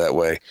shifter that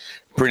way.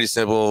 Pretty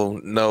simple,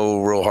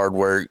 no real hard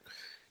work.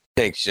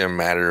 Takes you a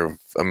matter of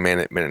a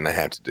minute and a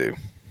half to do.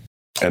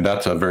 And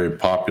that's a very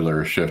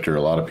popular shifter.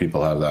 A lot of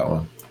people have that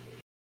one.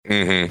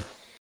 Mm-hmm.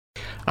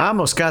 I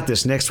almost got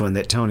this next one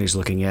that Tony's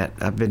looking at.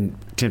 I've been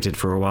tempted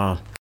for a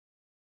while.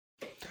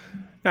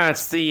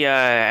 That's the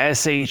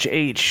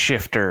SH8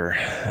 shifter.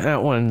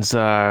 That one's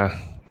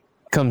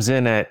comes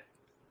in at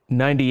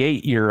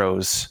 98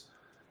 euros.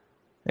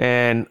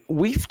 And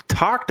we've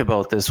talked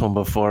about this one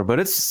before, but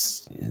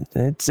it's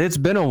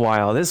been a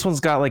while. This one's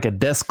got like a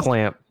desk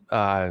clamp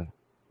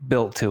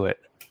built to it.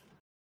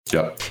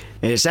 Yep.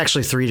 And it's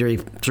actually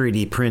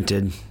 3D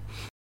printed.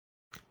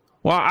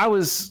 Well, I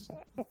was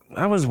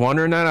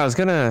wondering that. I was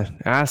gonna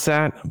ask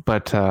that,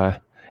 but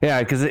yeah,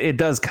 because it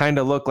does kind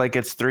of look like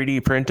it's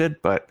 3D printed.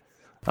 But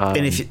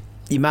and if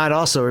you might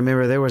also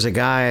remember, there was a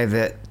guy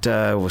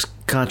that was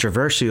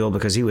controversial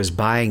because he was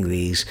buying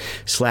these,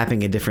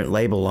 slapping a different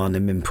label on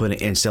them,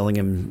 and selling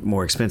them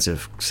more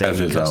expensive, saying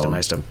he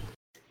customized them.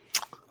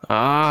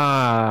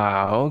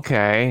 Ah,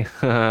 okay.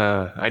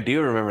 I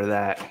do remember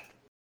that.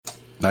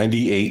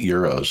 98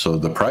 euros. So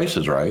the price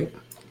is right.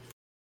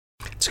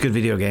 It's a good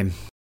video game.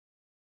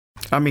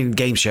 I mean,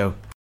 game show.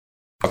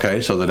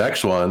 Okay, so the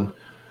next one,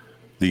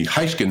 the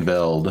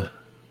Heiskenveld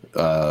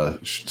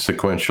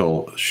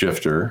sequential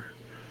shifter,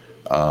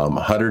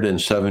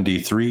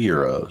 173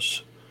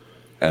 euros.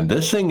 And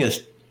this thing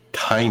is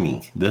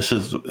tiny. That's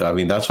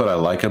what I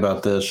like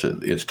about this.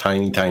 It's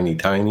tiny, tiny,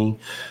 tiny,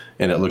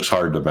 and it looks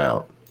hard to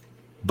mount.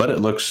 But it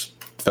looks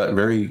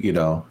very,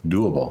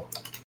 doable.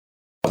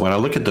 When I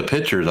look at the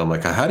pictures, I'm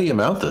like, how do you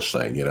mount this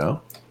thing,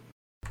 That's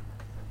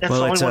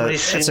well, only one we've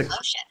seen.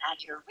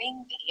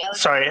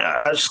 Sorry,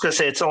 I was just going to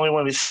say it's only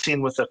one we've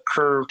seen with a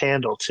curved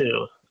handle,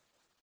 too.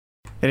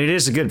 And it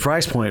is a good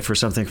price point for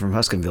something from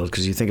Huskenville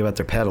because you think about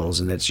their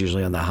pedals, and that's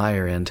usually on the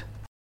higher end.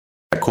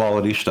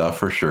 Quality stuff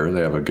for sure.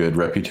 They have a good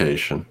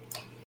reputation.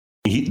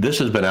 This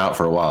has been out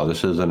for a while.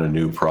 This isn't a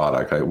new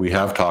product. We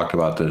have talked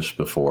about this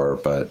before,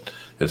 but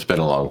it's been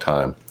a long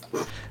time.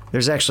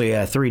 There's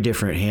actually 3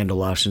 different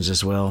handle options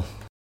as well.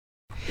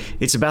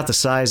 It's about the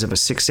size of a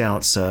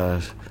 6-ounce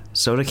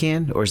soda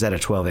can, or is that a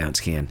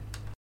 12-ounce can?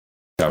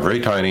 Yeah, very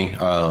tiny.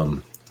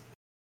 I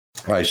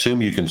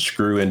assume you can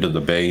screw into the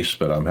base,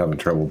 but I'm having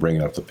trouble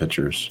bringing up the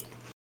pictures.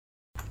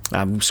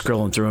 I'm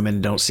scrolling through them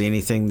and don't see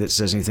anything that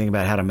says anything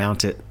about how to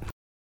mount it.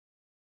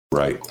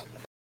 Right.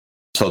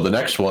 So the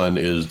next one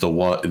is the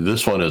one.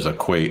 This one is a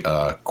Quaif,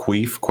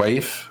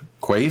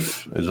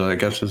 I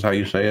guess is how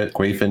you say it.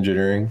 Quaif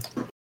Engineering.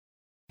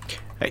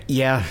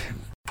 Yeah.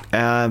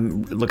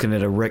 Looking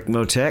at a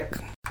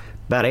Ricmotech,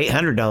 about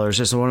 $800.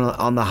 Just one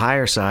on the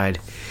higher side.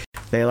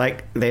 They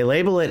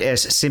label it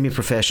as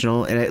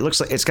semi-professional, and it looks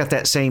like it's got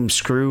that same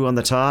screw on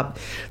the top.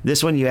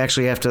 This one you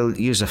actually have to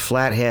use a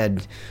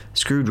flathead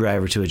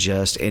screwdriver to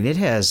adjust, and it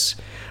has.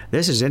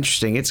 This is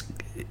interesting.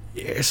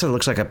 It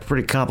looks like a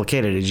pretty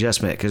complicated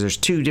adjustment because there's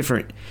 2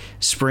 different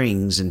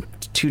springs and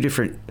 2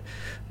 different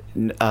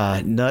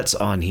nuts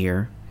on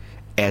here,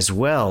 as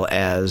well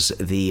as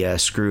the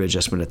screw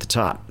adjustment at the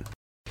top.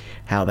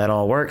 How that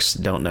all works,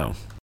 don't know.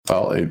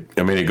 Well,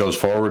 it goes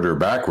forward or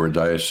backwards.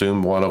 I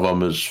assume one of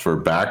them is for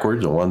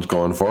backwards and one's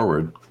going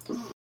forward.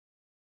 You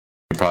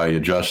probably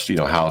adjust,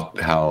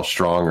 how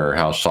strong or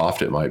how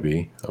soft it might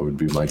be. That would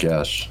be my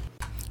guess.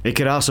 It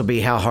could also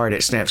be how hard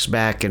it snaps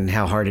back and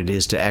how hard it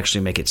is to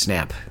actually make it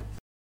snap.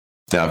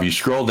 Now, if you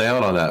scroll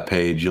down on that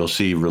page, you'll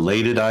see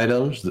related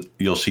items.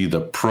 You'll see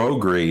the pro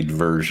grade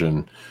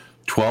version,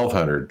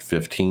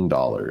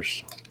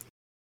 $1,215.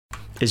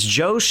 Is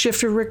Joe's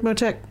shifter Rick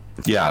Motec?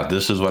 Yeah,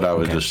 this is what I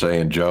was just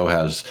saying. Joe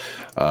has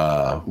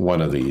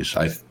one of these.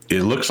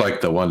 It looks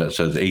like the one that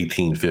says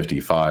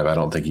 $1,855. I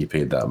don't think he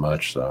paid that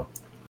much, though.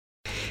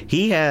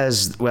 He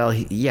has, he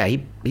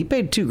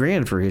paid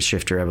 $2,000 for his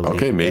shifter, I believe.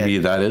 Okay, maybe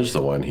that is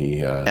the one he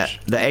has.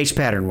 The H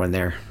pattern one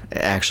there,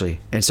 actually.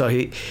 And so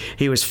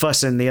he was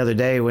fussing the other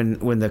day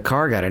when the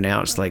car got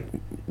announced, like,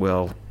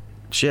 well,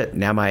 shit,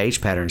 now my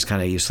H pattern's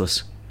kind of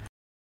useless.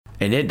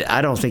 And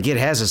I don't think it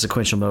has a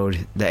sequential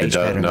mode, the H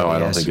pattern. No, I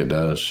don't think it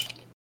does.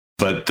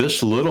 But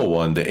this little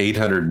one, the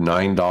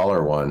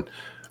 $809 one,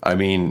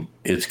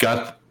 it's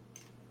got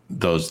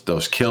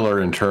those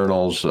killer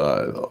internals,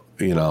 the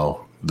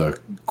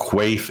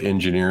Quaif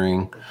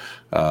engineering,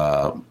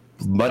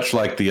 much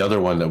like the other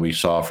one that we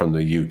saw from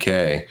the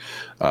UK.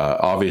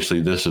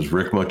 Obviously, this is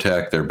Rick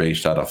Motec. They're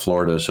based out of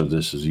Florida, so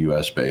this is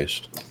U.S.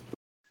 based.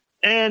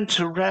 And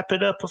to wrap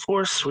it up, of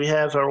course, we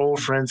have our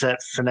old friends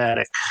at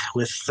Fanatic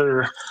with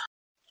their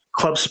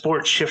Club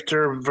Sport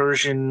Shifter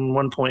version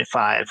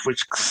 1.5,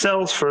 which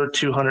sells for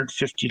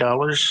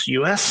 $250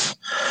 US.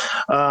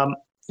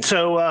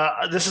 So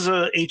this is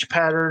a H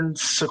pattern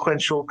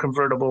sequential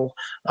convertible.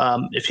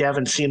 If you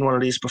haven't seen one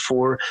of these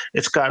before,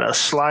 it's got a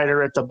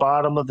slider at the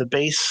bottom of the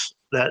base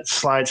that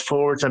slides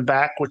forwards and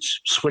back, which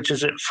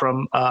switches it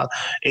from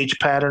H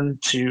pattern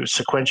to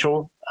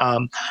sequential.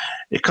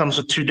 It comes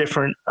with two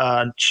different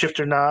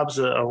shifter knobs,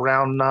 a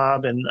round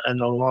knob and an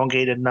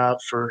elongated knob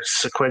for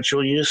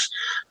sequential use.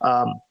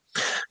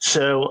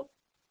 So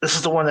this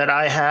is the one that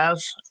I have.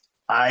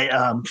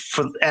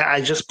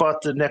 I just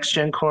bought the next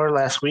gen car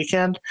last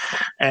weekend,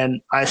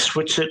 and I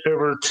switched it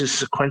over to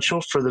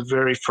sequential for the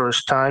very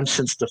first time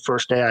since the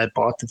first day I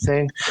bought the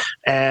thing,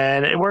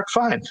 and it worked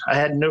fine. I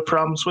had no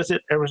problems with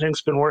it.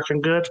 Everything's been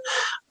working good.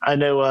 I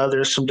know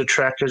there's some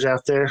detractors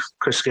out there,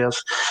 Chris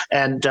Scales,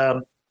 and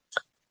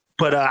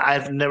but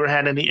I've never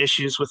had any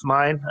issues with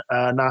mine.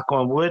 Knock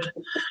on wood,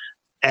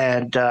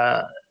 and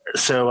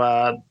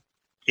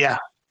yeah,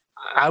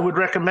 I would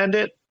recommend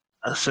it.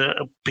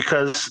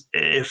 Because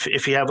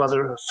if you have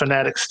other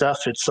Fanatic stuff,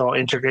 it's all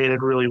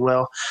integrated really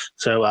well.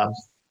 So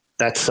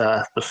that's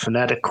the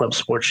Fanatic Club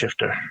Sport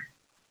Shifter.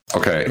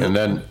 Okay, and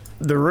then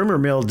the rumor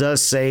mill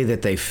does say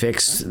that they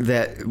fixed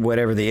that,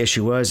 whatever the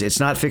issue was. It's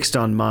not fixed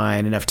on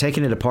mine, and I've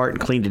taken it apart and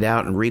cleaned it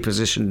out and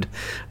repositioned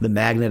the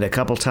magnet a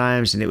couple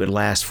times, and it would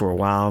last for a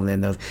while. And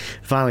then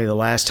finally the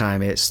last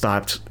time it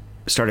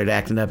started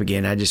acting up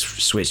again, I just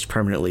switched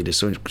permanently to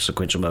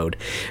sequential mode.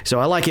 So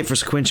I like it for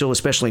sequential,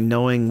 especially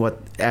knowing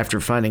after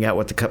finding out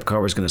what the Cup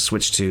car was going to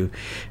switch to,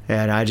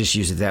 and I just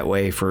use it that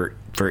way for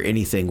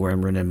anything where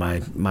I'm running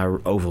my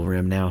oval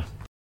rim now.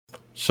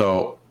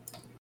 So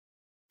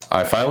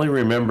I finally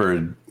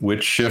remembered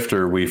which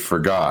shifter we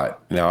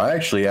forgot. Now, I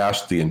actually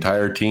asked the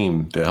entire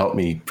team to help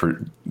me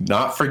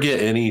not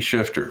forget any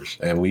shifters,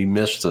 and we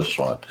missed this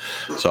one.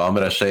 So I'm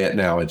going to say it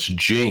now. It's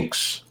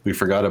Jinx. We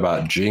forgot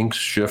about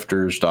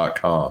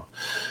jinxshifters.com.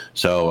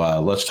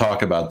 So let's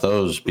talk about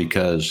those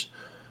because,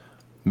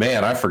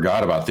 man, I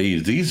forgot about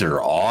these. These are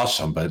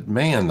awesome, but,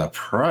 man, the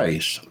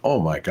price, oh,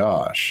 my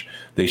gosh.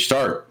 They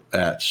start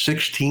at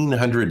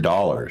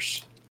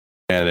 $1,600.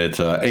 And it's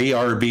a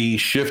ARB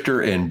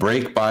shifter and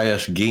brake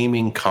bias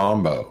gaming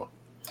combo.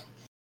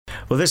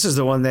 Well, this is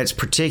the one that's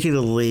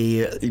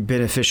particularly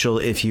beneficial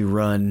if you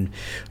run,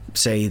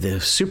 say, the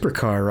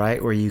supercar,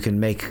 right? Where you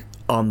can make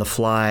on the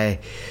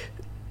fly,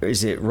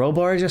 is it roll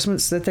bar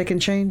adjustments that they can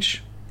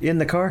change in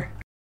the car?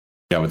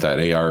 Yeah, with that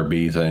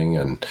ARB thing.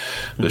 And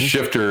the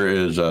shifter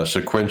is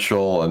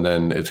sequential, and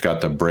then it's got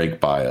the brake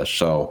bias.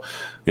 So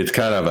it's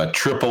kind of a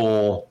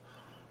triple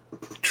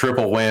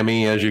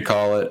whammy, as you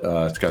call it.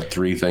 It's got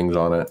three things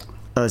on it.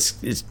 It's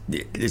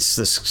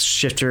the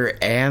shifter,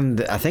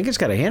 and I think it's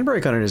got a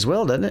handbrake on it as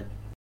well, doesn't it?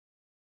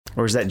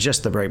 Or is that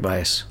just the brake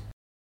bias?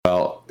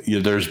 Well,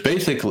 there's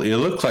basically, it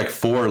looks like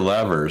four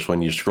levers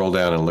when you scroll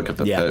down and look at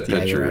the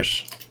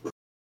pictures. Right.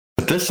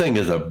 But this thing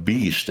is a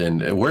beast,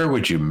 and where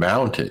would you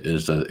mount it?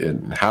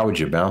 And how would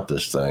you mount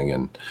this thing?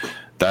 And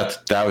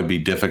that would be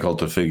difficult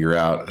to figure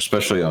out,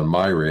 especially on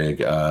my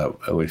rig.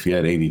 If you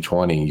had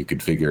 80/20, you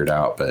could figure it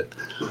out. But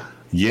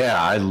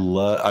yeah,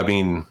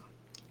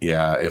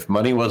 if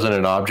money wasn't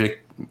an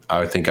object,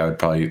 I think I would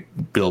probably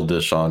build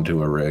this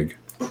onto a rig.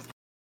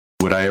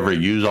 Would I ever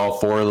use all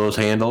four of those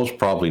handles?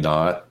 Probably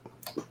not.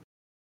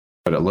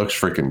 But it looks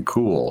freaking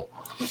cool.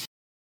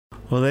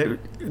 Well,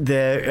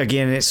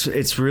 again,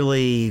 it's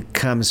really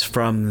comes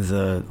from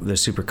the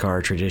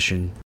supercar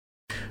tradition.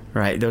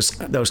 Right, those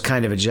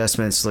kind of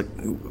adjustments. Like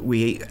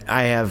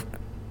I have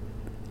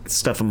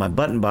stuff on my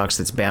button box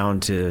that's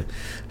bound to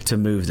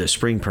move the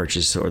spring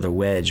purchase or the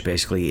wedge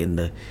basically in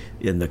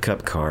the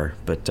cup car.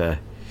 But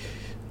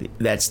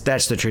that's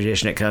the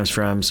tradition it comes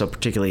from. So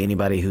particularly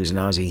anybody who's an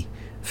Aussie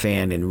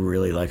fan and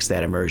really likes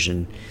that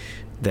immersion,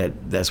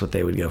 that's what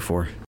they would go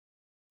for.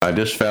 I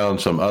just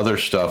found some other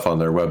stuff on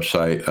their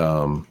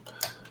website.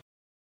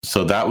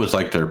 So that was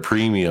like their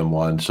premium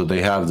one. So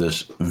they have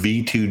this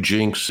V2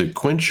 Jinx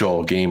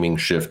sequential gaming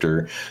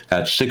shifter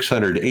at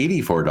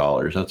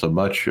 $684. That's a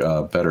much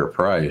better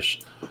price.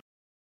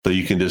 So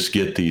you can just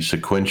get the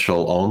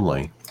sequential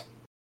only.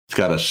 It's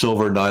got a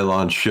silver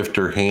nylon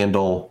shifter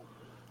handle.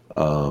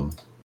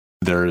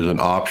 There is an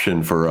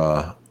option for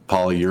a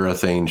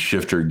polyurethane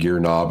shifter gear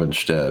knob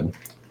instead.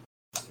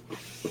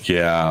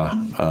 Yeah,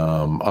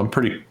 I'm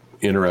pretty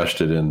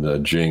interested in the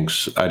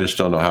Jinx. I just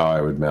don't know how I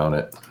would mount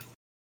it.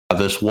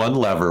 This one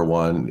lever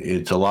one,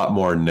 it's a lot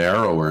more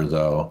narrower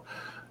though,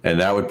 and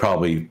that would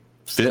probably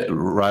fit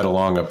right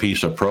along a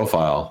piece of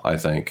profile, I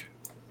think.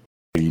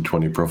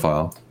 E20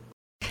 profile.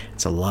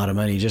 It's a lot of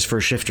money just for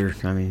a shifter.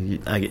 I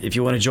mean, if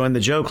you want to join the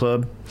Joe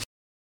Club.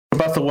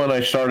 What about the one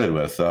I started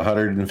with,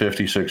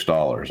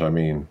 $156? I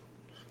mean,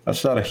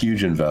 that's not a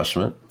huge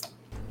investment.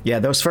 Yeah,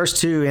 those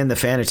first two and the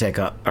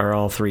Fanatec are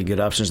all three good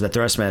options. The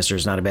Thrustmaster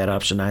is not a bad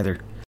option either.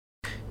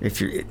 If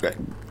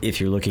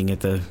you're looking at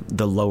the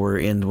lower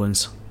end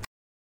ones.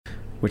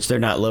 Which they're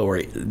not low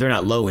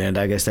end.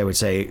 I guess they would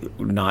say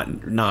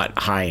not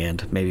high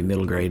end, maybe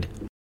middle grade.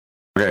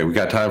 Okay, we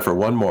got time for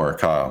one more,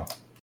 Kyle.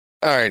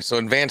 All right, so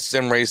Advanced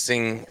Sim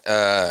Racing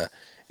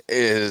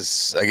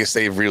is, I guess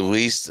they've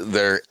released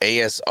their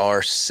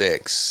ASR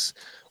 6,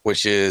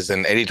 which is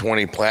an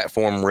 80/20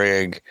 platform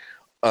rig,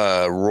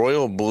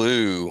 royal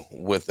blue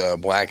with a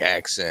black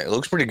accent. It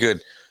looks pretty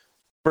good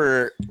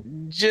for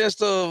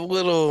just a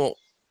little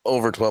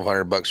over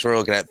 $1,200. We're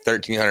looking at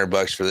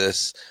 $1,300 for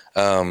this.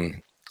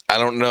 I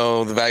don't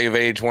know the value of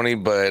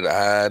 80/20, but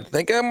I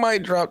think I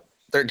might drop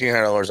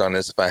 $1,300 on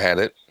this if I had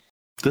it.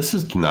 This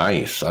is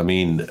nice. I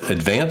mean,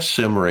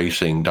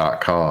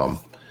 advancedsimracing.com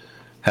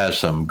has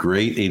some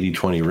great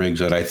 80/20 rigs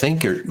that I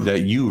think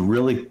that you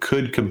really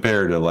could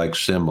compare to like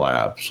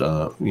SimLabs,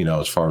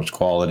 as far as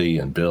quality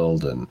and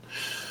build and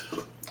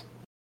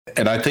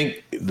I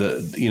think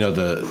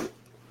the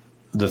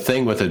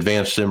thing with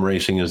Advanced Sim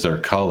Racing is their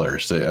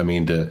colors.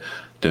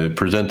 To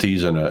present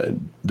these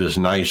in this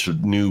nice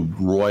new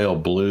royal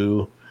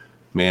blue,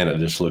 man, it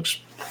just looks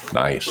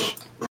nice.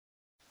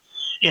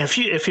 Yeah,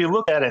 if you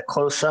look at it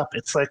close up,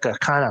 it's like a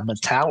kind of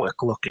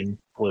metallic looking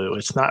blue.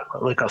 It's not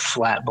like a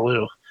flat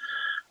blue.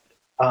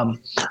 I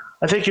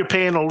think you're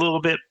paying a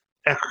little bit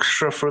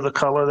extra for the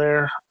color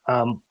there.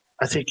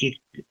 I think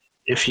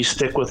if you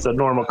stick with the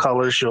normal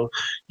colors,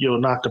 you'll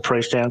knock the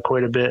price down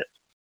quite a bit.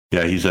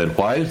 Yeah, he said,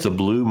 why is the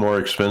blue more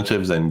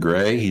expensive than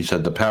gray? He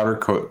said the powder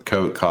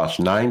coat costs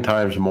 9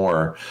 times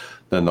more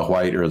than the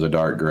white or the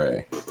dark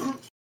gray.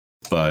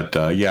 But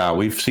yeah,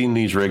 we've seen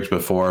these rigs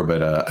before,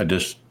 but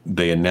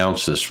they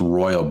announced this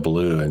royal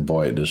blue, and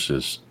boy, it just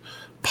is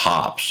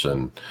pops.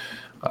 And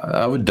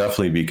I would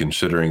definitely be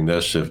considering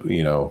this if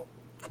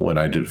when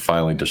I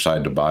finally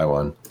decide to buy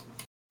one.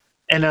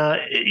 And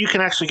you can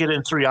actually get it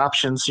in 3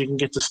 options. You can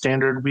get the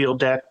standard wheel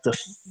deck, the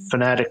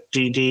Fanatic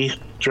DD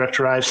direct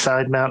drive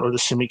side mount, or the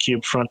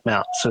SemiCube front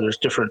mount. So there's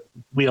different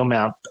wheel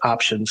mount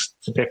options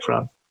to pick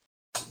from.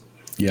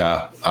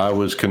 Yeah, I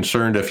was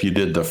concerned if you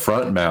did the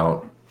front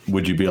mount,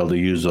 would you be able to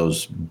use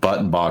those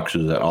button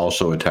boxes that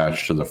also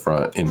attach to the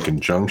front in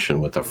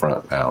conjunction with the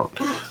front mount?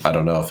 I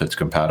don't know if it's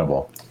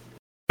compatible.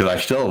 Because I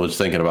still was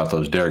thinking about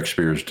those Derek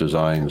Spears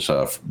designs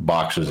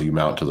boxes you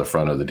mount to the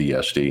front of the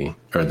DSD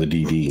or the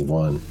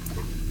DD1.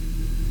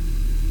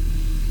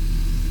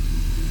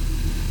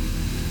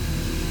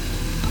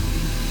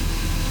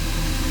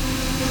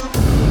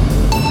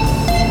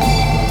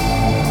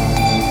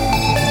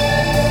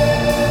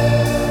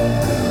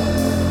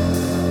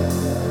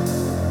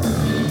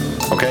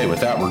 Okay, with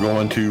that, we're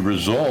going to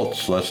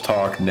results. Let's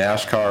talk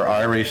NASCAR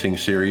iRacing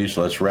Series.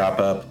 Let's wrap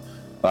up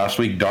last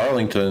week,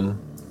 Darlington.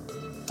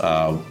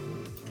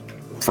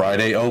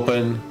 Friday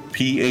Open,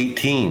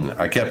 P18.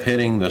 I kept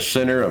hitting the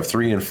center of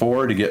 3 and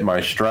 4 to get my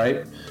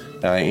stripe,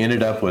 and I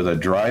ended up with a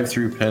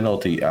drive-through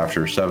penalty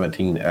after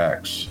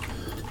 17X.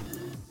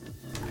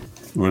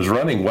 It was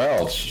running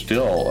well,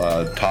 still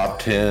top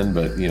 10,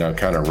 but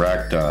kind of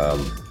wrecked. I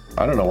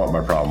don't know what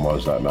my problem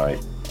was that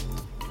night.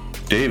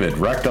 David,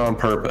 wrecked on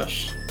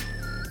purpose.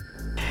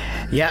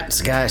 Yeah,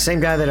 it's the same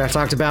guy that I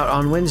talked about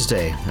on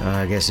Wednesday.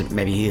 I guess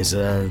maybe he is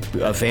a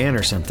fan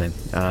or something.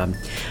 I'm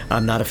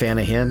not a fan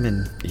of him,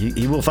 and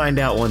he will find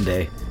out one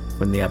day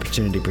when the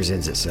opportunity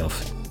presents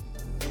itself.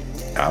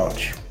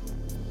 Ouch.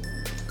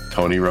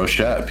 Tony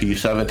Rochette,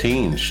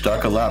 P17,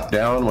 stuck a lap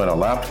down when a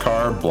lapped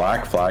car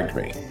black flagged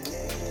me.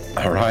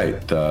 All right,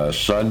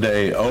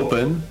 Sunday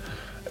Open,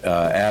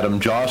 Adam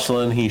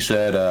Jocelyn, he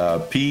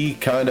said, P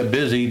kind of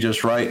busy,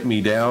 just write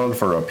me down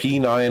for a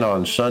P9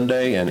 on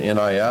Sunday and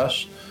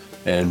NIS.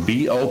 And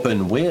B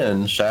Open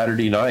win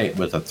Saturday night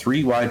with a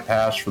 3 wide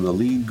pass for the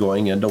lead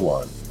going into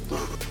 1.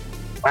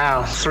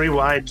 Wow, 3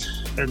 wide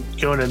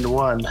going into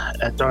one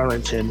at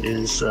Darlington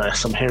is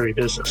some hairy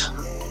business.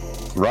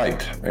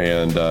 Right,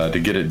 and to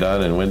get it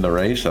done and win the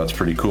race, that's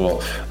pretty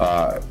cool.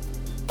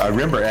 I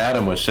remember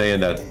Adam was saying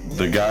that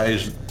the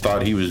guys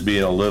thought he was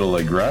being a little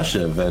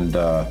aggressive, and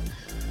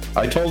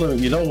I told him,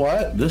 you know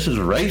what? This is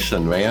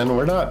racing, man.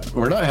 We're not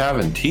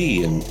having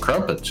tea and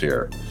crumpets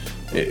here.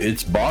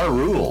 It's bar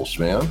rules,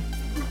 man.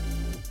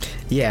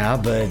 Yeah,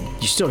 but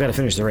you still got to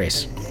finish the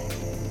race.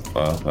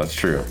 Well, that's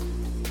true.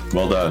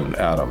 Well done,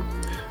 Adam.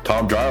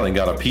 Tom Darling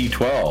got a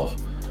P12.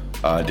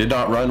 Did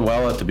not run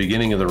well at the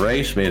beginning of the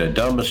race, made a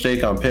dumb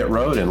mistake on pit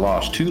road, and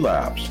lost 2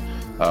 laps.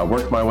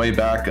 Worked my way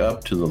back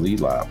up to the lead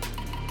lap.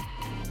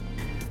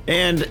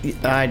 And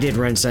I did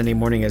run Sunday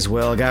morning as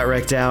well. Got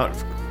wrecked out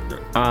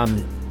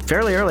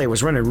fairly early. I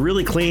was running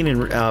really clean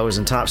and was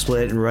in top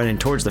split and running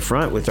towards the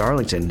front with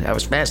Darlington. I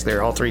was fast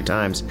there all 3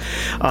 times.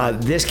 In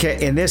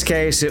this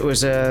case, it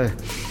was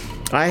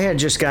I had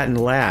just gotten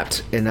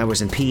lapped and I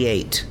was in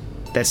P8.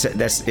 That's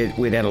it.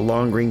 We'd had a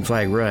long green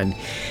flag run,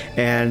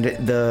 and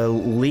the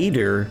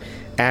leader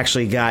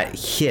actually got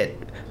hit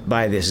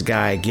by this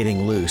guy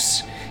getting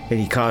loose, and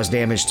he caused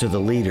damage to the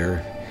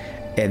leader.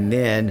 And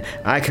then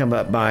I come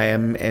up by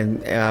him,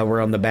 and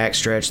we're on the back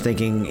stretch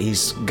thinking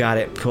he's got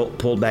it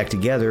pulled back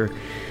together.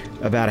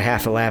 About a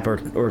half a lap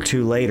or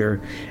 2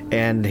 later,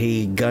 and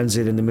he guns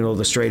it in the middle of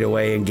the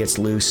straightaway and gets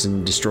loose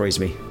and destroys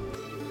me.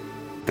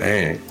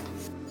 Dang.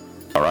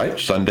 All right,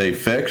 Sunday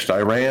fixed.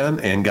 I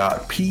ran and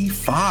got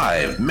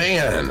P5.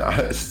 Man,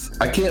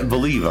 I can't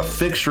believe a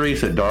fixed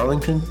race at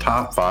Darlington,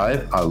 top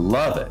 5. I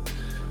love it.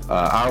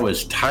 I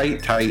was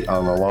tight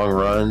on the long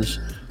runs.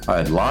 I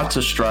had lots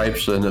of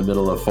stripes in the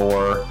middle of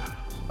 4.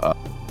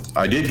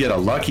 I did get a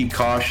lucky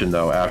caution,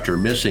 though, after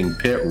missing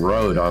pit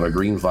road on a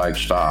green flag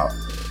stop.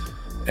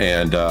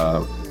 And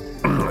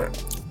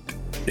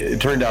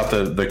it turned out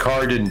the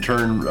car didn't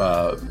turn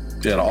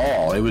at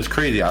all. It was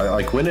crazy.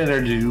 I went in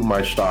there to do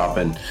my stop,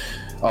 and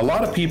a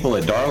lot of people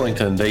at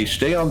Darlington, they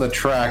stay on the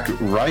track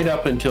right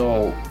up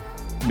until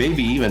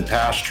maybe even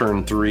past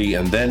turn 3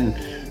 and then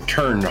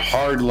turn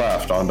hard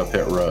left onto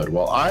pit road.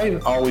 Well, I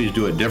always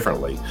do it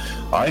differently.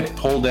 I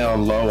pull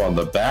down low on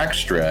the back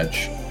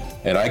stretch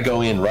and I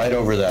go in right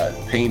over that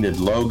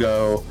painted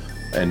logo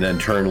and then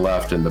turn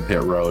left into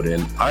pit road.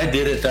 And I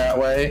did it that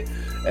way,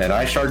 and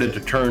I started to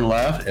turn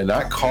left, and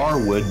that car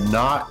would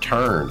not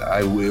turn.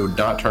 It would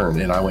not turn,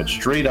 and I went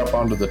straight up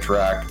onto the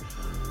track.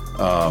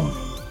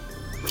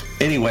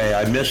 Anyway,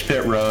 I missed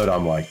pit road.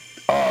 I'm like,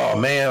 oh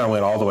man, I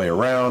went all the way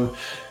around.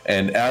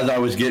 And as I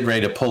was getting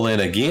ready to pull in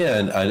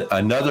again,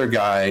 another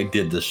guy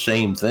did the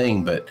same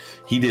thing, but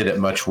he did it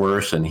much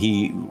worse. And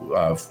he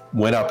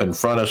went up in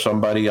front of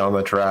somebody on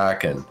the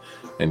track and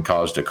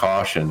caused a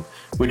caution,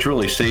 which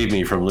really saved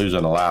me from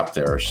losing a lap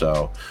there.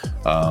 So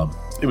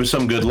it was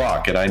some good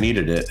luck, and I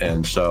needed it.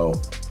 And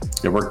so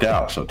it worked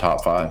out. So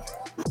top 5.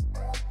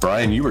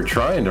 Brian, you were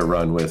trying to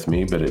run with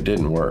me, but it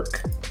didn't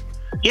work.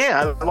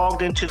 Yeah, I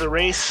logged into the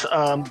race.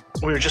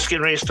 We were just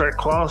getting ready to start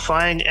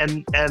qualifying,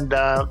 and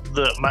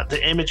the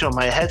image on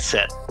my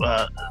headset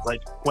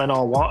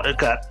it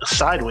got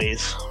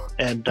sideways,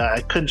 and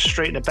I couldn't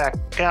straighten it back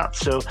out.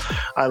 So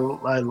I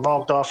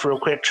logged off real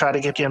quick, tried to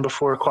get in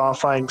before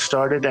qualifying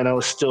started, and I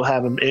was still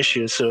having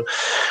issues. So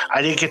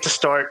I didn't get to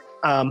start.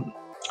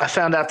 I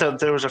found out that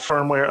there was a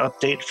firmware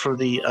update for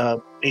the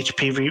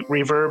HP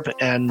reverb,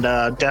 and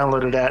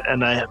downloaded that,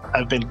 and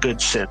I've been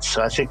good since.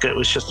 So I think it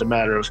was just a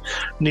matter of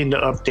needing to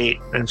update,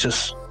 and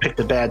just picked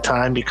a bad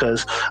time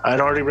because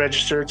I'd already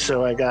registered,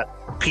 so I got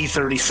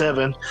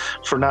P37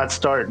 for not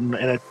starting,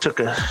 and it took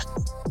a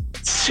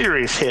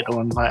serious hit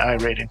on my I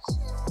rating.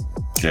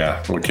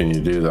 Yeah, what can you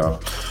do though?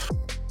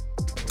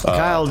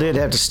 Kyle did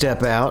have to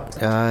step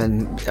out,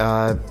 and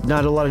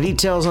not a lot of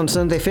details on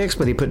Sunday Fix,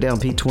 but he put down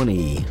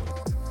P20.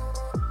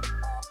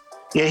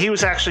 Yeah, he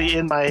was actually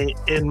in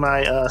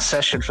my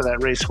session for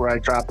that race where I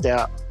dropped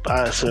out.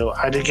 So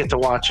I didn't get to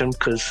watch him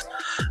because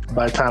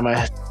by the time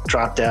I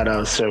dropped out, I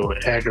was so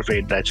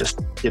aggravated I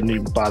just didn't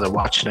even bother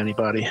watching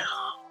anybody.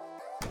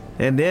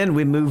 And then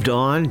we moved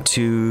on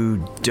to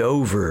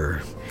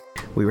Dover.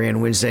 We ran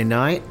Wednesday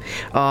night.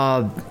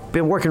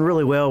 Been working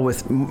really well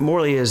with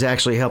Morley is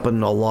actually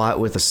helping a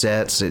lot with the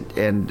sets,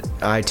 and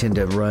I tend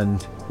to run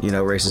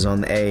races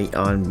on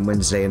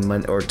Wednesday and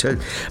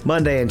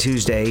Monday and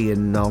Tuesday,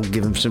 and I'll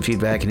give him some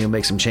feedback and he'll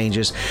make some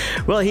changes.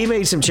 Well, he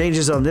made some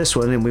changes on this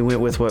one, and we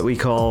went with what we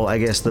call, I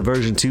guess, the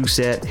version 2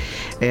 set,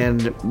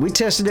 and we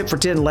tested it for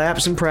 10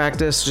 laps in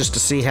practice just to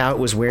see how it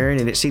was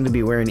wearing, and it seemed to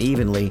be wearing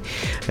evenly.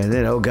 And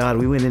then, oh God,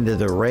 we went into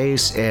the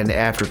race, and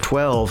after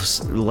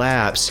 12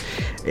 laps,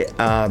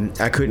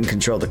 I couldn't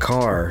control the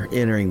car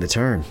entering the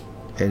turn,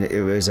 and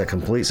it was a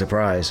complete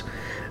surprise.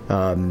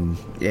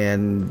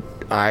 And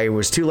I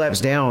was 2 laps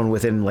down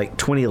within like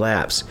 20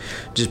 laps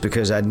just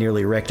because I'd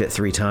nearly wrecked it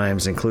 3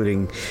 times,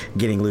 including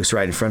getting loose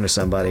right in front of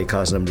somebody,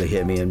 causing them to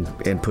hit me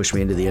and push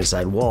me into the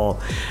inside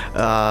wall.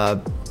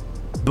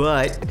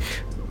 But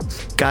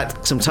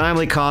got some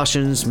timely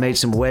cautions, made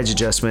some wedge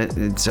adjustment,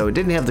 and so it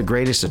didn't have the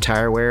greatest of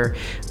tire wear,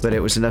 but it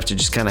was enough to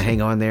just kind of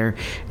hang on there.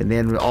 And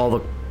then all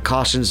the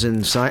cautions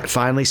and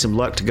finally some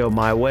luck to go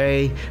my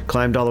way.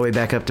 Climbed all the way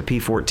back up to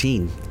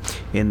P14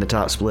 in the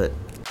top split.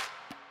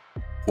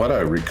 What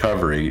a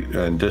recovery,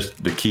 and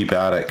just to keep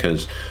at it,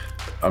 because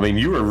I mean,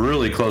 you were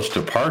really close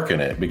to parking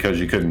it because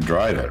you couldn't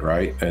drive it,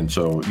 right? And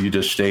so you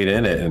just stayed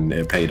in it and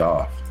it paid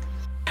off.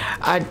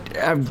 I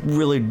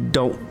really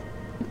don't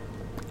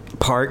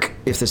park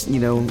if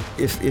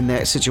in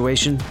that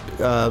situation,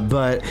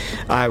 but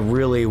I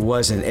really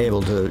wasn't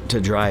able to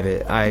drive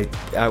it. I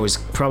was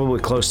probably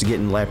close to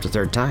getting lapped a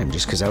third time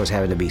just because I was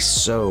having to be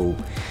so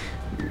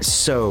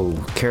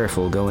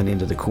careful going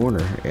into the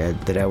corner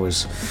that I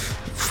was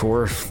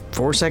 4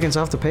 seconds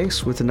off the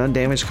pace with an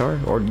undamaged car,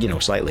 or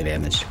slightly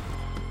damaged.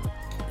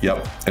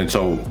 Yep. And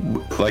so,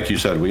 like you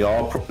said, we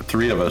all,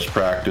 3 of us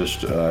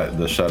practiced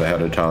the set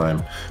ahead of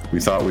time. We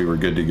thought we were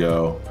good to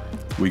go.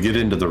 We get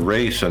into the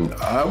race, and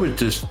I was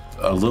just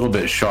a little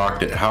bit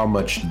shocked at how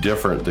much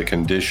different the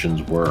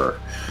conditions were.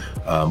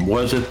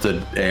 Was it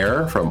the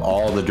air from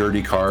all the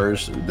dirty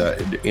cars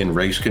that in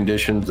race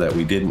conditions that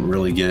we didn't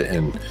really get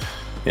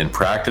in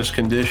practice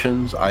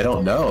conditions? I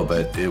don't know,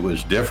 but it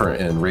was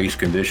different in race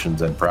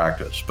conditions than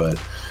practice.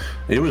 But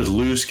it was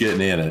loose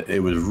getting in it. It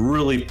was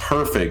really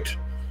perfect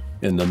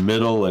in the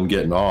middle and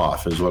getting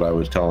off is what I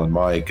was telling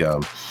Mike.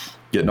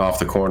 Getting off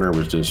the corner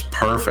was just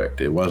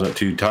perfect. It wasn't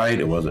too tight.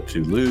 It wasn't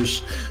too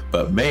loose.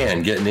 But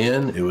man, getting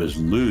in, it was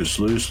loose.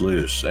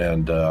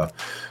 And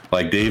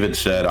like David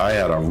said, I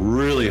had a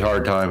really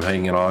hard time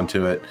hanging on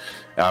to it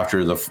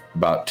after the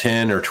about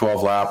 10 or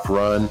 12 lap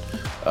run.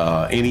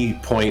 Any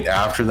point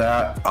after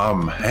that,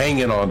 I'm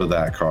hanging onto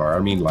that car. I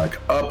mean, like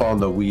up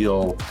on the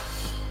wheel,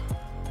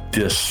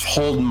 just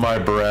holding my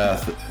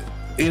breath.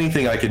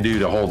 Anything I could do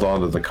to hold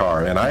on to the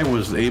car, and I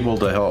was able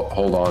to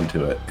hold on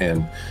to it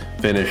and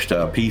finished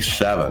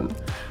P7.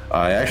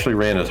 I actually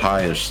ran as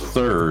high as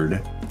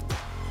 3rd,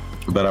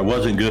 but I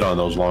wasn't good on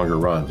those longer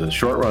runs. In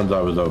short runs,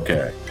 I was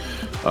okay.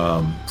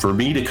 For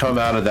me to come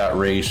out of that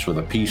race with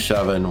a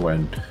P7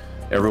 when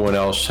everyone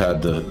else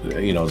had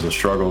the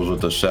struggles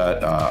with the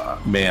set,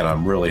 man,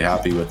 I'm really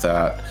happy with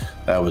that.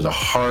 That was a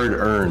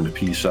hard-earned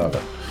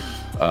P7.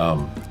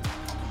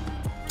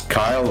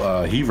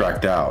 Kyle, he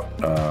wrecked out.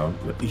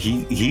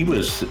 He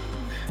was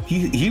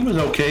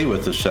okay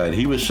with the set.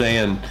 He was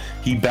saying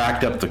he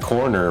backed up the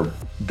corner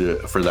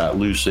for that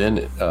loose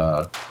end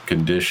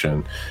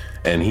condition,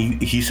 and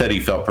he said he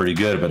felt pretty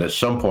good. But at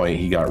some point,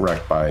 he got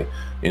wrecked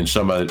in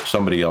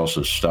somebody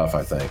else's stuff,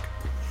 I think.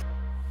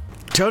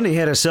 Tony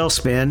had a self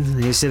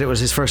spin. He said it was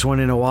his first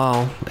one in a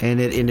while, and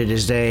it ended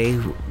his day.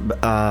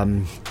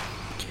 The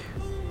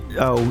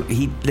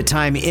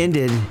time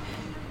ended.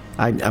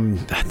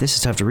 This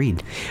is tough to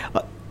read.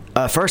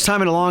 First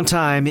time in a long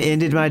time,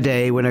 ended my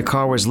day when a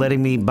car was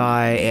letting me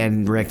by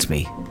and wrecked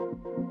me.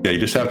 Yeah, you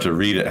just have to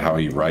read it how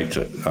he writes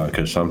it,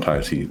 because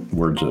sometimes he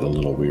words it a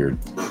little weird.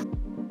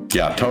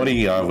 Yeah,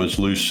 Tony was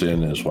loose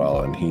in as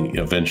well, and he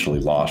eventually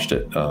lost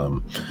it.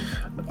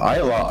 I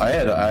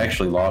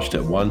actually lost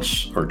it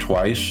once or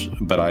twice,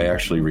 but I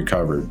actually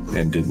recovered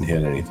and didn't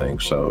hit anything,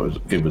 so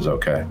it was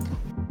okay.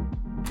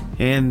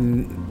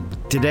 And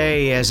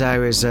today, as I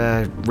was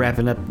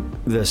wrapping up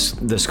the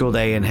school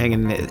day and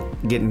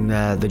getting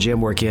the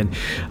gym work in,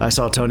 I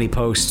saw Tony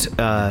post.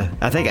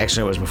 I think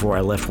actually it was before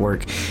I left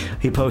work.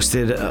 He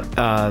posted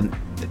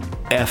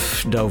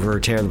F Dover,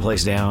 tear the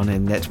place down,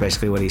 and that's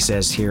basically what he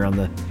says here on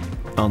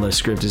the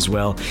script as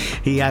well.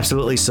 He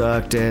absolutely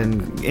sucked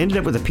and ended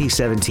up with a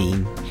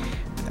P17.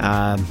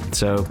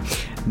 So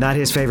not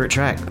his favorite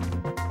track.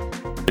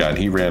 Yeah, and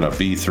he ran a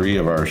V3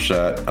 of our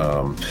set.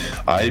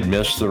 I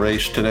missed the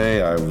race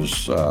today. I was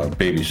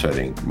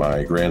babysitting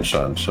my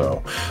grandson,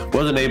 so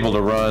wasn't able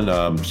to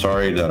run.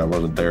 Sorry that I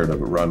wasn't there to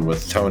run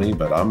with Tony,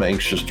 but I'm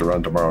anxious to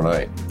run tomorrow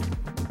night.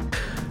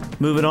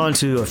 Moving on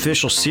to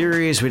official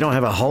series, we don't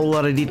have a whole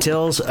lot of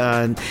details.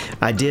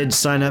 I did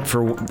sign up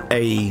for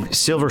a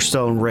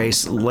Silverstone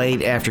race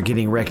late after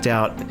getting wrecked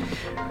out.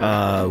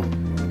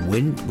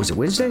 When was it?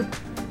 Wednesday?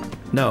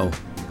 No.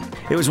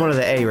 It was one of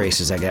the A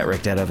races I got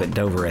wrecked out of at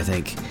Dover, I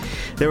think.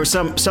 There was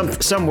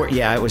somewhere.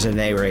 Yeah, it was an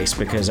A race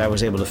because I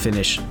was able to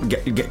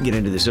get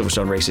into the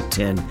Silverstone race at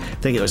 10. I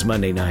think it was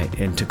Monday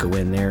night, and took a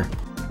win there.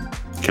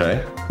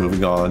 Okay,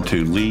 moving on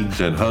to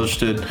leagues and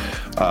hosted.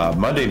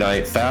 Monday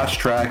night, Fast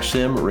Track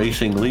Sim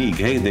Racing League.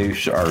 Hey, they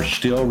are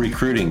still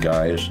recruiting,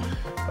 guys.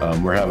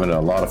 We're having a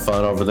lot of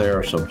fun over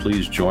there, so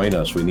please join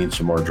us. We need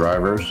some more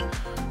drivers.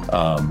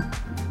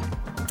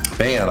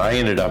 Man, I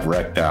ended up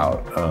wrecked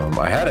out.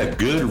 I had a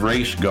good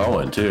race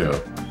going too,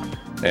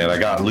 and I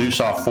got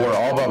loose off 4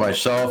 all by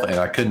myself, and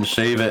I couldn't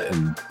save it,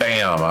 and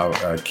bam,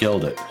 I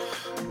killed it.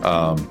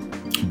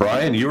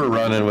 Brian, you were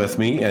running with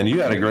me, and you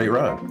had a great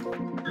run.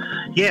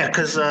 Yeah,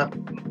 because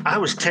I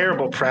was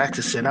terrible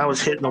practicing. I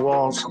was hitting the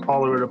walls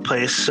all over the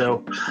place.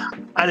 So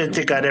I didn't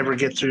think I'd ever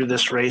get through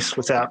this race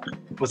without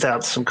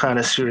some kind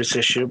of serious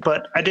issue,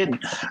 but I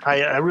didn't.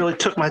 I really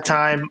took my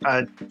time.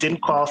 I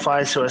didn't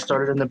qualify, so I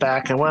started in the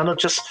back and wound up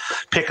just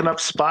picking up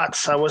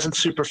spots. I wasn't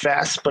super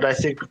fast, but I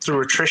think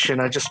through attrition,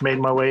 I just made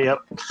my way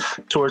up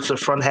towards the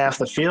front half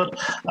of the field.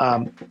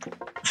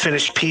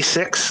 Finished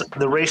P6.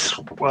 The race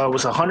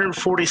was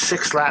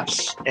 146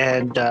 laps,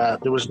 and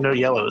there was no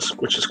yellows,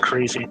 which is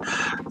crazy.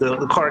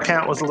 The car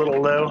count was a little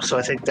low, so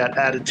I think that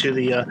added to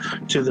the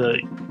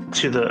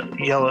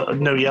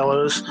no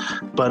yellows.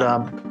 But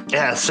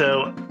yeah,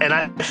 so, and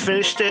I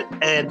finished it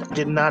and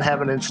did not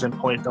have an incident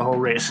point the whole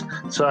race.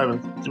 So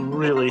I'm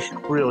really,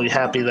 really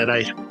happy that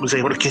I was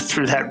able to get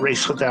through that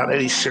race without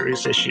any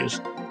serious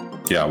issues.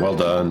 Yeah, well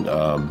done.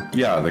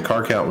 Yeah, the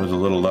car count was a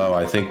little low.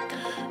 I think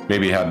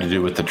maybe it had to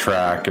do with the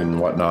track and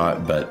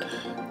whatnot, but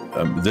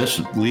this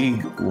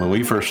league, when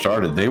we first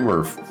started, they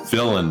were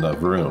filling the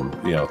room,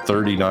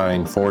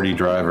 39, 40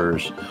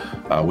 drivers.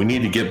 We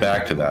need to get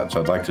back to that. So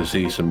I'd like to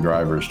see some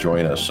drivers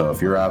join us. So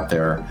if you're out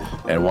there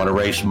and want to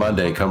race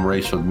Monday, come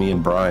race with me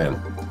and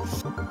Brian.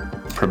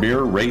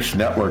 Premier Race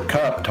Network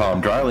Cup,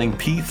 Tom Dreiling,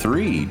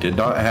 P3, did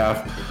not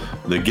have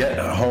the get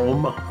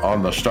home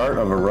on the start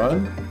of a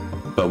run,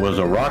 but was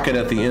a rocket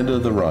at the end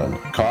of the run.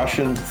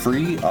 Caution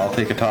free, I'll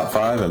take a top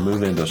 5 and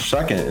move into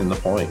second in the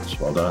points.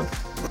 Well done.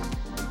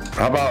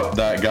 How about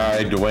that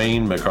guy,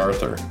 Dwayne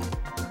MacArthur?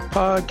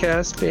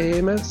 Podcast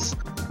famous.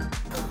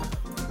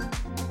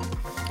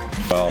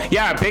 Well,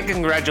 Yeah, big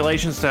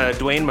congratulations to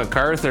Dwayne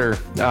MacArthur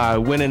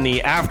winning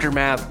the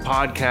Aftermath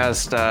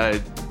podcast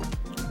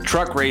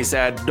truck race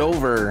at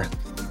Dover.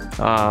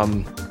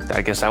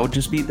 I guess that would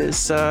just be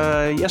this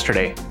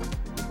yesterday.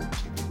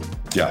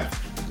 yeah.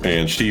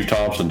 And Steve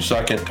Thompson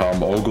second,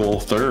 Tom Ogle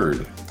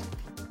third.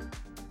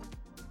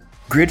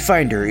 Grid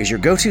Finder is your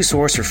go-to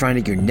source for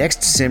finding your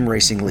next sim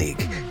racing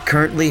league.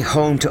 Currently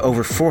home to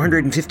over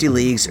 450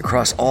 leagues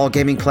across all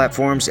gaming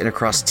platforms and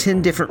across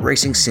 10 different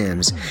racing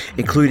sims,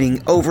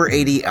 including over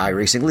 80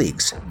 iRacing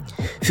leagues.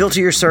 Filter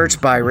your search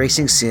by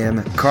racing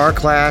sim, car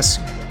class,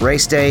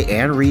 race day,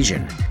 and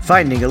region.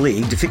 Finding a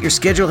league to fit your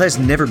schedule has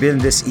never been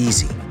this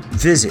easy.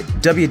 Visit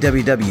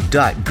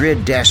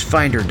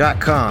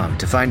www.grid-finder.com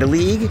to find a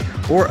league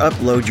or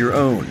upload your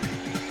own.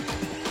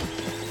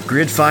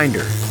 Grid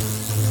Finder.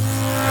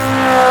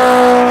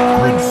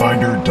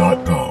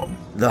 Gridfinder.com.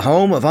 The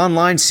home of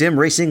online sim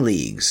racing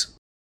leagues.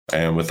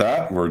 And with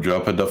that, we're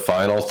jumping to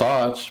final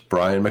thoughts.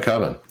 Brian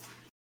McCubbin.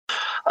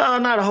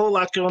 Not a whole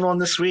lot going on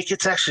this week.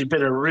 It's actually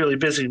been a really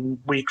busy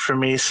week for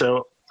me,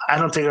 so I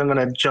don't think I'm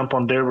going to jump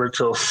on Dover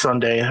till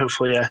Sunday.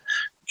 Hopefully I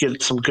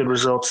get some good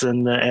results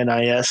in the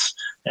NIS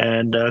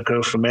and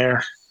go from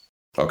there.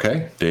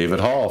 Okay, David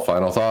Hall,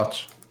 final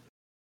thoughts.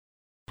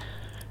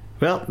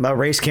 Well, my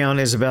race count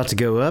is about to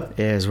go up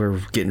as we're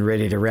getting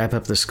ready to wrap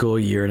up the school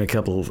year in a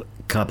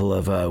couple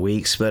of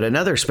weeks. But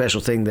another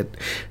special thing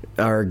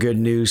our good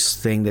news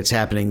thing that's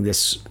happening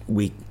this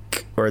week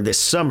or this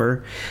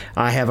summer,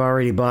 I have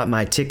already bought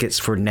my tickets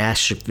for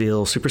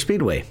Nashville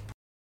Superspeedway.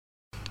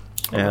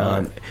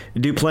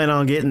 Do plan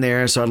on getting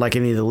there, so I'd like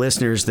any of the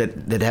listeners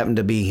that happen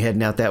to be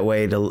heading out that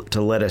way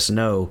to let us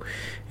know,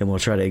 and we'll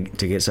try to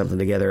get something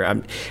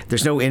together.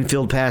 There's no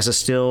infield passes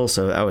still,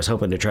 so I was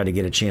hoping to try to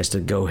get a chance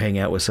to go hang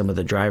out with some of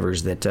the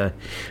drivers that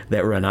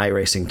run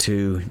iRacing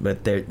too,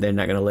 but they're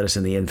not going to let us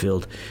in the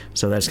infield,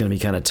 so that's going to be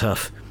kind of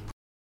tough.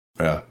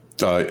 Yeah.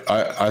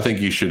 I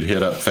think you should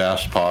hit up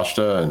Fast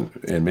Pasta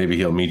and maybe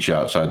he'll meet you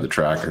outside the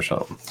track or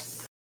something.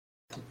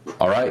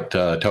 All right,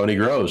 Tony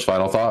Groves,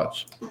 final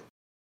thoughts.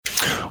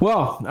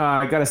 Well,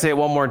 I got to say it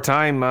one more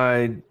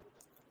time.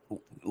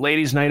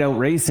 Ladies Night Out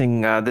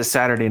Racing this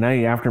Saturday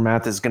night.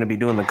 Aftermath is going to be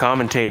doing the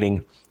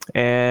commentating.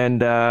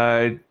 And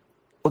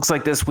looks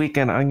like this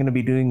weekend I'm going to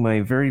be doing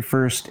my very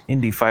first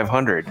Indy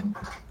 500.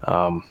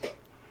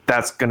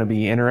 That's going to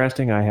be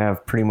interesting. I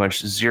have pretty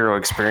much zero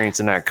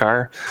experience in that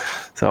car.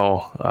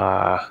 So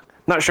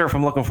not sure if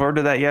I'm looking forward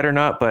to that yet or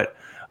not, but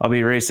I'll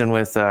be racing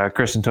with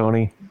Chris and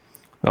Tony.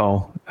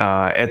 So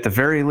at the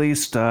very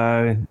least,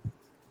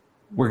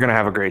 we're going to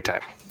have a great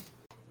time.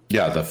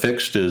 Yeah, the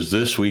fixed is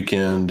this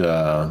weekend,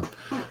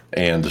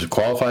 and the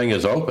qualifying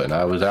is open.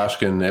 I was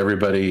asking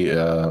everybody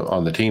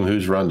on the team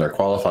who's run their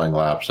qualifying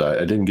laps.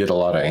 I didn't get a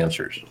lot of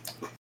answers.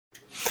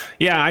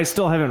 Yeah, I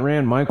still haven't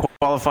ran my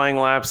qualifying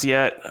laps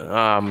yet.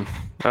 I'm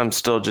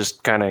still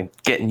just kind of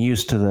getting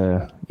used to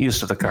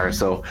the car.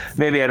 So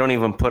maybe I don't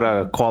even put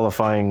a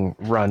qualifying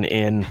run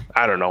in.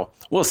 I don't know.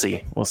 We'll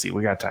see.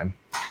 We got time.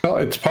 Well,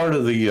 it's part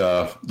of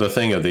the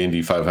thing of the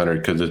Indy 500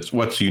 because it's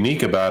what's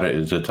unique about it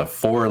is it's a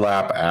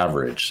 4-lap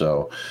average.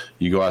 So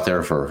you go out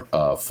there for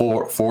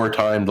four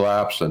timed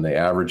laps and they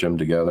average them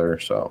together.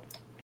 So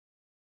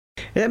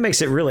that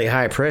makes it really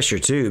high pressure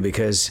too,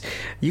 because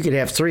you could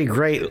have 3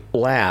 great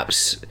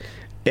laps,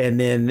 and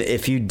then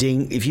if you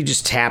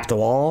just tap the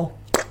wall,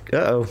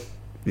 you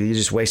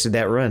just wasted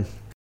that run.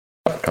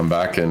 Come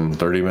back in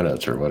 30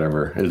 minutes or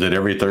whatever. Is it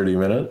every 30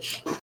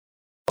 minutes?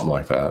 Something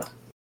like that.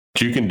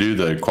 You can do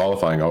the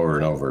qualifying over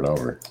and over and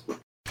over.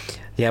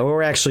 Yeah,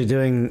 we're actually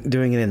doing it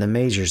in the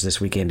majors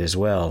this weekend as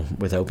well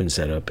with open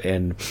setup,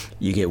 and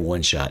you get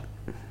one shot.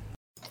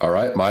 All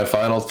right, my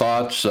final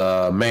thoughts.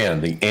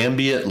 The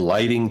ambient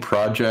lighting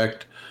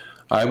project,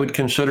 I would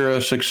consider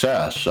a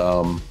success.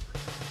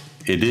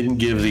 It didn't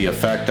give the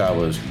effect I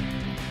was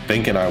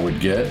thinking I would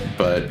get,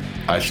 but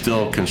I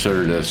still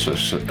consider this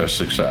a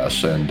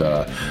success. And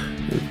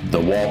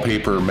the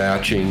wallpaper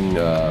matching,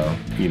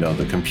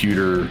 the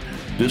computer,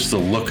 just the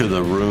look of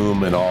the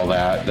room and all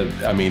that.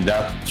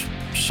 That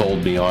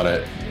sold me on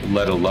it,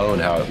 let alone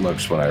how it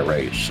looks when I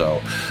race. So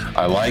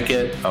I like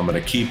it. I'm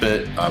going to keep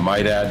it. I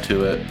might add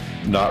to it,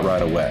 not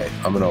right away.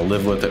 I'm going to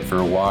live with it for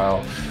a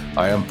while.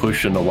 I am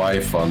pushing the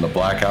wife on the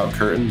blackout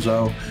curtains,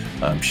 though.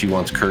 She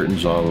wants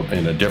curtains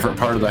in a different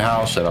part of the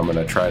house, and I'm going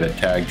to try to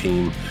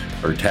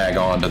tag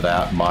on to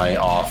that, my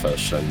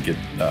office, and get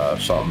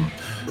something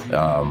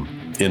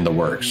in the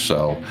works.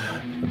 So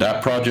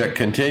that project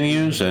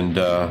continues, and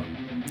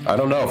I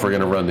don't know if we're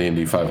going to run the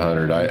Indy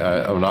 500.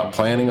 I'm not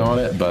planning on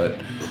it, but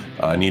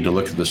I need to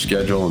look at the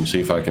schedule and see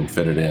if I can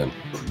fit it in.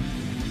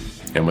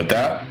 And with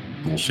that,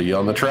 we'll see you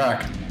on the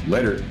track.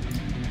 Later.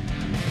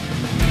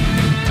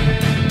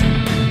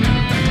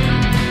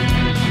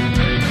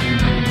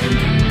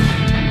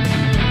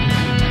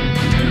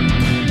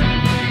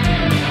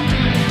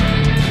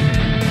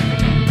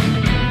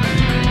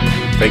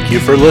 Thank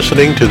you for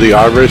listening to the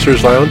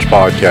iRacers Lounge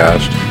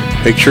podcast.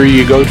 Make sure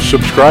you go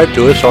subscribe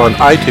to us on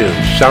iTunes,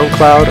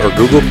 SoundCloud, or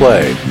Google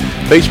Play,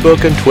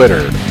 Facebook, and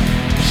Twitter.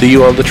 See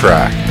you on the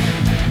track.